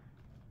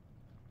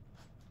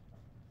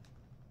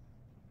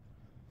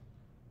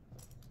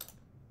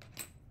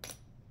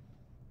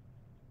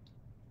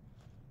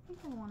 I think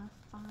I want to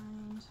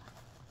find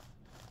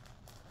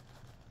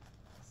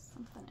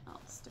something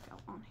else to go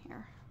on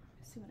here.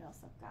 Let's see what else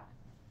I've got.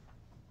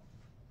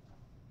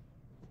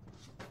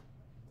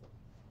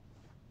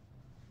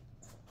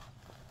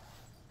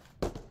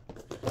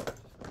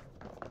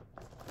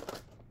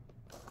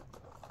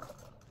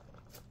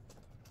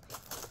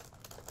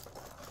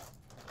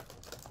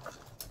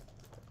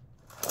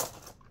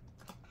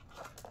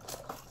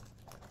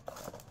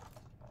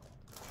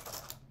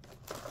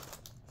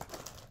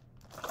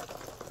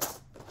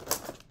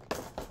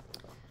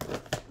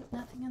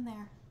 Nothing in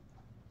there.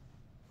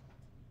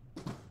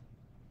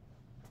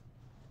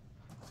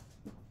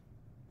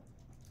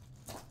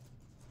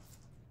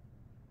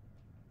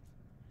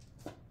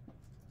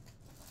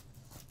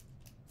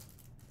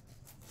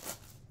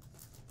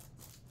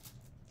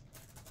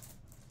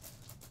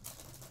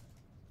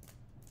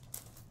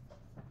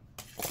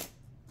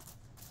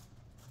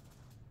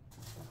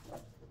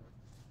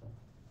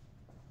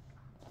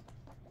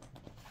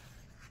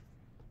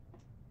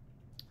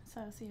 So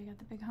see, I got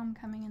the big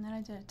homecoming, and then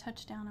I did a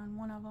touchdown on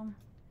one of them.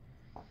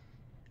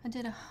 I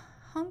did a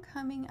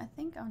homecoming, I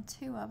think, on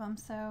 2 of them,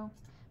 so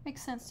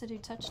makes sense to do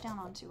touchdown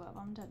on 2 of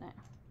them, doesn't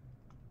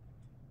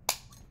it?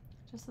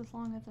 Just as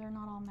long as they're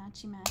not all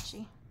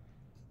matchy-matchy.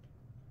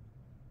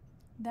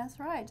 That's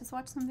right, just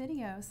watch some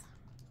videos.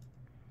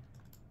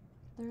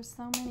 There's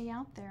so many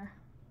out there.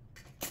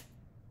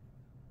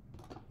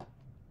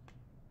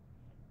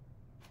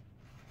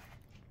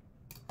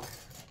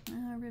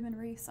 Ribbon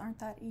wreaths aren't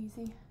that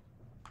easy.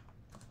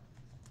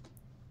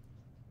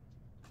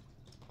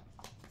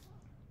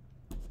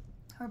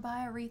 Or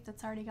buy a wreath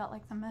that's already got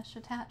like the mesh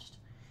attached.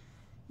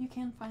 You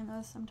can find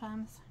those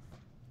sometimes.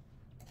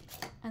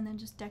 And then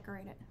just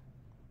decorate it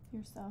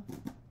yourself.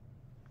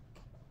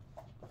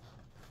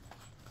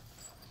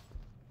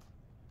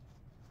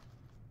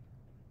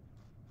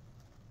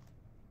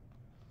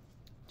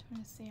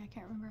 Trying to see, I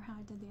can't remember how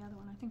I did the other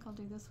one. I think I'll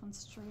do this one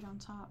straight on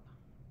top.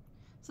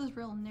 This is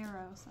real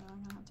narrow, so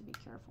I'm gonna have to be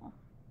careful.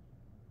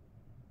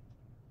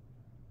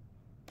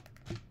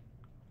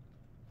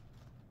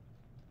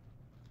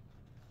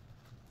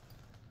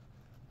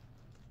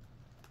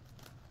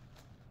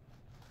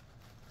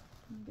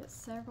 Get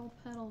several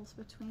petals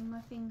between my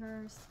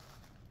fingers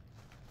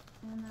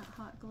and that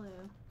hot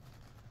glue.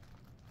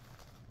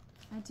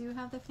 I do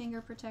have the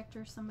finger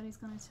protector. Somebody's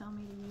going to tell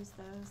me to use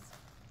those,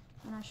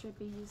 and I should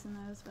be using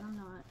those, but I'm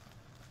not.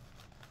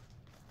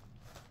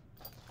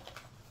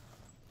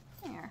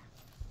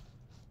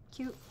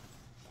 Cute.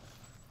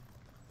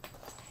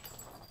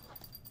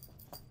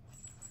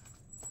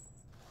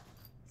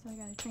 So I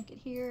got a trinket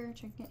here,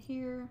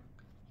 here,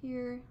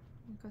 here.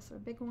 Goes to a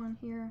big one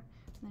here, and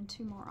then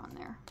 2 more on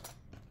there.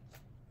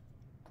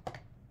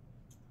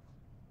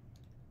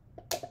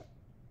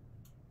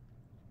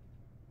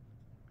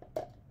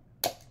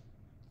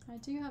 I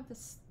do have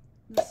this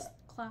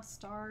class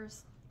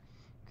stars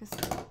because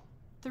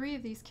 3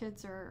 of these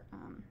kids are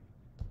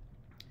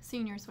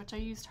seniors, which I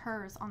used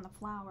hers on the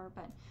flower,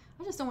 but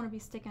I just don't want to be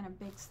sticking a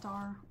big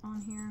star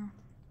on here.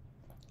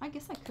 I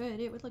guess I could.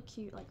 It would look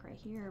cute like right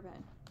here, but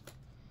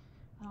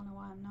I don't know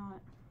why I'm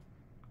not,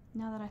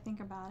 now that I think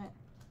about it.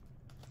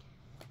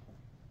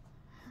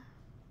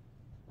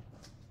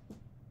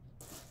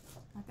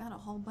 I've got a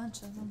whole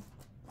bunch of them.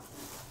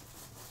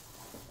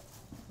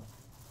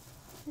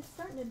 It's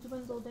starting to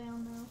dwindle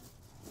down though.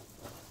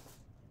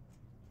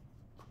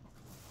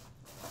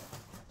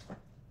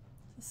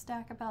 It's a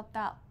stack about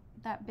that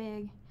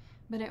big,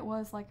 but it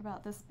was like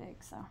about this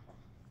big, so.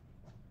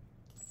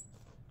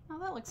 Oh,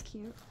 that looks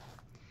cute.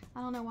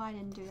 I don't know why I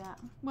didn't do that.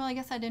 Well, I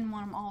guess I didn't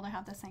want them all to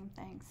have the same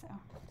thing, so.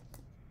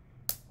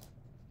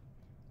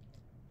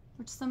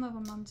 Which some of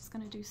them I'm just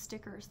gonna do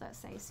stickers that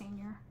say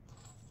senior.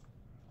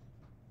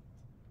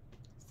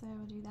 So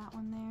we'll do that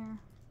one there.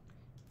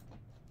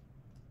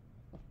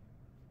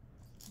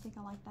 I think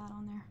I like that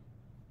on there.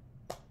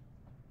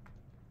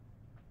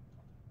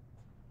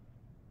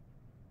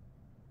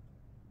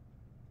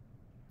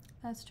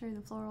 That's true,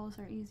 the florals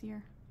are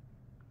easier.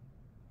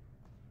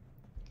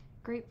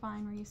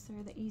 Grapevine wreaths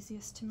are the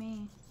easiest to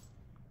me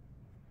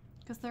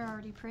because they're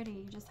already pretty,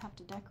 you just have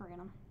to decorate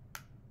them.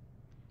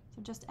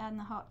 So just adding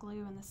the hot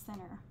glue in the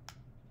center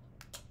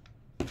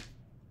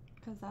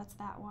because that's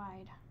that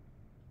wide.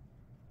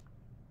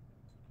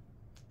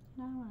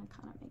 And I want to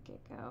kind of make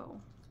it go.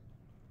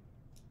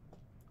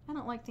 I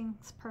don't like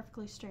things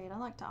perfectly straight. I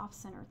like to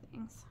off-center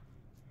things.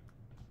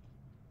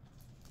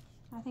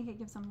 I think it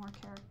gives them more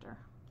character.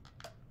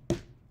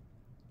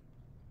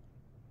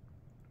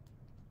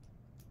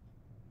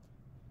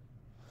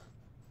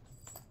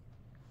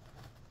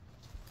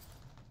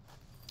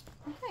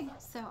 Okay,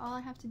 so all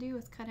I have to do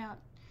is cut out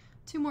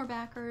 2 more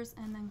backers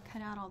and then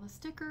cut out all the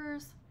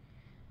stickers,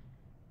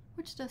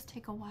 which does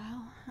take a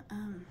while.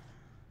 I'm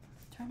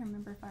trying to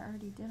remember if I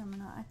already did them or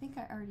not. I think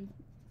I already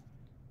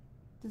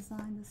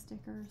designed the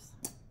stickers,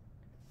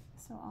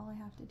 so all I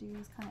have to do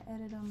is kind of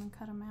edit them and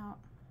cut them out.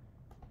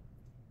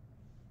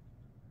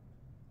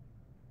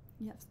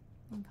 Yep,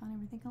 and kind of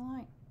everything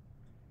alike.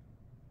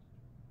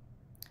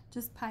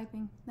 Just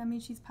piping. That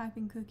means she's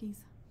piping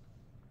cookies.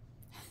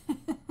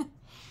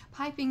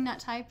 Piping, not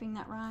typing,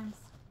 that rhymes.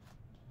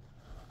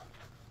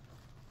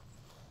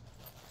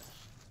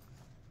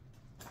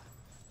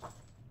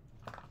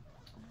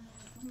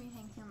 Let me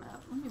hang him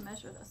up. Let me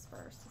measure this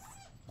first.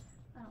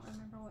 I don't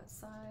remember what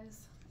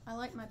size. I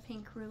like my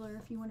pink ruler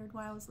if you wondered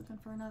why I was looking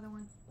for another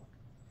one.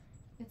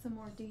 It's a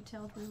more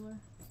detailed ruler.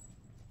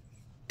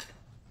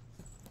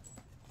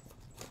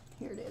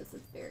 Here it is,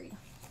 it's buried.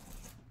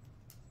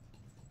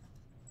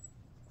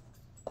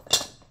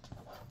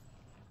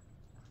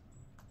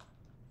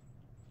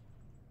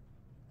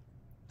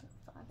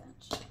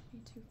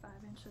 Be 5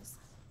 inches.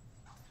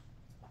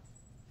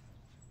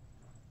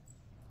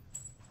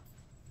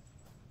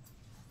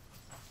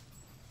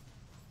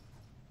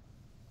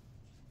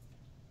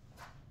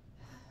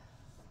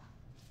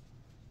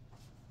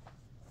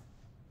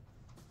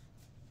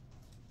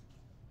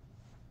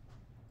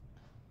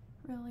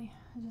 Really,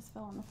 I just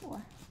fell on the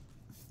floor.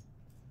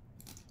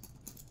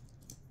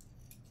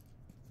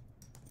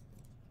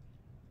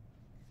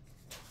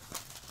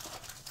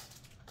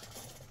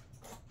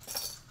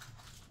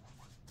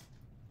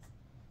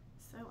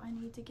 I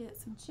need to get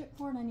some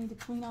chipboard. I need to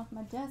clean off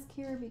my desk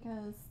here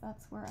because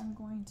that's where I'm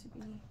going to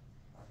be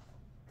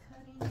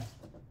cutting.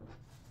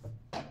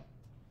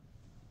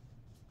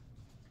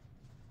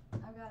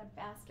 I've got a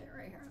basket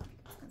right here. I don't know if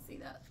you guys can see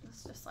that.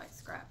 It's just like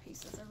scrap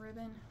pieces of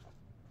ribbon.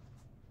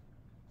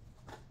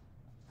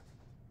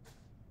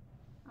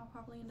 I'll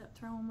probably end up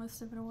throwing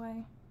most of it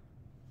away.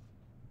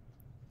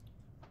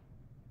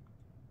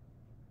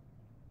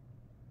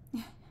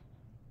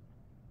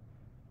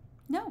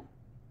 No,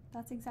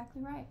 that's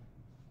exactly right.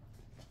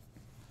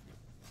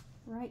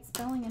 Right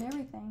spelling and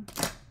everything.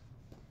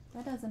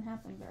 That doesn't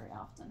happen very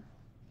often.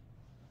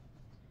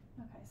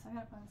 Okay, so I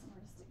gotta find somewhere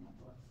to stick my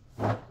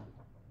book.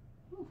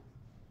 Ooh.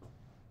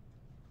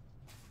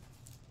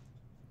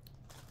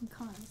 And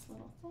Connies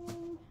little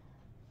thing.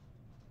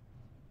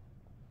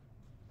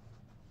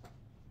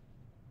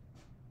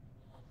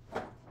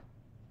 Oh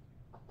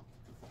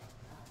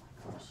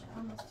my gosh, I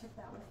almost took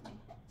that with me.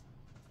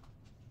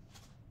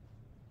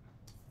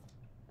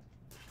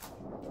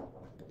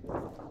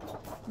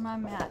 My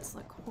mats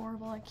look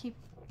horrible. I keep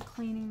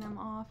cleaning them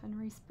off and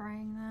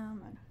respraying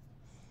them. And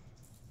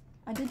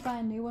I did buy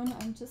a new one.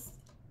 I just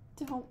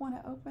don't want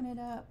to open it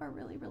up. I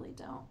really, really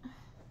don't.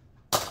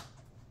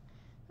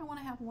 I want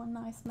to have one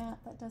nice mat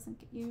that doesn't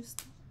get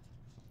used.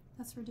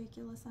 That's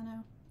ridiculous, I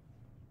know.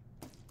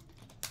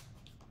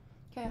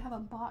 Okay, I have a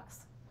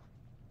box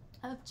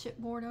of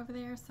chipboard over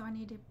there, so I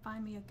need to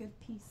find me a good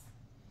piece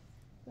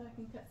that I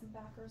can cut some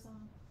backers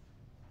on.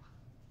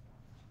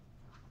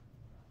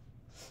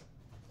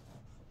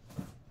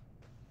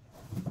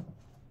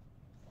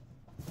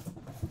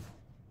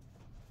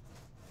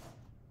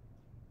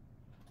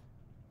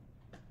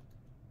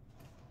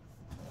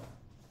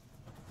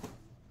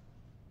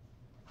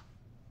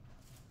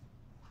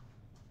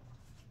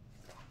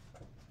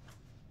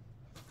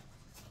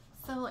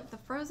 So like the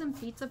frozen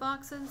pizza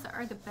boxes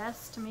are the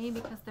best to me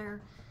because they're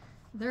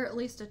at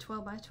least a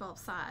 12 by 12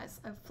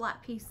 size. A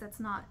flat piece that's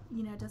not,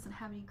 you know, doesn't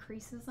have any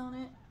creases on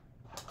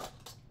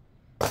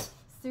it.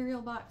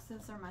 Cereal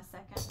boxes are my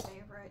second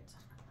favorite.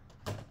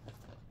 I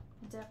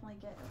definitely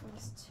get at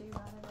least 2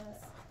 out of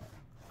this.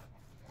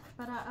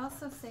 But I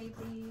also save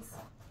these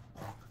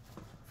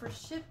for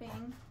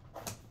shipping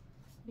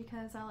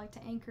because I like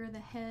to anchor the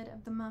head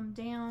of the mum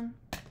down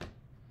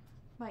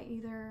by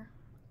either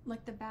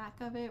like the back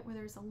of it where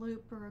there's a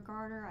loop or a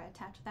garter. I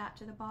attach that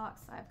to the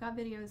box. I've got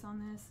videos on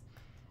this.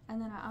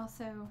 And then I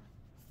also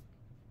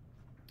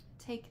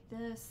take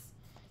this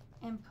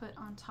and put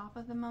on top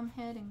of the mum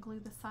head and glue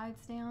the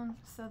sides down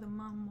so the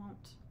mum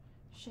won't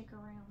shake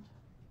around.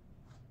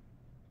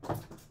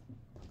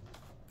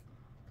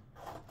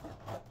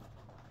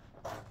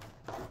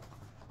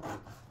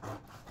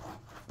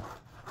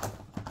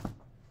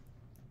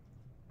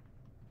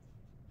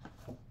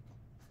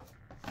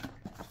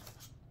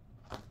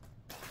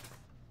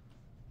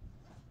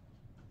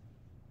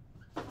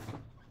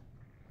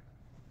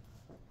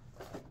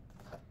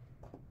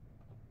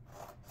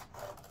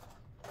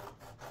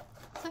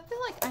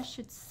 I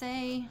should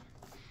say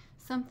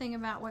something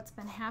about what's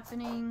been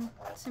happening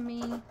to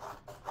me in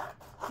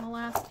the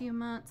last few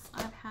months.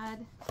 I've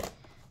had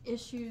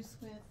issues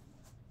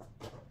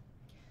with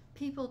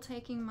people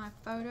taking my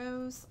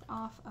photos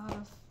off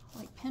of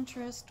like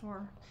Pinterest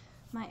or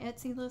my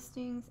Etsy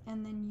listings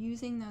and then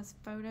using those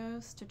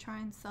photos to try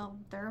and sell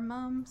their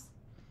mums.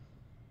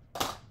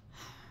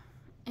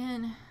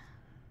 And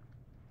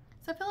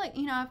so I feel like,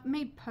 you know, I've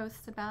made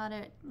posts about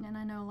it and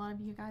I know a lot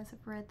of you guys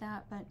have read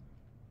that, but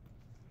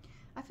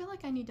I feel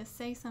like I need to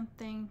say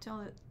something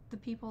to the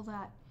people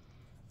that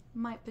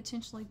might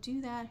potentially do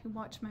that who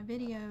watch my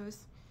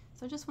videos.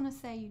 So I just want to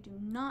say you do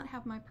not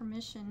have my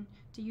permission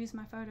to use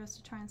my photos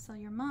to try and sell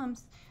your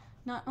mums.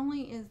 Not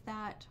only is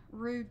that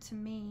rude to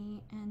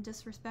me and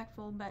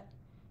disrespectful, but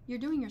you're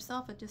doing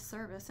yourself a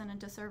disservice and a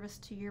disservice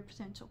to your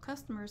potential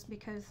customers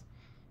because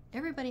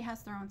everybody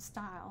has their own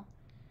style.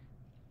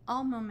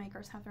 All mum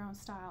makers have their own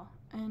style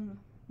and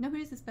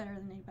nobody's is better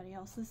than anybody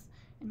else's,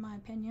 in my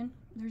opinion.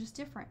 They're just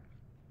different.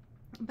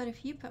 But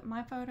if you put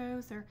my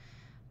photos or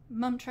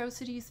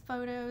Mumtrocity's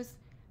photos,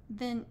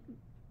 then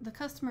the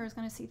customer is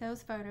going to see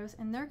those photos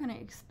and they're going to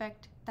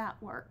expect that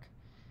work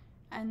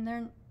and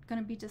they're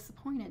going to be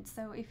disappointed.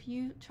 So if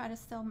you try to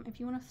sell, if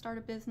you want to start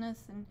a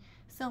business and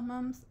sell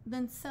mums,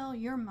 then sell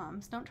your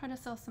mums. Don't try to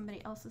sell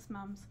somebody else's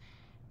mums.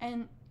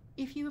 And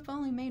if you have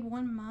only made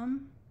one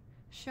mum,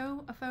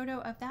 show a photo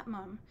of that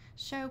mum.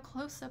 Show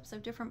close-ups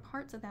of different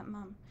parts of that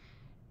mum.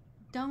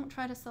 Don't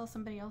try to sell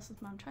somebody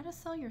else's mum. Try to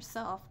sell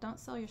yourself. Don't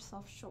sell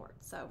yourself short.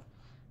 So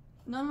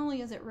not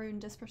only is it rude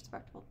and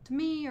disrespectful to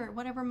me or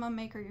whatever mum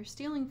maker you're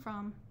stealing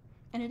from,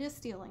 and it is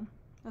stealing,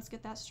 let's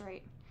get that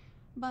straight,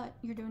 but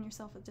you're doing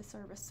yourself a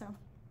disservice. So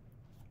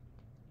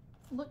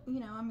look,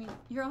 you know, I mean,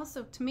 you're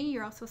also, to me,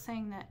 you're also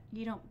saying that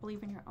you don't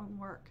believe in your own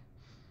work.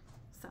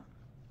 So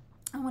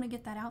I want to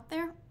get that out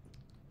there.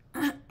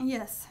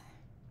 Yes.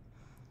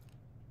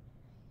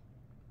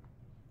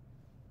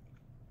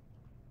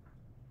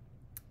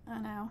 I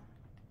know.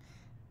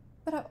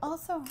 But I've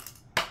also,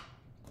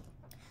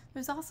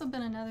 there's also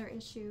been another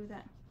issue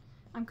that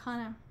I'm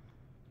kind of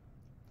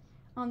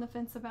on the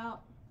fence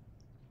about.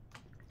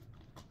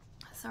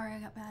 Sorry, I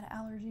got bad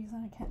allergies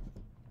and I can't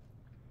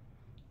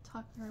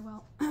talk very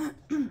well.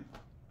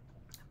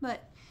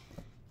 But,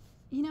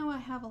 you know, I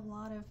have a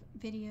lot of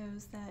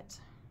videos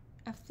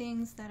of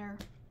things that are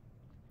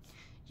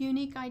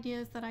unique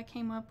ideas that I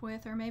came up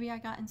with, or maybe I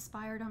got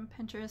inspired on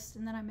Pinterest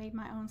and then I made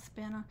my own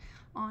spin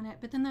on it.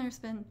 But then there's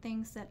been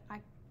things that I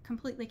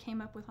completely came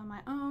up with on my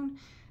own.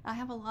 I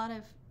have a lot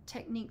of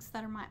techniques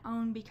that are my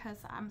own because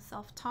I'm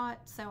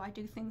self-taught, so I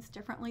do things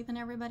differently than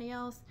everybody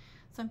else.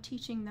 So I'm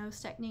teaching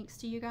those techniques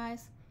to you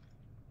guys.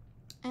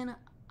 And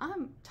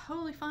I'm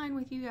totally fine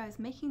with you guys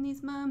making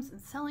these mums and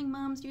selling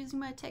mums using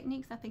my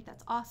techniques. I think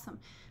that's awesome.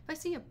 If I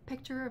see a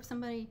picture of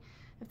somebody,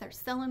 if they're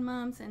selling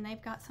mums and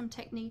they've got some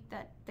technique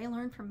that they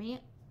learned from me,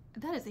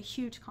 that is a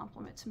huge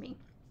compliment to me.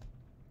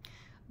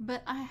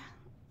 But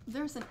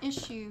there's an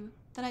issue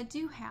that I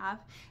do have,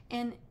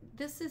 and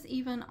this is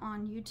even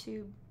on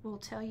YouTube will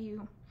tell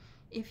you,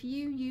 if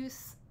you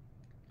use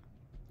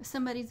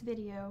somebody's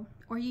video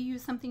or you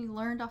use something you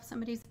learned off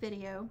somebody's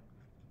video,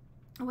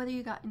 whether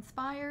you got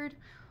inspired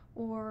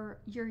or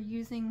you're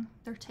using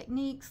their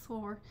techniques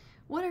or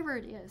whatever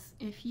it is,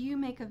 if you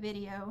make a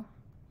video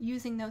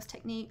using those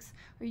techniques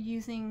or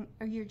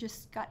you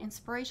just got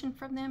inspiration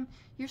from them,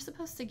 you're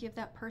supposed to give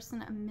that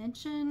person a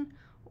mention,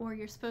 or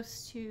you're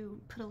supposed to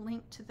put a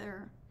link to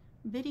their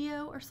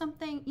video or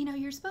something, you know,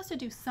 you're supposed to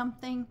do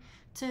something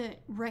to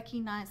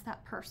recognize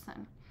that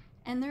person.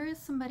 And there is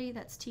somebody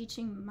that's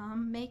teaching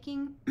mum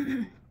making,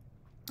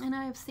 and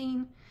I have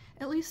seen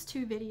at least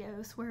 2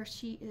 videos where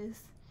she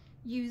is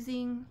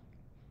using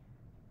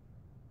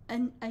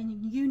a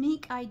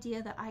unique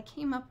idea that I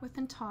came up with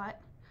and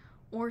taught,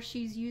 or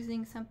she's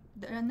using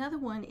another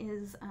one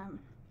is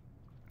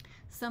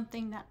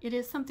something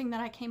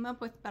that I came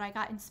up with, but I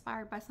got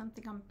inspired by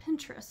something on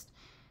Pinterest,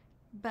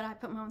 but I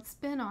put my own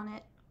spin on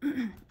it.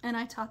 And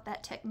I taught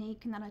that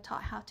technique, and then I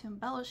taught how to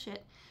embellish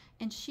it.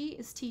 And she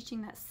is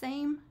teaching that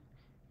same,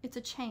 it's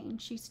a chain,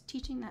 she's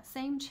teaching that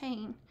same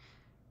chain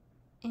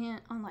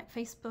on like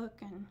Facebook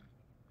and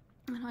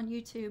on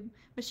YouTube,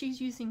 but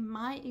she's using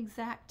my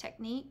exact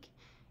technique,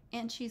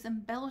 and she's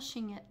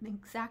embellishing it the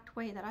exact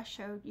way that I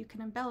showed you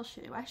can embellish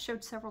it. I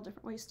showed several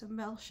different ways to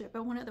embellish it,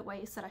 but one of the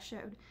ways that I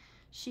showed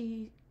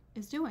she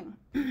is doing.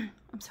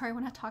 I'm sorry,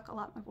 when I talk a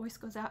lot my voice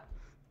goes out.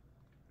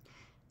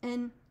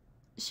 And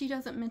she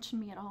doesn't mention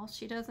me at all.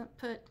 She doesn't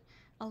put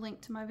a link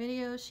to my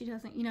videos. She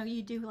doesn't, you know,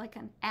 you do like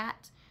an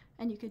 @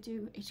 and you could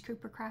do H.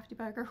 Cooper, Crafty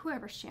Bug, or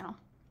whoever's channel.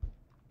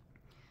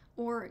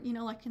 Or, you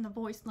know, like in the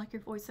voice, like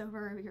your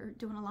voiceover, or you're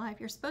doing a live,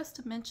 you're supposed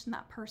to mention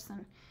that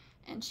person,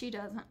 and she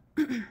doesn't.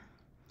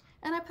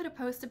 And I put a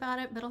post about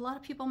it, but a lot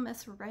of people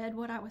misread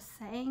what I was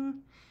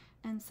saying,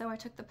 and so I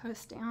took the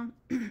post down.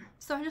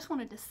 So I just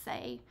wanted to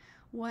say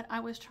what I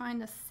was trying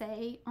to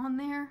say on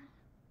there.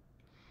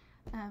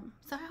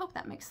 So I hope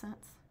that makes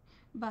sense.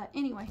 But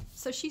anyway,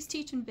 so she's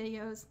teaching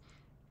videos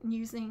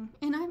using,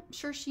 and I'm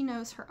sure she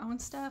knows her own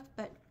stuff,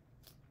 but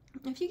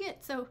if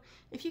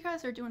you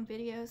guys are doing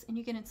videos and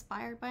you get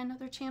inspired by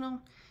another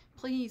channel,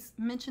 please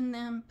mention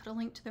them, put a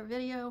link to their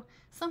video,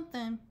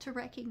 something to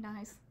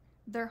recognize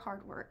their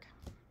hard work.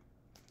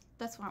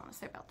 That's what I want to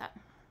say about that.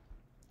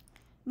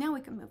 Now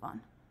we can move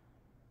on.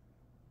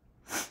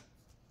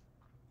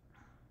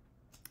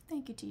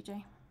 Thank you,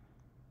 TJ.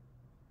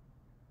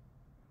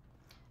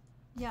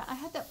 Yeah, I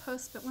had that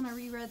post, but when I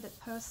reread that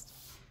post,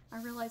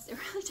 I realized it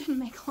really didn't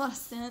make a lot of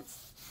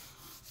sense.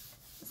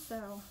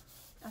 So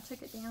I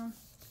took it down.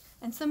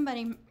 And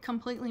somebody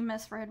completely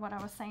misread what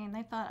I was saying.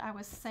 They thought I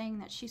was saying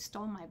that she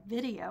stole my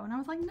video. And I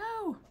was like,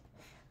 no,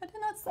 I did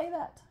not say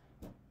that.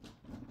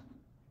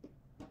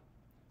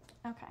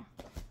 Okay,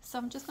 so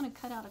I'm just going to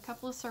cut out a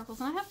couple of circles.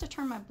 And I have to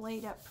turn my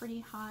blade up pretty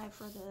high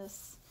for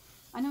this.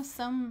 I know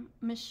some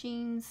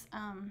machines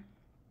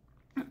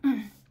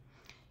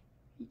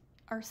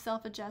are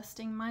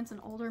self-adjusting. Mine's an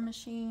older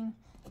machine,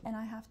 and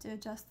I have to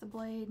adjust the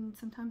blade, and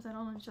sometimes I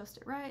don't adjust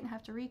it right and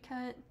have to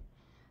recut.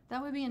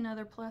 That would be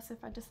another plus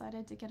if I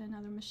decided to get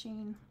another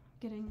machine,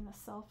 getting the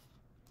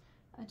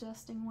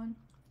self-adjusting one.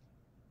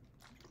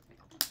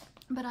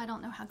 But I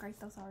don't know how great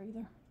those are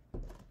either.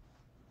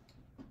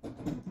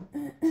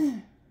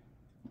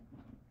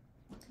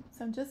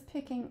 So I'm just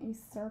picking a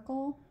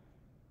circle.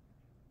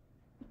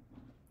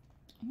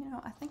 You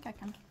know, I think I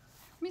can,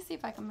 let me see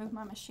if I can move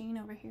my machine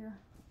over here.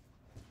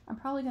 I'm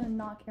probably going to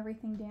knock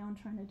everything down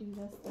trying to do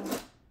this, though.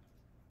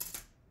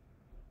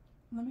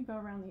 Let me go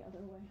around the other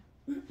way.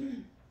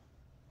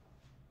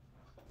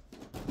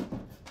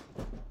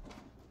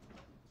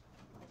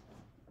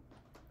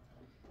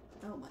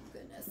 Oh my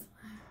goodness.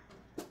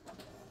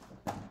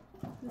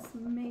 This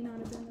may not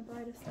have been the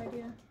brightest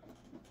idea.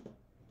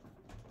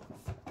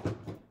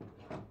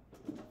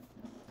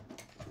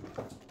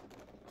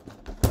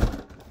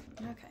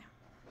 Okay.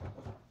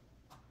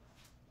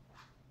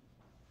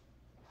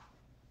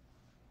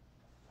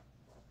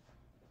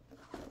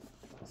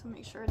 So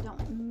make sure I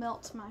don't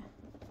melt my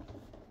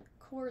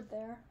cord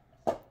there.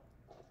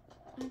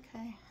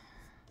 Okay.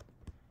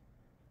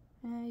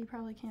 You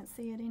probably can't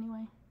see it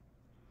anyway.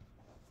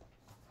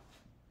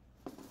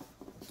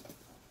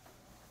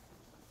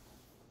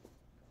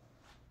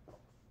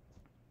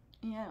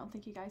 Yeah, I don't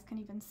think you guys can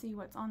even see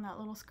what's on that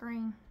little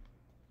screen.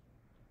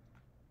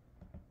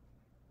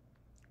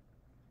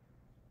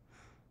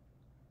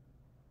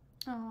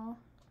 Oh,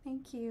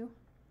 thank you.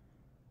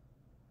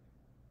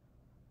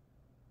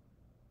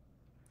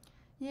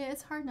 Yeah,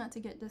 it's hard not to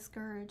get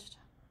discouraged.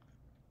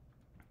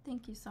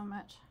 Thank you so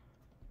much.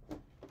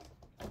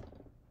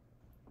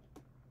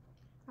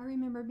 I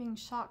remember being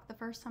shocked the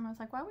first time. I was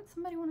like, why would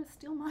somebody want to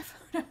steal my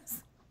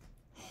photos?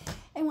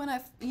 And when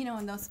I, you know,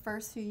 in those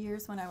first few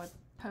years when I would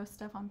post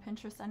stuff on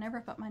Pinterest, I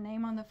never put my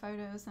name on the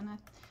photos, and I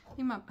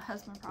think my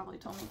husband probably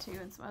told me to,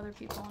 and some other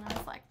people, and I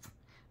was like,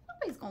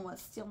 nobody's gonna want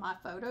to steal my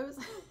photos.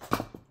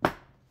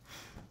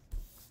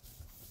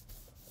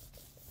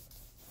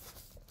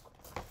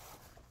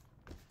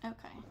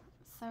 Okay,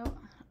 so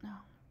no,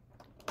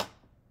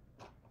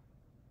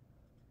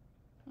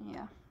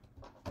 yeah.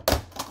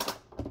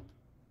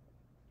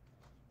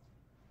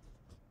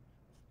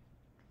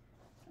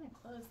 I'm gonna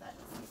close that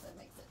and see if that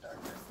makes it darker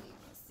so you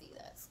can see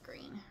that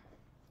screen.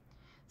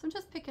 So I'm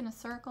just picking a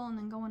circle and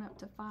then going up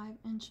to 5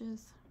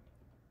 inches.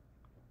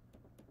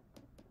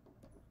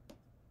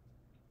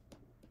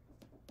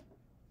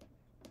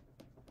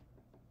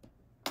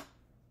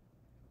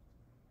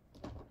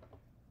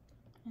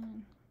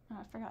 And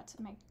I forgot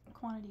to make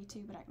quantity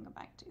too, but I can go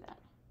back to that.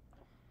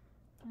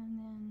 And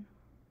then,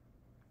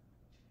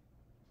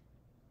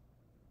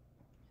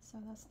 so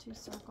that's 2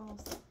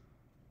 circles.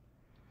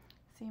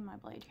 See my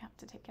blade, you have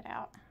to take it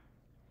out.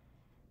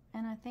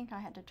 And I think I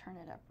had to turn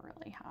it up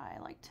really high,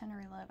 like 10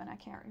 or 11, I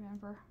can't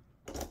remember.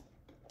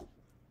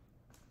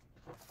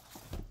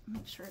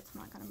 Make sure it's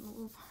not gonna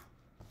move.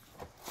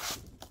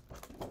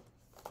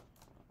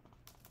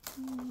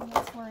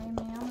 That's worrying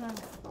me.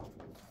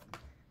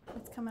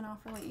 It's coming off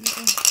really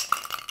easy.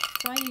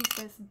 So I use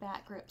this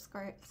back grip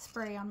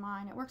spray on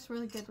mine. It works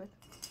really good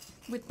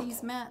with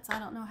these mats. I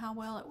don't know how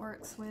well it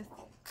works with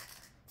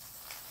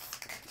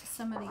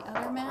some of the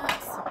other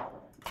mats,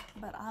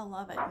 but I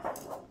love it.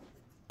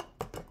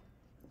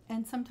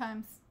 And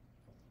sometimes,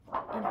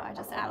 you know, I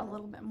just add a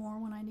little bit more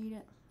when I need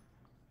it.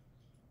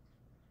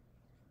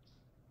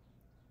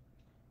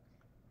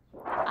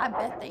 I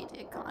bet they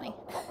did, Connie.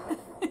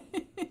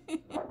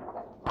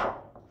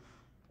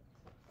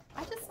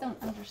 I just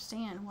don't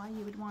understand why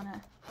you would want to.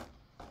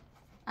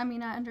 I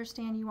mean, I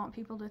understand you want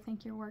people to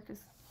think your work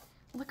is,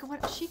 look at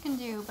what she can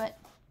do, but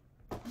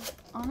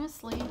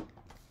honestly,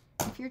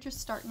 if you're just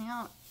starting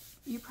out,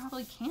 you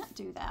probably can't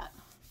do that.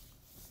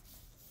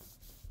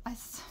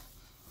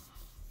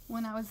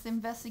 When I was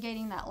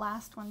investigating that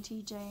last one,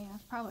 TJ,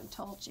 I've probably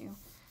told you,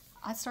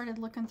 I started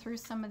looking through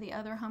some of the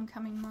other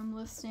homecoming mom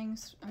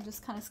listings. I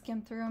just kind of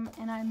skimmed through them,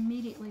 and I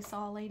immediately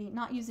saw a lady,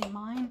 not using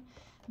mine,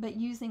 but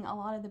using a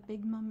lot of the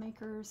big mum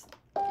makers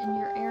in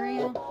your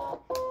area,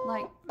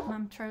 like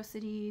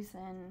Momtrocities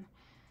and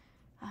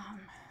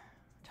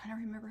trying to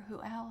remember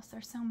who else.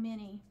 There's so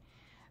many.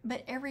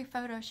 But every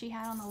photo she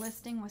had on the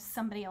listing was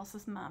somebody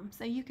else's mum.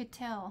 So you could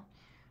tell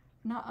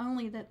not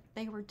only that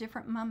they were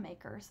different mum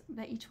makers,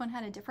 but each one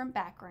had a different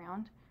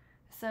background.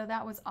 So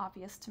that was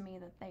obvious to me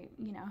that they,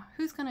 you know,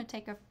 who's going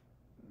to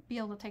be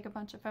able to take a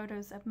bunch of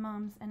photos of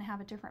mums and have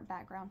a different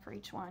background for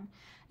each one.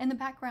 And the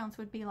backgrounds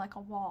would be like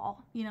a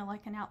wall, you know,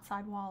 like an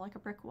outside wall, like a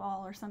brick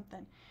wall or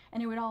something.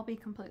 And it would all be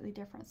completely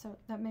different. So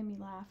that made me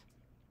laugh.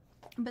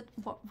 But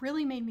what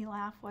really made me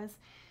laugh was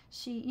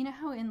she, you know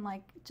how in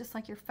like, just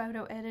like your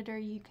photo editor,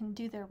 you can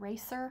do the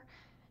eraser.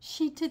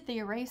 She did the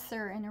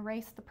eraser and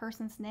erased the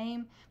person's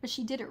name, but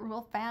she did it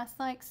real fast,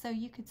 like, so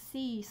you could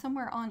see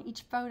somewhere on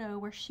each photo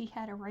where she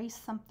had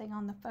erased something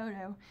on the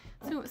photo.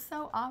 So it was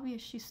so obvious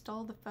she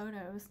stole the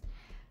photos.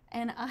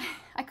 And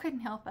I couldn't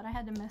help it. I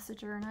had to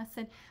message her and I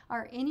said,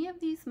 are any of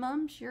these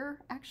mums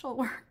your actual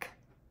work?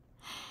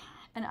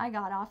 And I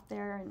got off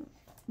there and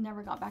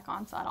never got back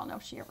on, so I don't know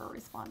if she ever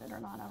responded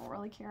or not. I don't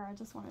really care. I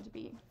just wanted to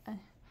be,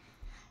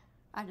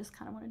 I just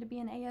kind of wanted to be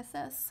an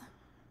ASS.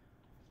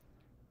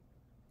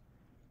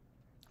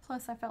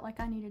 Plus, I felt like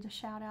I needed a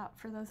shout out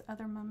for those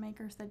other mum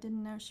makers that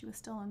didn't know she was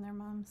still in their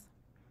mums.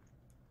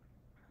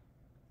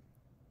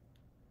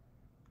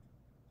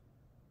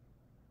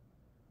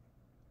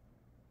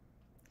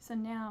 So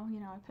now, you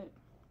know, I put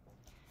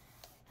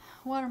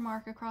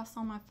watermark across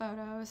all my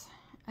photos,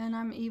 and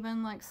I'm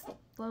even like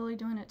slowly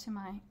doing it to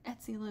my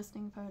Etsy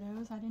listing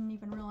photos. I didn't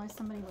even realize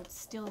somebody would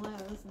steal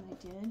those, and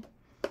they did.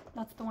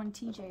 That's the one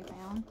TJ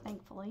found,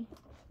 thankfully.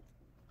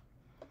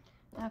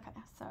 Okay,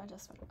 so I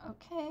just went,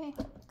 okay,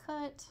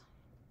 cut.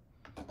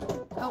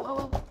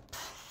 Oh.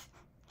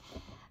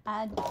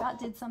 I about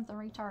did something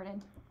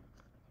retarded.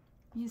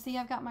 You see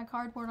I've got my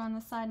cardboard on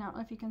this side, and I don't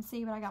know if you can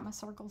see, but I got my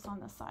circles on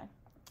this side.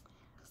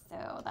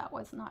 So that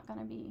was not going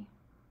to be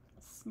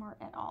smart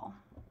at all.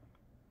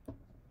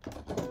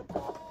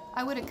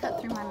 I would have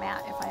cut through my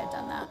mat if I had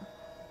done that.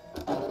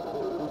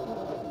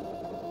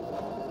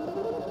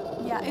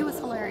 Yeah, it was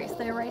hilarious.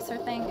 The eraser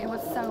thing, it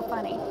was so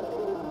funny.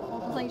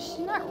 I was like, should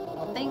you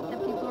not think that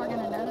people are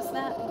going to notice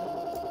that?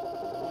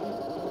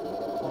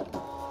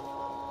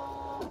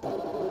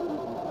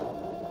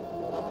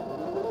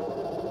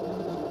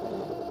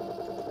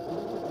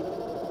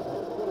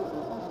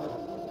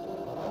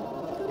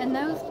 And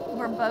those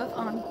were both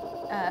on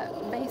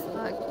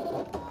Facebook.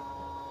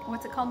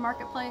 What's it called?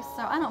 Marketplace.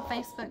 So I don't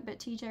Facebook, but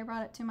TJ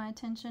brought it to my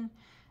attention,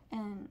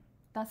 and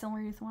that's the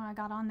only reason why I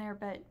got on there.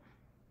 But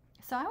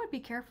so I would be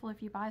careful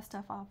if you buy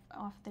stuff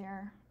off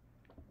there.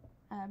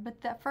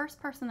 But that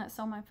first person that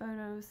sold my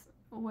photos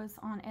was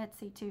on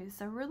Etsy too.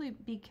 So really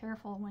be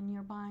careful when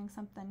you're buying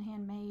something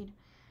handmade.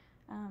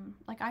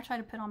 Like I try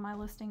to put on my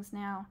listings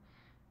now,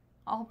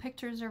 all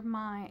pictures of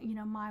my, you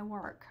know, my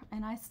work,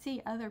 and I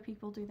see other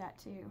people do that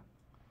too.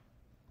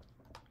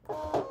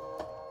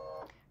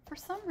 For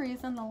some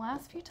reason, the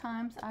last few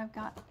times I've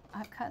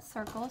cut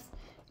circles,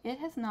 it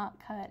has not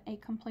cut a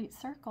complete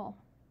circle.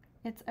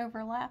 It's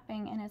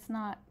overlapping and it's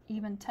not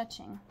even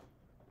touching.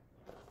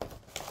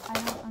 I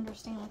don't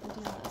understand what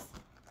the deal is.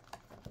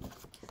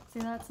 See,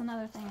 that's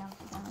another thing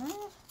I've done.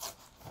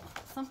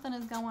 Something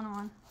is going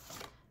on.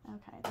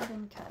 Okay, they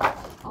didn't cut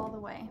all the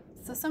way.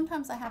 So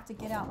sometimes I have to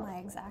get out my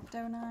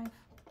X-Acto knife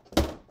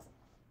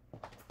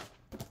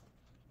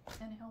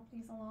and help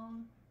these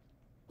along.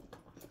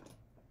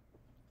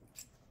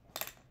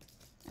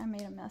 I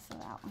made a mess of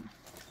that one.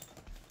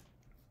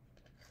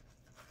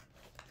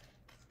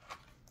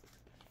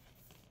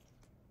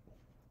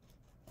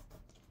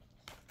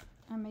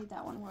 I made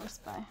that one worse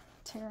by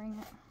tearing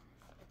it.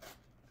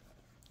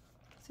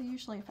 So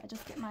usually if I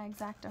just get my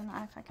X-Acto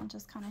knife, I can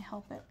just kind of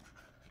help it.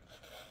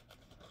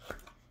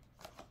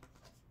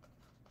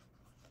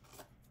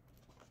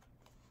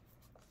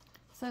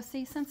 So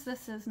see, since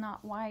this is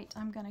not white,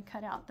 I'm going to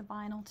cut out the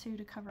vinyl too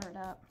to cover it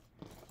up.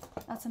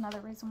 That's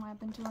another reason why I've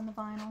been doing the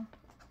vinyl.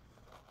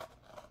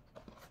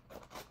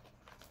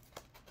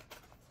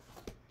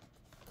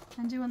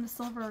 And doing the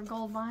silver or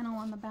gold vinyl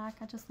on the back,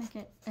 I just think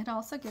it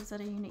also gives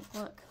it a unique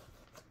look.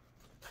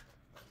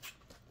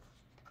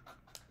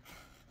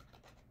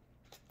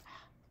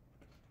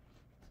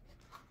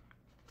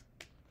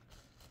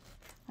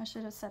 I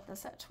should have set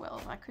this at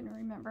 12. I couldn't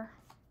remember.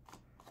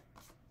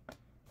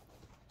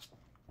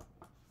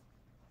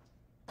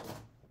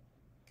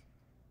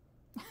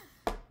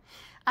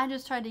 I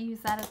just tried to use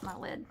that as my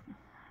lid.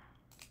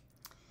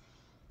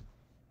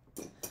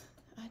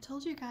 I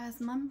told you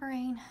guys, mum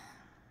brain.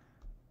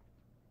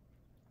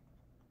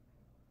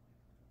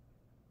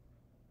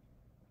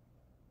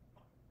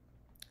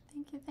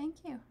 Thank you, thank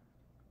you.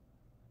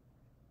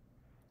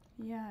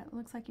 Yeah, it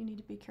looks like you need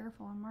to be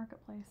careful on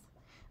Marketplace.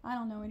 I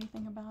don't know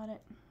anything about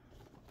it.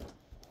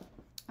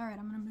 All right,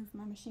 I'm gonna move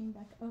my machine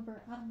back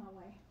over out of my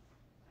way.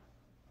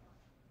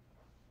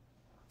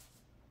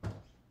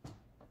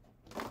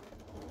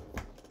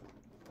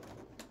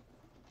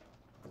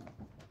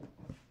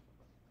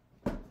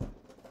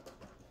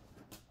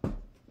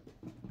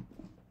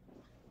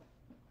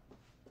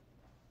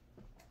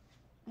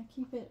 I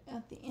keep it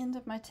at the end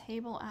of my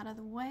table out of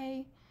the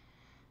way,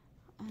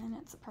 and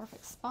it's a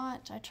perfect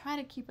spot. I try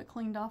to keep it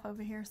cleaned off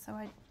over here so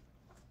it's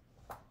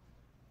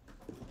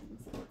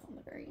on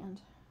the very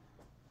end.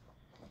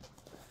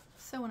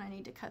 So when I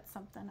need to cut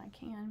something, I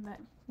can, but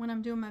when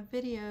I'm doing my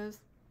videos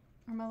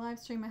or my live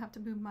stream, I have to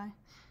move my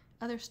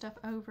other stuff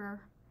over.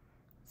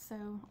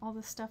 So all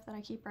the stuff that I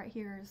keep right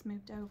here is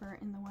moved over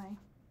in the way.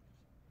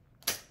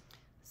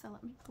 So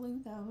let me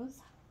glue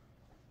those.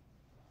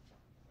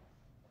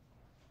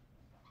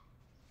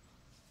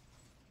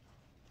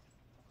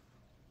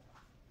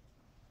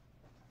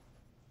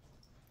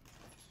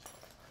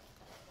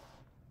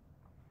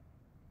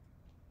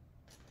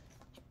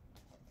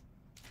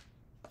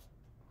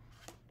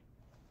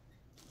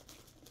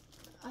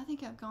 I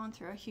think I've gone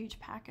through a huge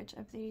package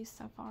of these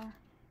so far.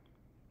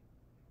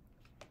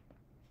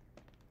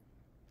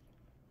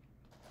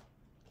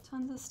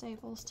 Tons of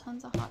staples,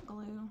 tons of hot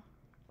glue.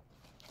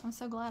 I'm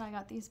so glad I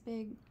got these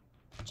big,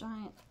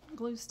 giant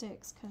glue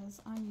sticks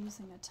because I'm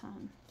using a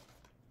ton.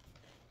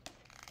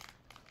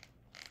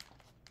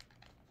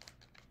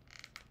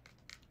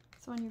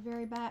 So on your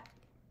very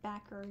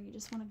backer, you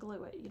just want to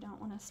glue it. You don't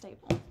want to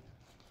staple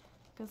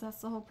because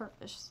that's the whole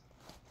purpose.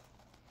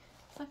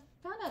 So I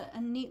found a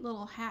neat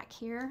little hack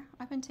here.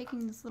 I've been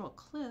taking these little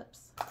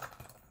clips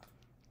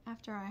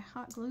after I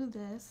hot glue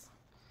this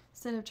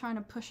instead of trying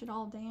to push it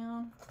all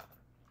down.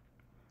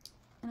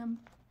 And I'm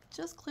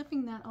just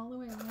clipping that all the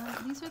way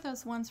around. These are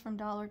those ones from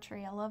Dollar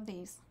Tree. I love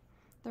these.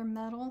 They're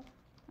metal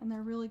and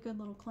they're really good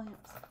little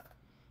clamps.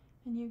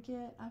 And you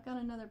get, I've got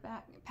another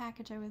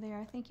package over there.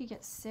 I think you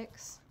get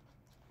 6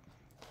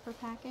 per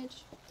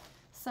package.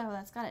 So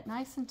that's got it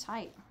nice and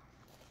tight.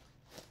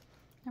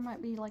 There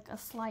might be like a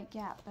slight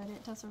gap, but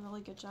it does a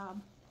really good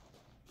job.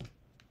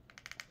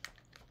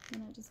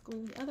 And I just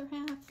glue the other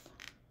half.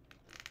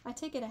 I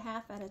take it a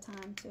half at a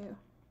time too.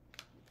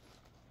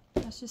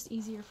 That's just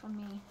easier for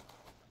me.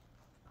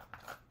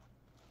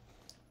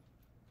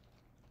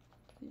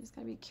 You just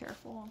gotta be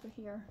careful over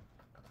here.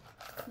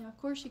 Now,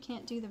 of course, you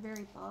can't do the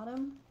very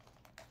bottom,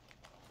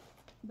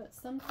 but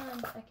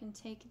sometimes I can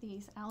take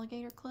these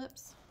alligator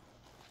clips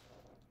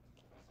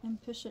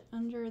and push it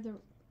under the,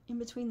 in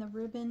between the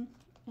ribbon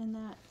and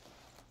that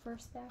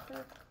first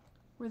backer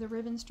where the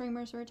ribbon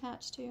streamers are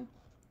attached to,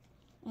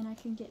 and I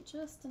can get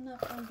just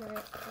enough under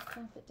it to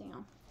clamp it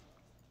down.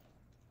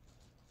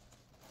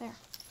 There.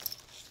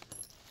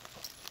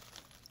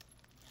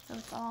 So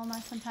it's all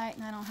nice and tight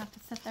and I don't have to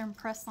sit there and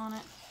press on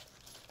it.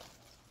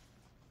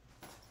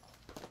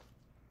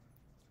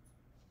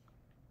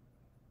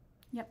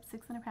 Yep,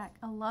 6 in a pack.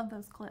 I love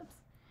those clips.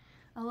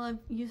 I love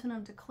using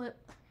them to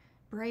clip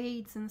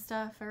braids and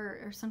stuff,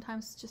 or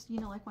sometimes just, you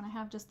know, like when I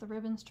have just the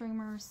ribbon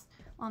streamers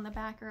on the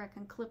backer, I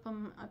can clip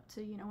them up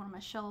to, you know, one of my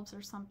shelves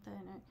or something.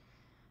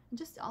 And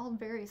just all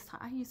various,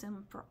 I use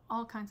them for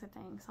all kinds of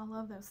things. I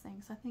love those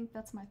things. I think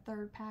that's my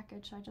 3rd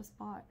package I just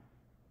bought.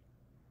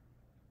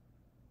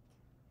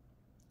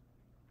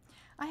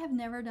 I have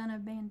never done a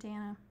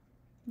bandana.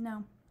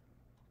 No.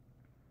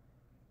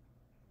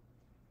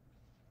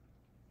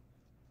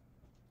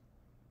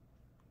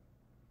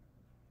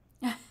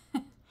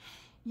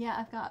 Yeah,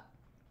 I've got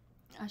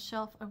a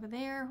shelf over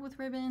there with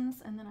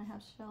ribbons, and then I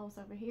have shelves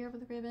over here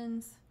with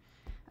ribbons,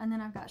 and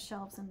then I've got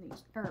shelves in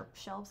these, or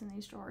shelves in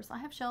these drawers. I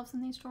have shelves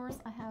in these drawers.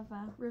 I have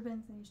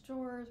ribbons in these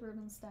drawers,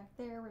 ribbons stacked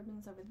there,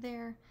 ribbons over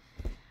there,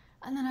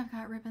 and then I've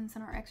got ribbons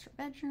in our extra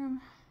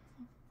bedroom.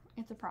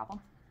 It's a problem.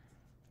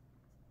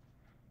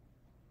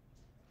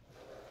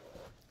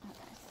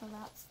 Okay, so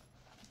that's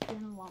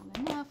been long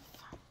enough.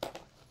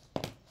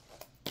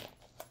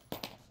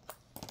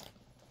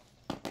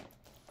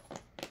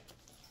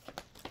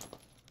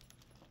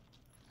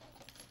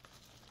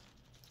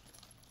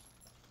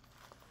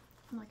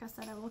 And like I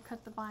said, I will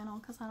cut the vinyl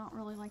because I don't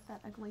really like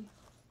that ugly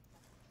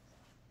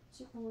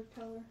chipboard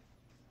color.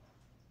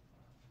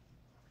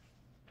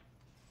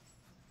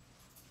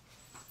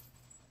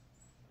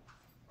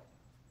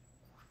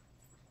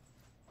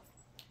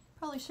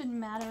 Probably shouldn't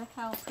matter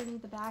how pretty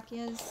the back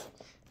is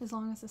as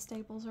long as the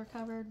staples are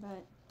covered,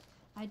 but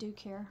I do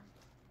care.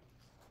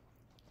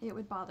 It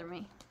would bother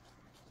me.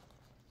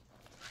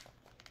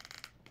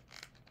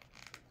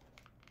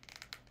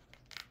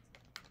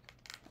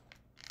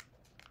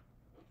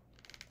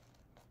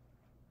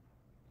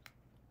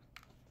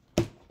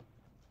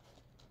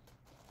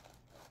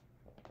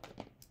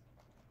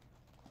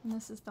 And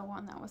this is the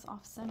one that was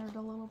off-centered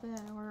a little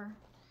bit or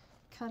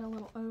cut a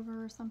little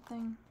over or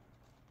something.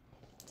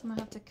 So I'm going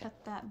to have to cut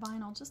that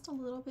vinyl just a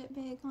little bit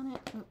big on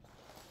it. Oop.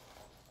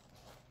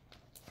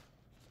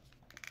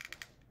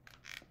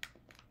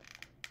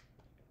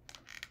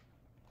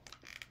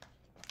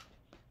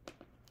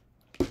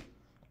 I'm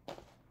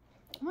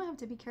going to have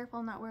to be careful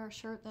and not wear a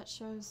shirt that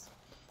shows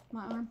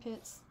my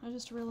armpits. I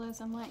just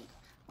realized I'm like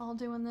all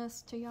doing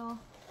this to y'all.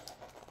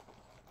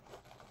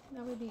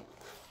 That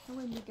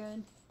wouldn't be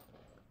good.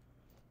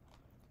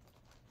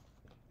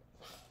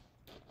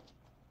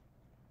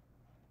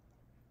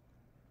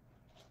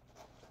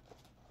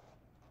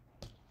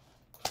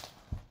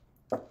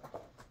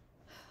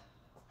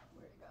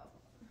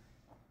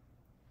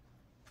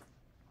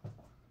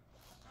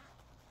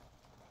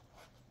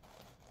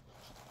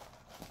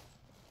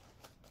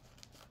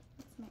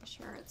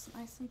 Sure it's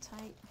nice and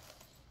tight.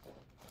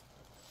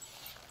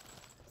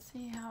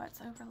 See how it's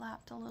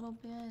overlapped a little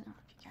bit? I don't know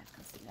if you guys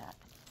can see that.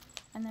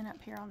 And then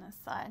up here on this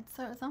side.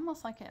 So it's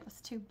almost like it was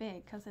too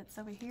big because it's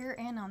over here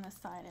and on this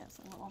side it's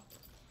a little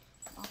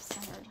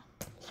off-centered.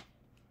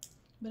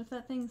 But if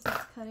that thing's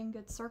not cutting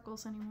good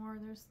circles anymore,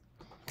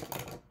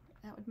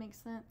 that would make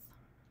sense.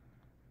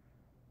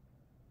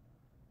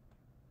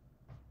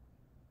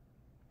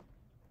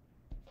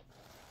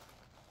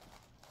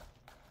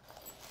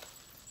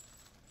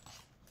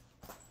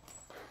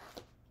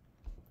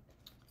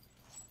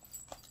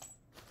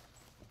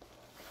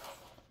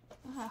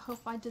 I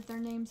hope I did their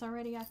names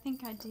already. I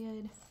think I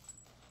did.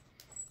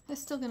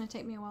 It's still going to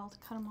take me a while to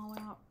cut them all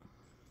out.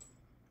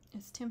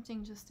 It's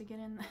tempting just to get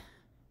in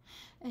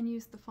and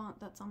use the font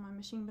that's on my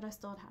machine, but I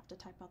still have to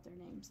type out their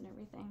names and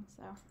everything,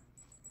 so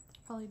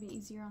probably be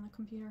easier on the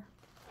computer.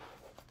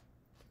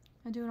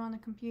 I do it on the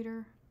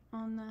computer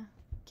on the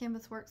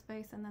Canvas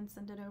workspace and then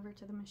send it over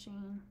to the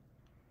machine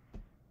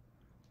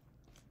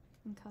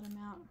and cut them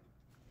out.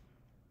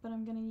 But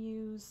I'm going to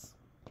use,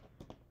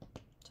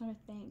 I'm trying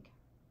to think.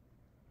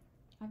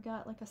 I've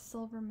got like a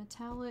silver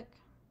metallic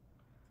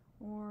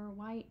or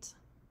white,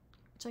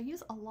 which I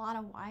use a lot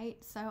of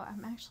white, so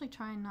I'm actually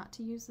trying not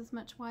to use as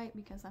much white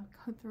because I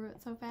go through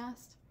it so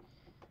fast.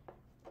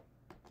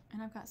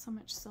 And I've got so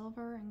much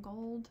silver and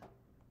gold,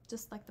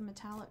 just like the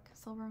metallic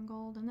silver and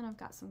gold, and then I've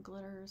got some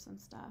glitters and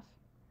stuff.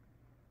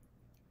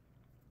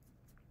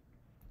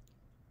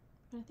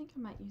 But I think I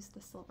might use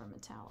the silver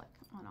metallic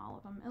on all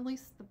of them, at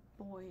least the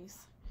boys.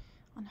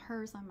 On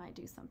hers I might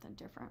do something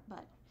different,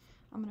 but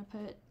I'm going to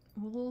put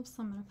wolves,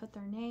 I'm going to put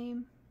their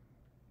name,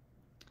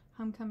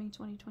 Homecoming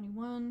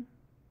 2021,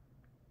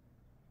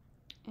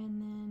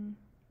 and then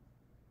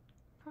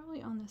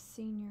probably on the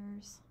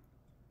seniors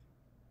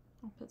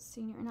I'll put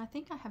senior, and I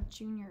think I have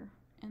junior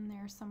in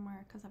there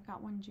somewhere because I've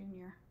got one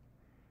junior.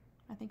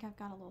 I think I've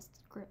got a little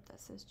script that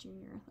says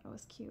junior. That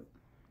was cute.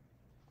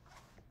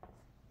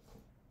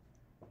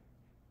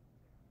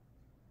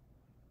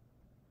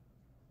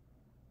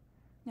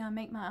 Now I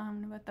make my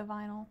own with the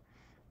vinyl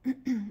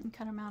and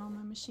cut them out on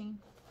my machine.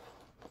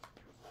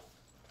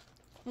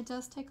 It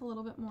does take a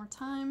little bit more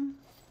time,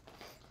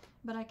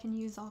 but I can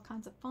use all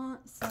kinds of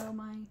fonts. So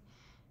my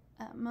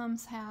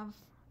mums have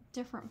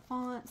different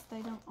fonts.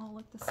 They don't all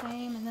look the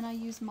same. And then I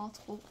use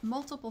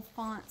multiple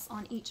fonts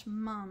on each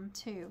mum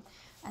too.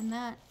 And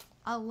that,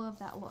 I love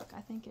that look. I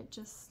think it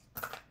just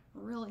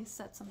really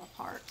sets them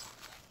apart.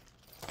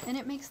 And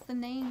it makes the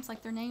names,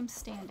 like their names,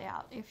 stand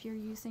out if you're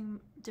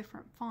using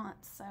different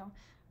fonts. So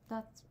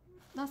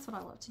that's what I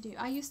love to do.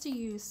 I used to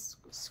use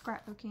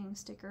scrapbooking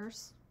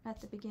stickers at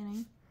the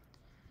beginning,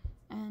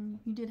 and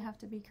you did have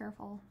to be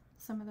careful.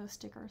 Some of those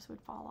stickers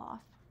would fall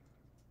off.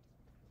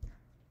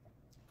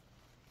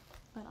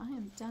 But I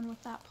am done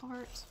with that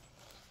part.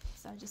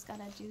 So I just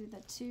gotta do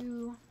the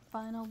two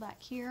vinyl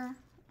back here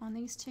on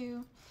these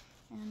two,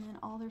 and then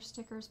all their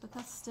stickers, but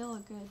that's still a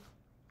good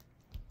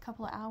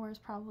couple of hours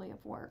probably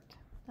of work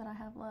that I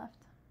have left.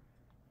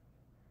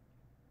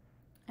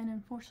 And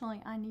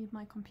unfortunately I need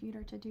my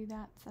computer to do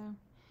that, so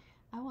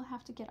I will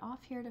have to get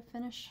off here to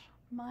finish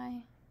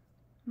my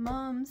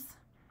mums.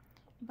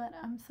 But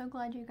I'm so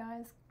glad you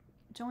guys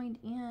joined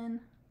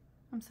in.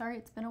 I'm sorry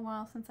it's been a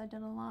while since I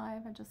did a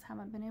live. I just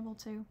haven't been able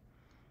to.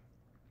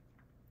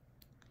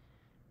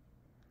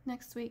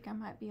 Next week I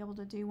might be able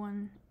to do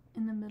one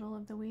in the middle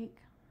of the week.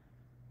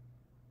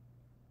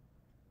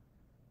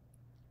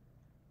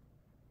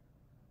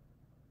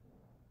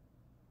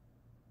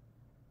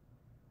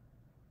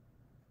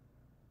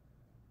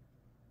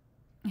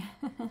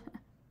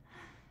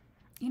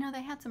 You know,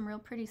 they had some real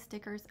pretty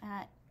stickers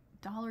at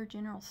Dollar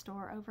General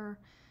store over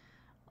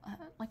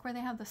like where they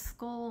have the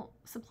school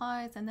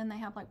supplies and then they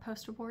have like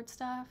poster board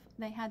stuff.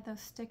 They had those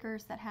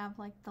stickers that have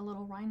like the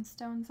little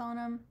rhinestones on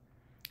them.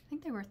 I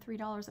think they were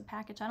 $3 a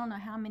package. I don't know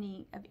how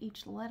many of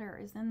each letter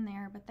is in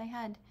there, but they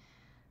had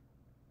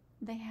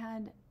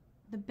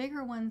the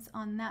bigger ones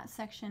on that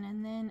section,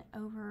 and then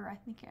over, I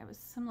think it was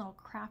some little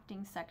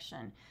crafting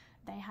section,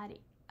 they had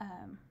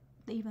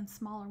the even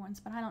smaller ones,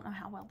 but I don't know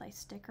how well they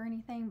stick or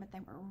anything, but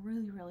they were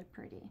really, really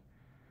pretty.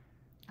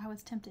 I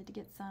was tempted to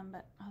get some,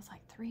 but I was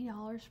like,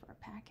 $3 for a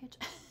package?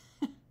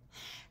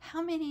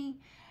 How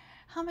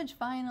much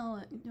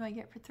vinyl do I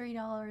get for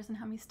 $3, and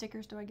how many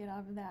stickers do I get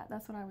out of that?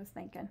 That's what I was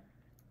thinking.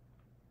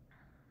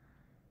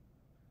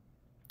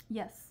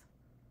 Yes.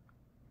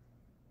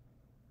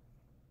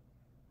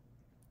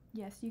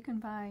 Yes, you can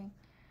buy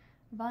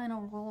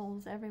vinyl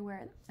rolls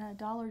everywhere.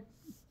 Dollar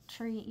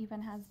Tree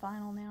even has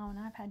vinyl now, and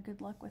I've had good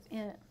luck with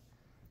it.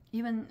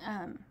 Even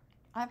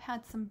I've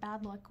had some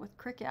bad luck with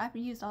Cricut. I've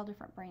used all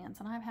different brands,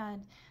 and I've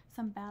had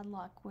some bad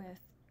luck with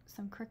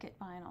some Cricut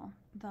vinyl.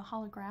 The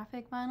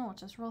holographic vinyl,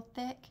 which is real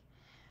thick,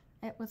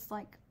 it was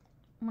like,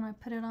 when I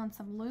put it on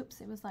some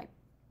loops, it was like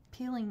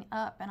peeling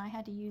up, and I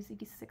had to use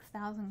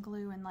E6000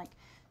 glue and like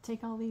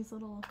take all these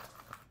little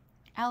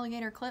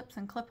alligator clips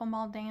and clip them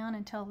all down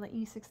until the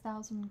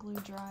E6000 glue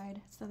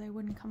dried so they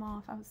wouldn't come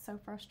off. I was so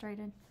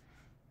frustrated.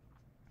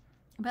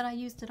 But I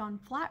used it on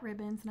flat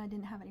ribbons and I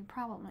didn't have any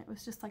problem. It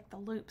was just like the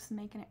loops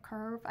making it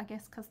curve. I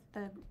guess because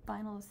the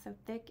vinyl is so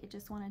thick, it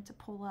just wanted to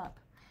pull up.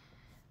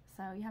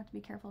 So you have to be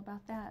careful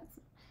about that.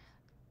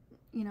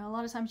 You know, a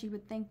lot of times you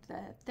would think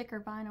the thicker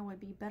vinyl would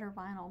be better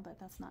vinyl, but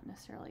that's not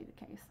necessarily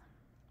the case.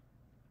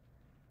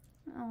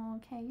 Oh,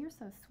 okay, you're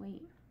so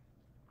sweet.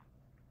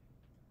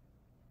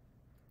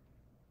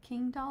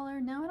 King Dollar?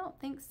 No, I don't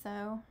think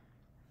so.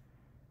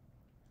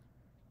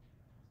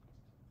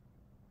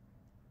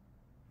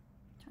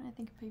 I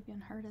think if you've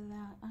even heard of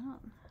that. I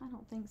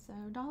don't think so.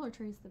 Dollar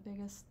Tree's the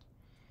biggest.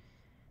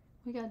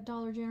 We got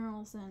Dollar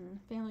Generals and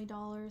Family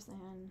Dollars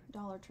and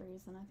Dollar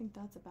Trees, and I think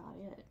that's about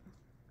it.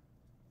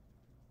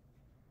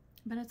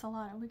 But it's a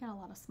lot. We got a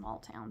lot of small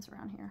towns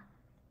around here.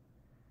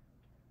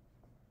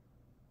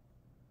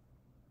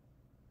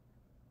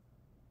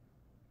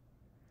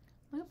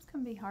 Loops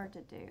can be hard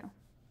to do.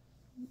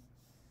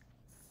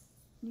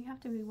 You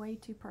have to be way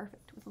too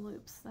perfect with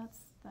loops. That's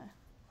the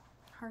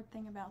hard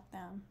thing about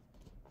them.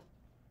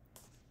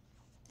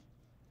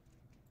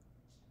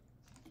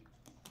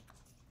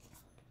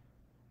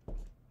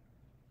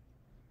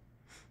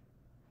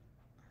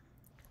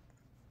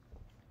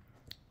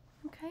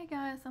 Okay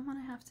guys, I'm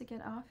gonna have to get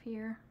off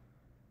here.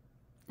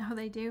 Oh,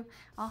 they do?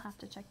 I'll have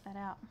to check that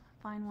out.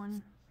 Find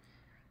one,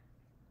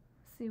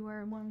 see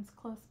where one's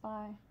close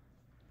by.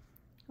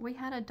 We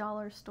had a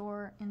dollar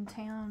store in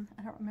town.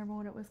 I don't remember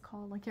what it was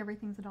called, like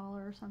everything's $1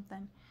 or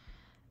something.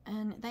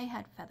 And they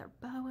had feather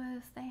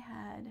boas, they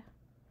had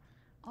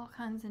all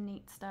kinds of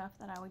neat stuff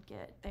that I would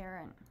get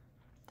there, and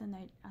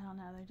then I don't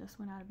know, they just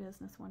went out of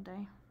business one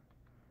day.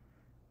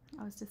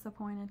 I was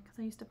disappointed because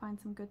I used to find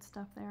some good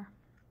stuff there.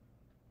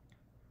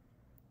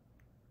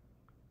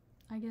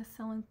 I guess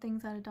selling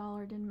things at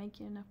 $1 didn't make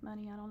you enough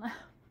money, I don't know.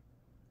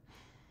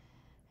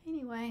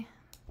 Anyway,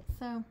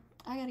 so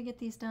I gotta get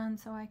these done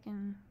so I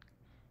can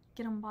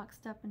get them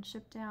boxed up and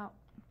shipped out.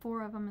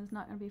 4 of them is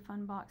not going to be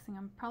fun boxing.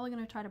 I'm probably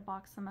going to try to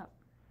box them up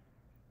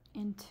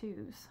in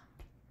 2s,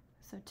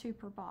 so 2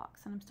 per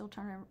box, and I'm still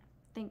trying to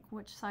think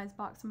which size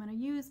box I'm going to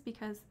use,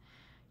 because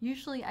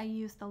usually I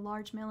use the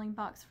large mailing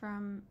box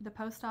from the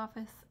post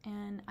office,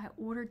 and I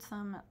ordered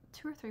some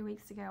 2 or 3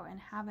 weeks ago and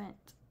haven't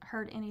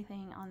heard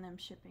anything on them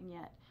shipping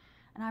yet.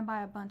 And I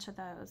buy a bunch of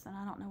those, and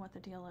I don't know what the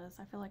deal is.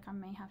 I feel like I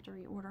may have to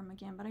reorder them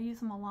again, but I use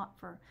them a lot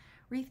for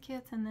wreath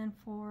kits and then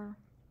for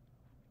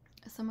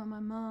some of my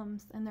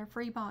mom's, and they're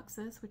free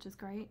boxes, which is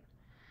great,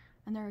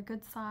 and they're a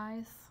good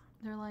size.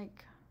 They're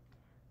like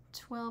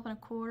 12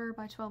 1/4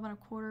 by 12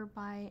 1/4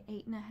 by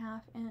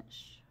 8.5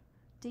 inch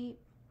deep,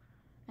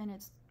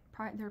 and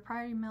they're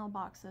priority mail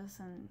boxes,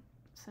 and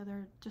so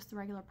they're just the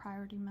regular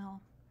priority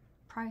mail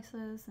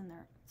prices, and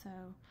so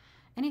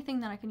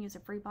anything that I can use a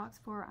free box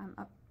for, I'm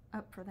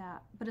up for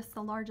that. But it's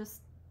the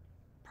largest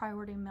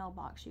priority mail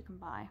box you can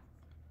buy,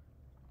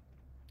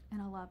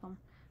 and I love them.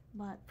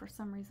 But for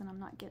some reason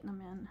I'm not getting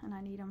them in, and I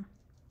need them.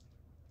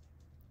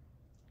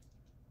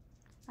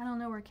 I don't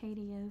know where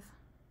Katie is.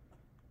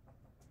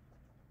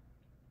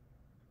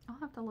 I'll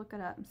have to look it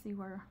up and see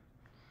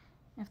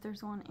if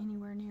there's one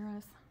anywhere near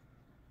us.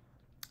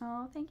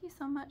 Oh, thank you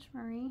so much,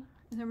 Marie.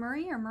 Is it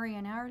Marie or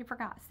Maria? Now I already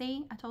forgot.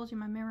 See, I told you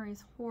my memory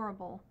is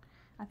horrible.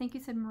 I think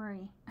you said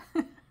Marie.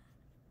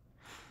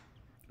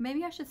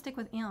 Maybe I should stick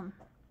with M.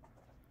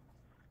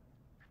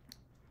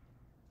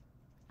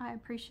 I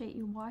appreciate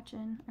you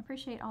watching. I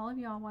appreciate all of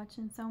y'all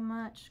watching so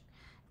much.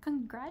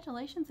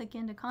 Congratulations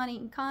again to Connie.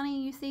 And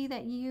Connie, you see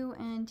that you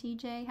and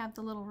TJ have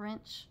the little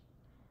wrench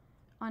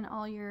on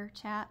all your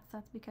chats.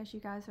 That's because you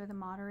guys are the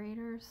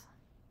moderators.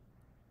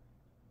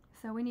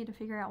 So we need to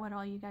figure out what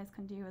all you guys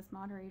can do as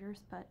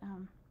moderators. But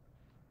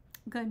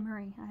Good,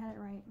 Marie. I had it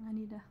right. I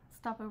need to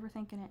stop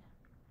overthinking it.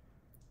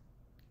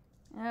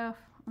 Oh,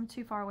 I'm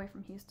too far away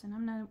from Houston.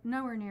 I'm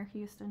nowhere near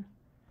Houston.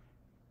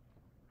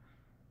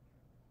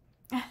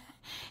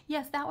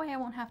 Yes, that way I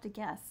won't have to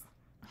guess.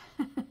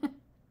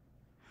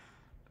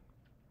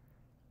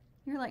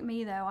 You're like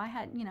me though. I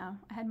had, you know,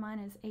 I had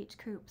mine as H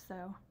Coop,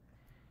 so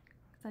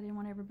because I didn't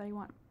want everybody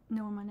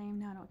knowing my name.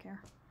 Now I don't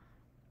care.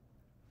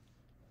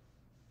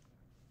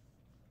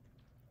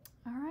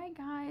 All right,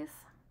 guys.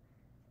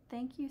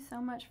 Thank you so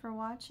much for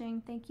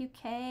watching. Thank you,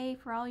 Kay,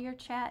 for all your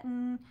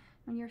chatting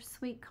and your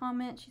sweet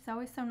comments. She's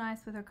always so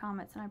nice with her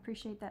comments, and I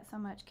appreciate that so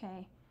much,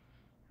 Kay.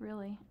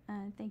 Really.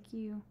 Thank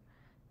you.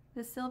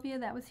 The Sylvia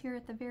that was here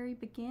at the very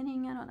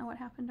beginning, I don't know what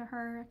happened to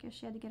her. I guess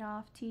she had to get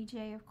off.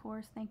 TJ, of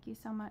course, thank you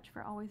so much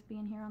for always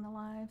being here on the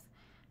lives.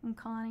 And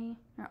Connie,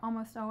 are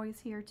almost always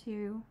here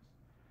too.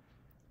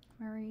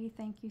 Marie,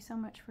 thank you so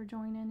much for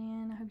joining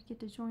in. I hope you get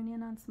to join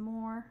in on some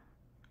more.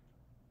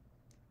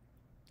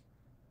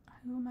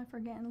 Who am I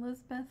forgetting?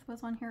 Elizabeth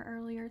was on here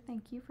earlier.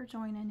 Thank you for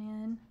joining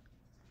in.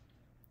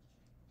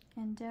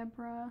 And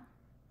Deborah.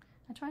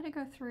 I try to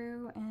go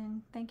through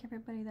and thank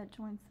everybody that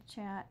joins the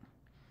chat.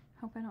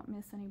 Hope I don't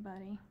miss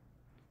anybody.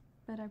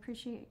 But I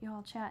appreciate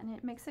y'all chatting.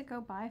 It makes it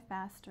go by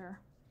faster.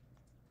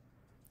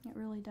 It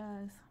really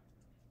does.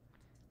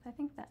 I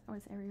think that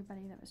was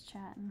everybody that was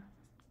chatting.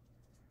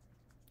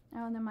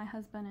 Oh, and then my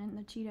husband and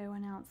the Cheeto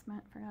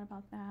announcement. Forgot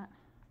about that.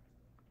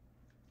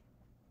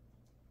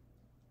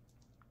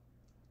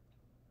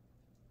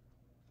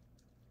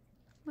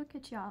 Look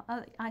at y'all.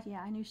 Oh, yeah,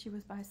 I knew she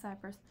was by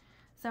Cypress.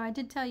 So I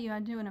did tell you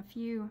I'm doing a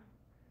few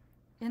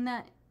in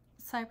that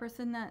Cypress.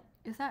 In that,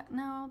 is that,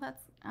 no,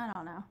 that's, I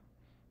don't know.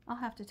 I'll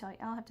have to tell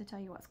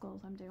you what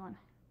schools I'm doing.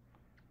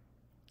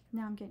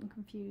 Now I'm getting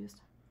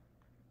confused.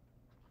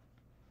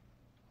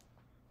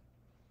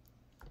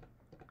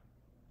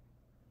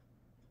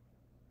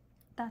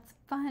 That's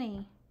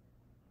funny.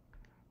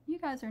 You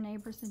guys are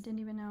neighbors and didn't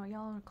even know.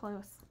 Y'all are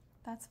close.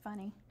 That's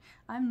funny.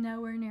 I'm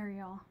nowhere near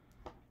y'all.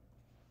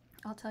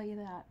 I'll tell you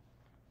that.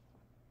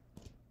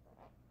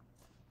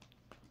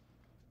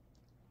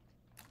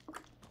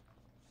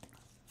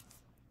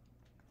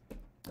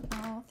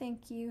 Oh,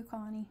 thank you,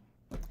 Connie.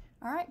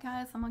 All right,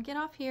 guys, I'm gonna get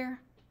off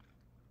here.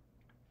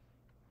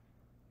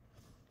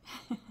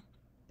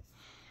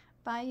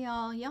 Bye,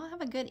 y'all. Y'all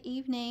have a good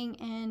evening,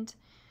 and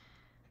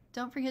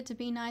don't forget to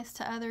be nice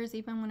to others,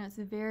 even when it's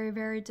very,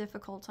 very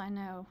difficult. I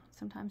know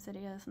sometimes it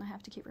is, and I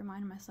have to keep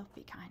reminding myself,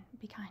 be kind,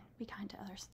 be kind, be kind to others.